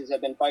 these races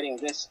have been fighting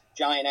this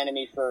giant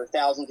enemy for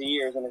thousands of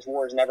years, and this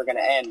war is never going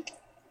to end,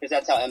 because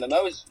that's how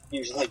MMOs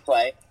usually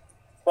play.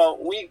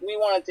 But we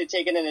wanted to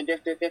take it in a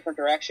different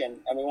direction,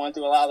 and we wanted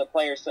to allow the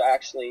players to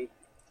actually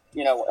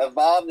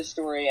evolve the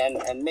story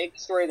and make the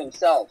story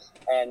themselves.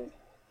 And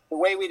the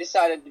way we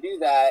decided to do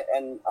that,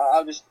 and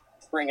I'll just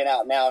bring it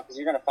out now because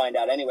you're going to find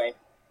out anyway,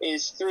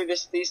 is through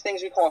these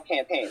things we call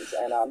campaigns.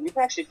 And you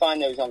can actually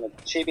find those on the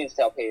Shapian's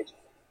Tale page.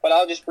 But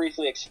I'll just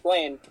briefly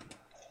explain.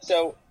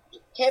 So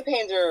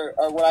campaigns are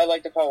what I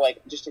like to call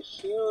just a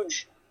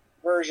huge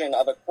version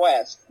of a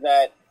quest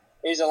that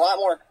is a lot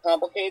more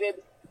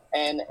complicated.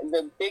 And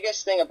the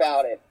biggest thing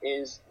about it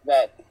is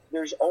that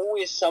there's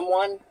always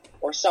someone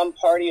or some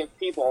party of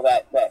people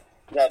that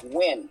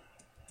win.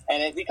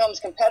 And it becomes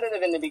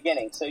competitive in the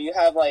beginning. So you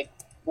have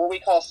what we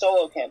call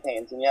solo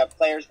campaigns, and you have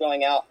players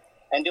going out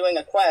and doing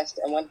a quest,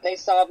 and when they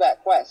solve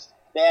that quest,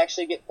 they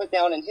actually get put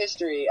down in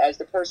history as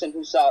the person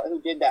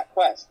who did that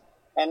quest.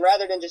 And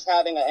rather than just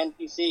having an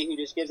NPC who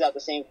just gives out the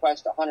same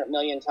quest 100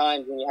 million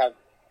times, and you have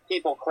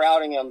people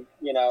crowding them,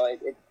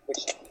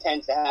 which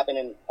tends to happen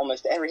in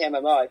almost every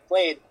MMO I've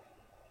played,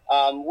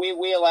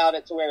 we allowed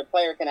it to where the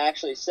player can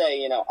actually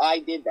say, I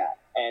did that.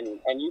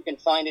 And you can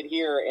find it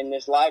here in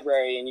this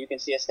library, and you can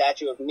see a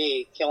statue of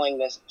me killing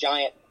this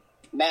giant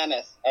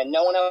mammoth, and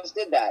no one else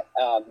did that.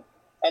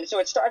 And so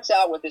it starts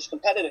out with this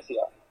competitive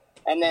feel.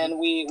 And then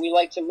we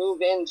like to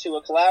move into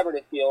a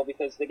collaborative feel,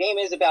 because the game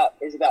is about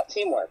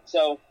teamwork.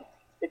 So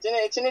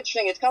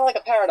it's kind of like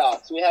a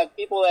paradox. We have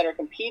people that are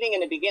competing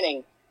in the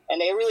beginning,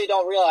 and they really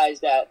don't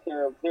realize that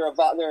they're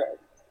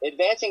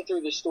advancing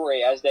through the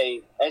story as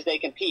they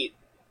compete.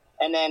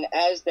 And then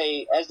as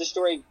the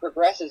story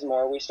progresses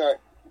more, we start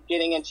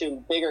getting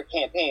into bigger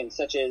campaigns,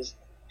 such as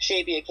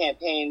Shapia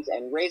campaigns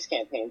and race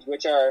campaigns,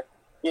 which are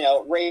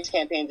race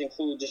campaigns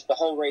include just the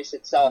whole race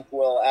itself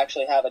will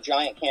actually have a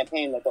giant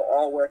campaign that they'll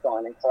all work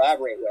on and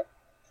collaborate with.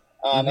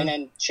 And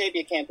then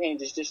Shapia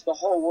campaigns is just the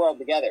whole world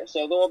together.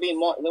 So there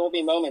will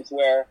be moments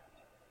where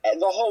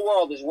the whole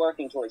world is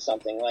working towards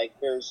something. Like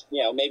there's,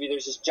 maybe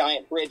there's this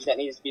giant bridge that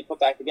needs to be put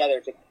back together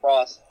to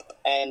cross,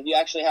 and you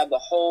actually have the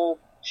whole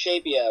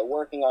Shapia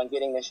working on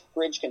getting this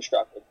bridge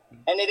constructed.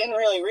 And they didn't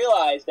really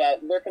realize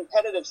that their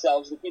competitive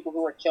selves, the people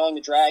who were killing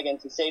the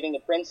dragons and saving the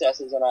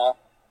princesses and all,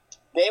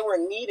 they were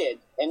needed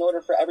in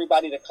order for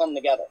everybody to come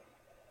together.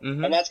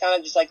 And that's kind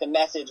of just like the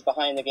message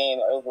behind the game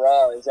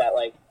overall, is that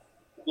like,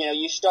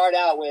 you start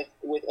out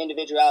with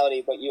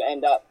individuality, but you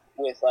end up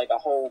with like a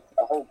whole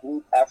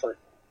group effort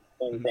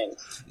in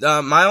things.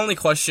 My only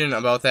question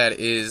about that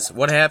is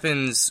what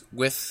happens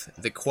with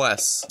the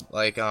quests?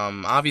 Like,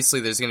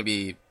 obviously there's going to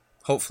be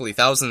hopefully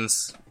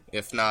thousands,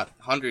 if not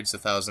hundreds of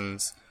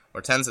thousands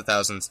or tens of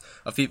thousands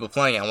of people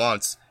playing at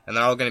once, and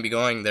they're all going to be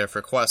going there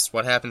for quests.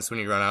 What happens when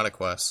you run out of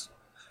quests?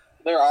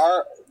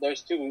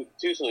 There's two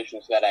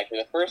solutions to that, actually.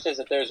 The first is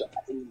that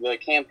the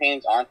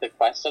campaigns aren't the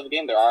quests of the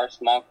game. There are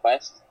small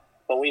quests,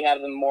 but we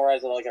have them more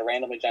as a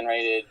randomly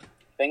generated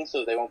thing,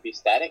 so they won't be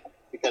static.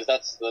 Because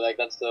that's the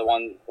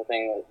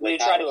thing we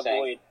try to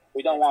avoid.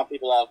 We don't want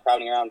people all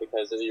crowding around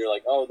because you're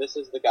like, oh, this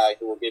is the guy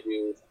who will give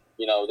you,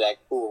 that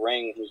cool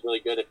ring, who's really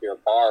good if you're a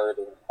bard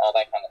and all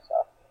that kind of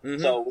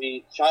stuff. So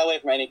we shy away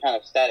from any kind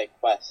of static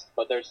quest,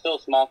 but there's still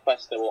small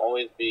quests that will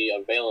always be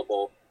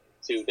available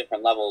to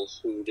different levels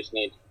who just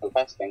need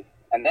questing.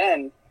 And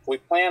then we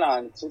plan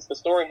on, since the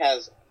story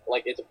has,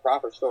 it's a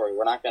proper story,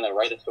 we're not going to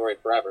write a story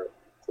forever.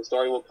 The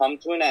story will come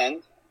to an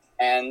end,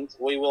 and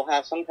we will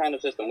have some kind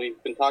of system.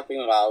 We've been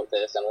talking about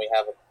this, and we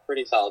have a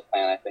pretty solid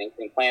plan, I think,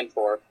 and plan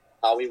for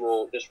how we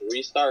will just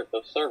restart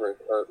the server,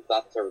 or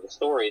not the server, the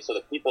story, so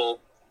that people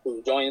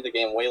who joined the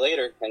game way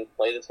later can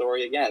play the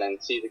story again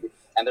and see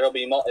and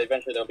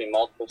eventually there'll be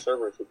multiple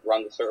servers who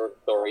run the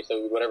story,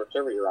 so whatever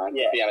server you're on,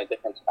 you'll be on a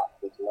different spot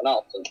than someone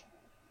else. And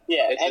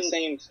it's the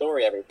same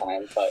story every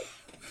time, but...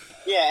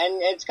 Yeah,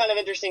 and it's kind of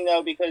interesting,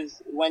 though,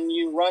 because when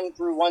you run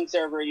through one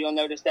server, you'll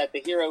notice that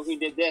the hero who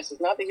did this is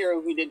not the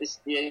hero who did this.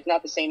 It's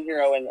not the same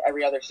hero in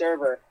every other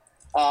server.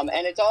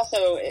 And it's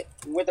also,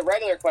 with the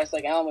regular quests,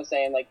 like Alan was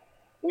saying,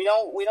 we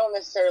don't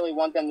necessarily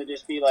want them to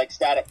just be like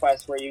static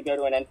quests where you go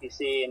to an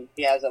NPC and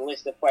he has a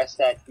list of quests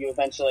that you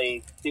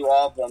eventually do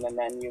all of them and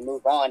then you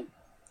move on.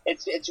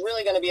 It's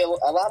really going to be a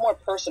lot more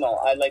personal,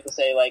 I'd like to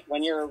say. Like,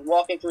 when you're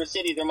walking through a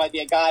city, there might be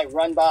a guy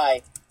run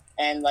by,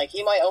 and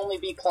he might only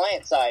be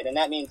client side, and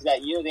that means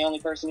that you're the only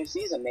person who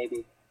sees him,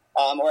 maybe.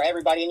 Or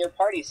everybody in your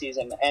party sees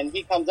him, and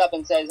he comes up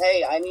and says,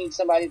 hey, I need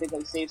somebody to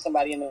go save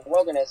somebody in the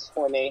wilderness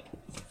for me.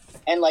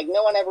 And,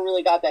 no one ever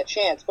really got that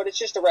chance, but it's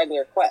just a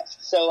regular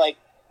quest. So,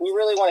 we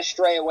really want to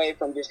stray away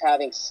from just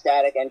having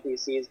static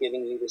NPCs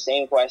giving you the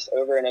same quest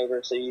over and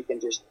over so you can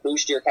just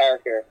boost your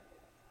character.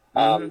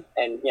 And,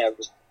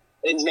 just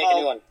make a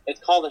new one. It's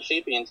called a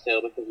Shapian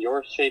Tale because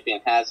your Shapian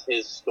has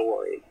his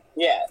story.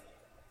 Yeah.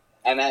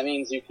 And that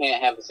means you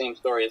can't have the same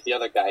story as the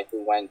other guy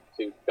who went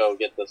to go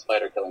get the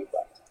spider killing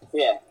quest.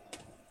 Yeah.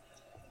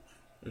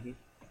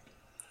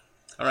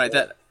 All right,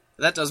 that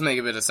does make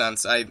a bit of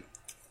sense.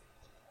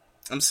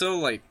 I'm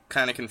still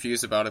kind of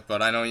confused about it,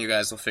 but I know you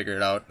guys will figure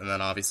it out, and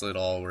then obviously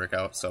it'll all work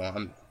out. So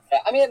I'm. Yeah,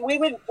 I mean,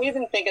 we've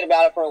been thinking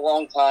about it for a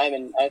long time,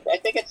 and I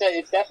think it's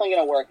definitely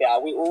going to work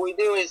out. What we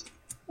do is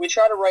we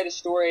try to write a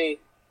story.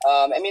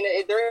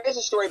 There is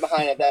a story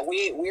behind it that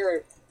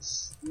we're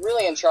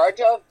really in charge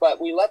of, but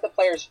we let the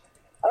players.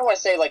 I don't want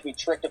to say we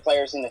trick the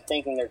players into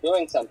thinking they're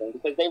doing something,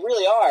 because they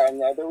really are, and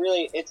they're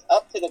really. It's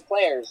up to the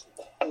players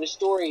for the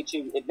story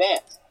to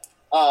advance.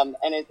 And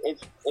it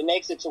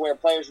makes it to where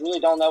players really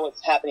don't know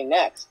what's happening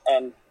next,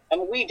 and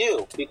we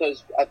do,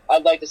 because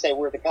I'd like to say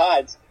we're the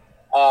gods,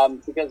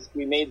 because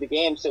we made the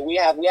game, so we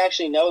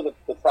actually know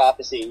the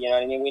prophecy. You know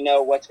what I mean? We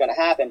know what's going to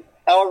happen.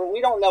 However, we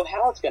don't know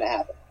how it's going to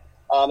happen,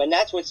 and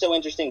that's what's so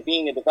interesting.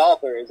 Being a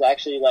developer is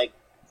actually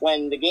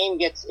when the game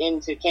gets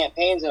into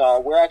campaigns and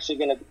all, we're actually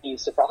going to be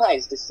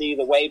surprised to see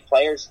the way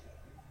players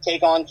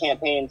take on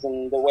campaigns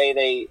and the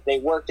way they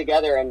work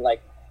together, and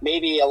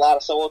maybe a lot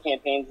of solo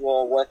campaigns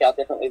will work out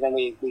differently than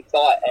we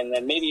thought, and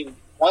then maybe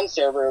one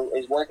server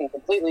is working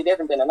completely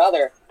different than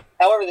another.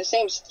 However, the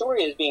same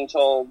story is being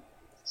told,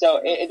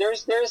 so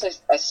there's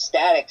a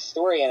static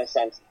story in a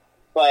sense,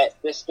 but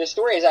the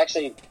story is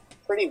actually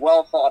pretty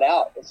well thought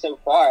out so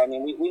far. I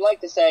mean, we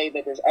like to say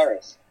that there's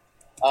eras,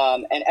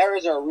 and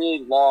eras are a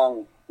really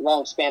long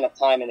span of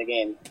time in the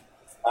game.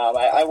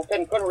 I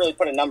couldn't really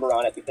put a number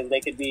on it because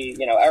they could be,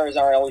 eras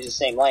aren't always the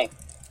same length,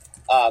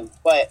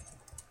 but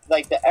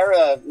the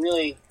era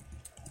really,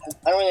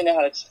 I don't really know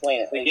how to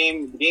explain it. The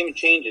game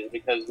changes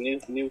because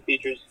new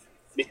features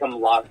become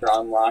locked or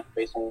unlocked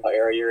based on what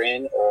era you're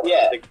in, or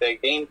the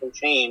game can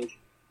change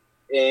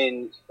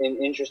in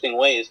interesting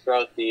ways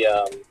throughout the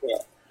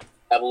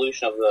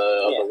evolution of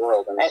the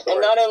world and the story.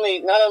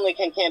 And not only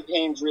can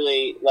campaigns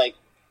really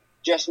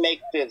just make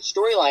the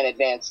storyline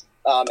advance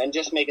and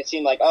just make it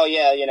seem like, oh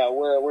yeah,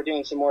 we're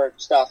doing some more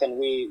stuff and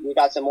we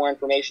got some more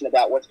information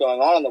about what's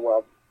going on in the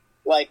world.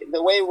 like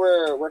the way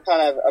we're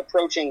kind of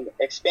approaching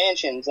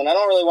expansions, and I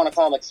don't really want to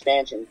call them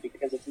expansions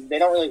because they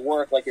don't really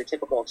work like your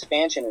typical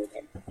expansion in the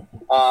game.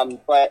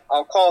 But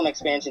I'll call them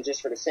expansions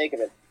just for the sake of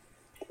it.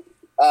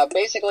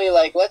 Basically,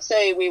 like, let's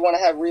say we want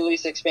to have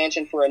release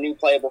expansion for a new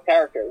playable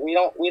character. We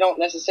don't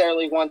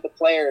necessarily want the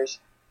players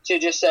to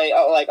just say,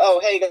 oh,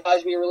 hey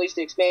guys, we released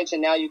the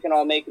expansion, now you can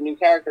all make a new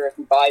character if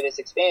you buy this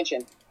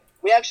expansion.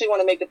 We actually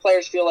want to make the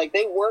players feel like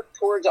they work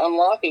towards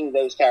unlocking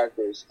those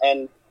characters,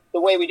 and the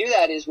way we do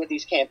that is with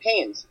these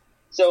campaigns.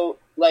 So,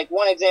 like,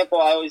 one example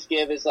I always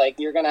give is, like,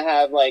 you're going to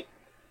have, like,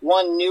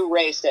 one new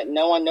race that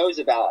no one knows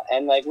about,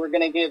 and, like, we're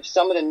going to give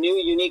some of the new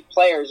unique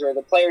players, or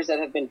the players that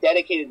have been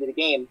dedicated to the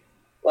game,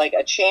 like,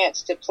 a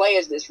chance to play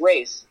as this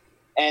race.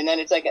 And then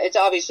it's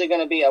obviously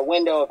going to be a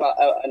window of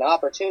an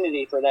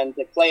opportunity for them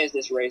to play as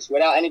this race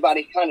without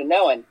anybody kind of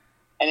knowing.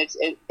 And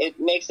it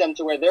makes them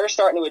to where they're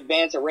starting to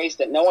advance a race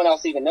that no one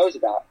else even knows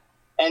about.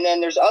 And then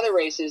there's other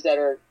races that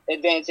are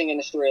advancing in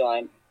the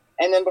storyline.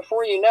 And then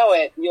before you know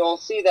it, you'll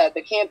see that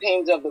the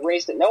campaigns of the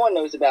race that no one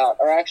knows about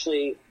are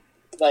actually,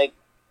 like,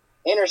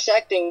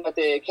 intersecting with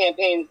the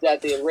campaigns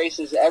that the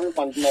races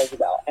everyone knows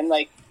about. And,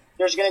 like,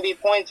 there's going to be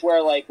points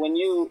where, like, when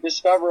you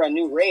discover a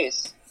new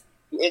race,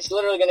 it's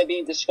literally going to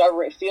be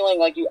feeling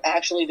like you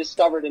actually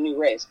discovered a new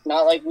race.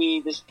 Not like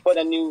we just put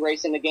a new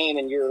race in the game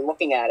and you're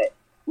looking at it.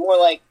 More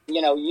like,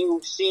 you know,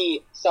 you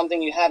see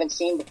something you haven't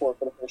seen before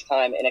for the first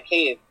time in a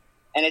cave,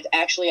 and it's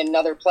actually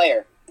another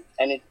player.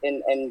 And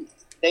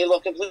they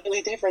look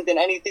completely different than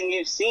anything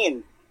you've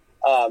seen.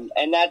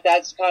 And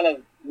that's kind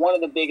of one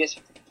of the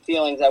biggest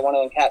feelings I want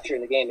to capture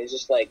in the game is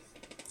just, like,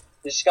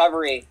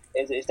 discovery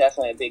is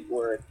definitely a big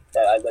word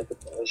that I'd like to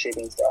put in the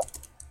shaping style.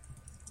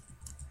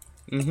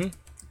 Mm-hmm.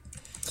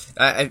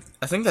 I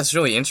think that's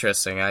really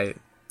interesting. I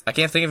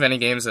can't think of any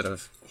games that are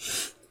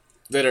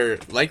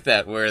like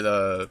that, where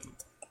the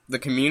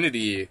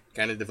community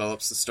kind of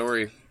develops the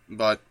story.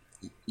 But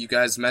you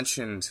guys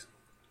mentioned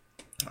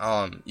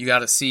you got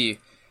to see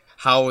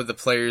how the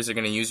players are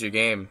going to use your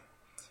game,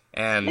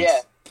 and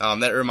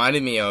that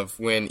reminded me of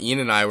when Ian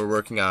and I were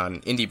working on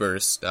Indie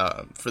Burst.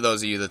 For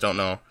those of you that don't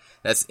know,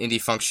 that's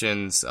Indie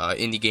Function's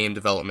indie game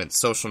development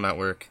social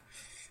network.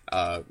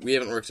 We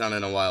haven't worked on it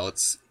in a while.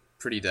 It's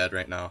pretty dead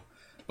right now.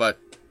 But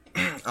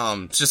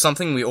just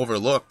something we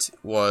overlooked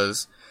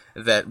was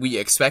that we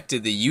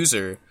expected the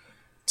user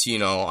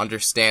to,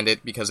 understand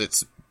it because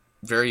it's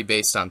very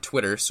based on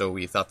Twitter, so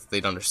we thought that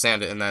they'd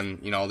understand it, and then,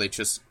 they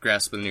just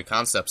grasp the new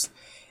concepts.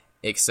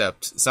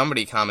 Except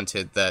somebody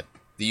commented that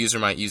the user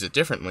might use it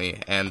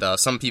differently, and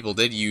some people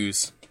did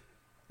use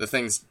the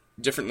things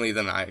differently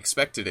than I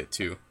expected it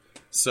to.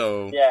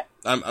 So yeah.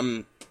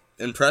 I'm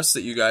impressed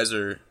that you guys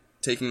are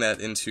taking that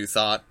into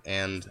thought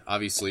and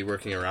obviously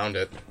working around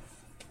it.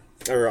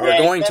 Or are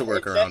going to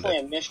work around it. It's definitely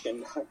a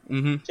mission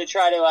to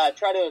try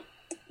to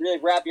really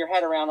wrap your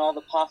head around all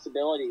the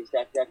possibilities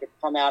that could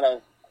come out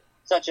of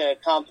such a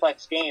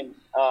complex game.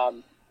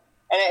 And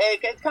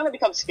it kind of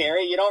becomes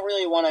scary. You don't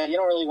really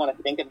want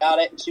to think about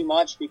it too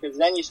much, because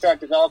then you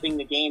start developing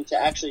the game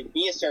to actually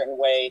be a certain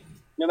way,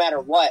 no matter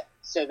what,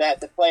 so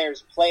that the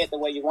players play it the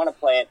way you want to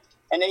play it.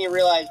 And then you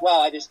realize, wow,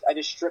 I just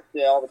stripped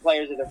all the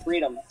players of their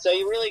freedom. So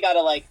you really got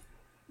to let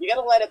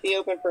it be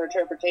open for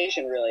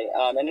interpretation, really.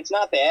 And it's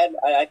not bad.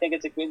 I think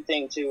it's a good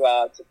thing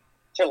to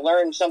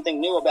learn something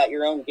new about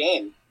your own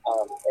game.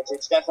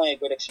 It's definitely a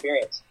good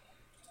experience.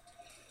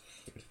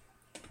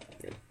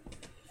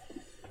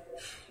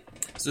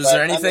 So is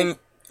there anything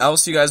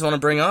else you guys want to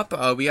bring up?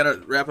 We got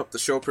to wrap up the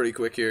show pretty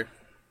quick here.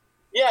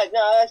 Yeah,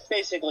 no, that's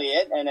basically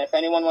it. And if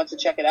anyone wants to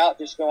check it out,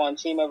 just go on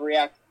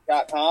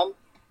teamoverreact.com.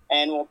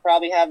 And we'll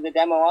probably have the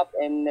demo up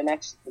in the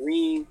next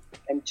 2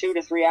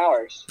 to 3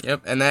 hours.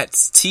 Yep, and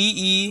that's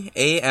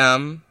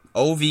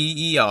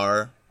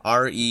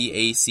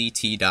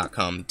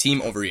TeamoverReact.com.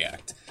 Team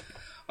Overreact.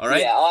 All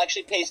right. Yeah, I'll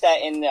actually paste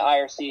that in the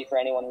IRC for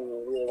anyone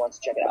who really wants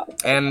to check it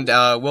out. And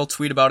we'll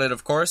tweet about it,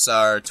 of course.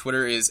 Our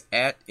Twitter is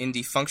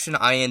 @IndieFunction,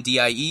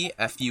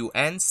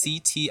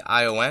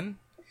 IndieFunction.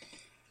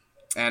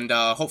 And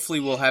hopefully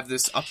we'll have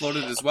this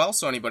uploaded as well,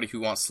 so anybody who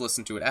wants to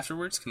listen to it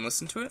afterwards can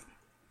listen to it.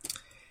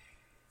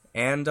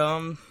 And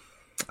I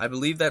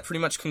believe that pretty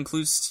much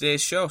concludes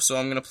today's show, so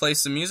I'm going to play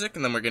some music,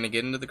 and then we're going to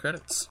get into the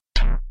credits.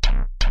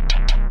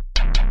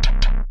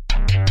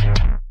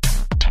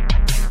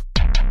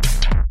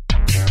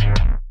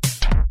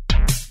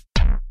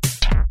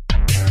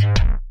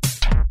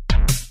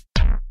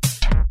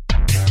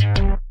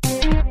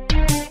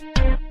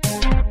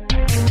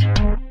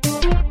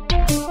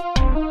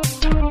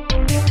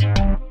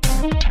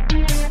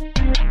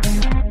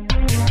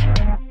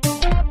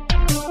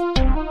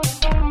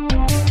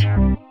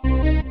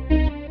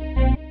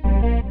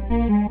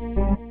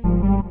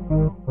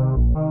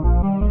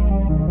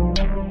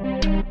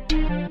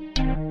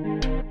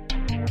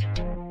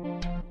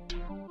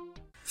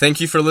 Thank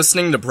you for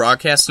listening to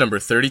broadcast number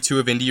 32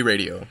 of Indie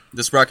Radio.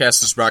 This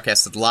broadcast is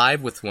broadcasted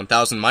live with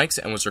 1,000 mics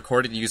and was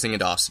recorded using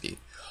Audacity.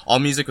 All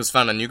music was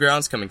found on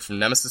Newgrounds, coming from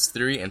Nemesis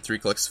Theory and 3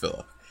 Clicks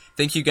Philip.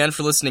 Thank you again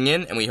for listening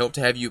in, and we hope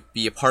to have you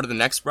be a part of the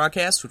next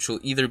broadcast, which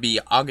will either be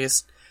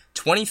August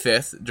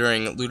 25th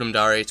during Ludum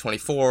Dare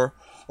 24,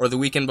 or the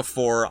weekend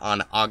before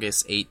on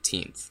August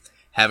 18th.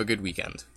 Have a good weekend.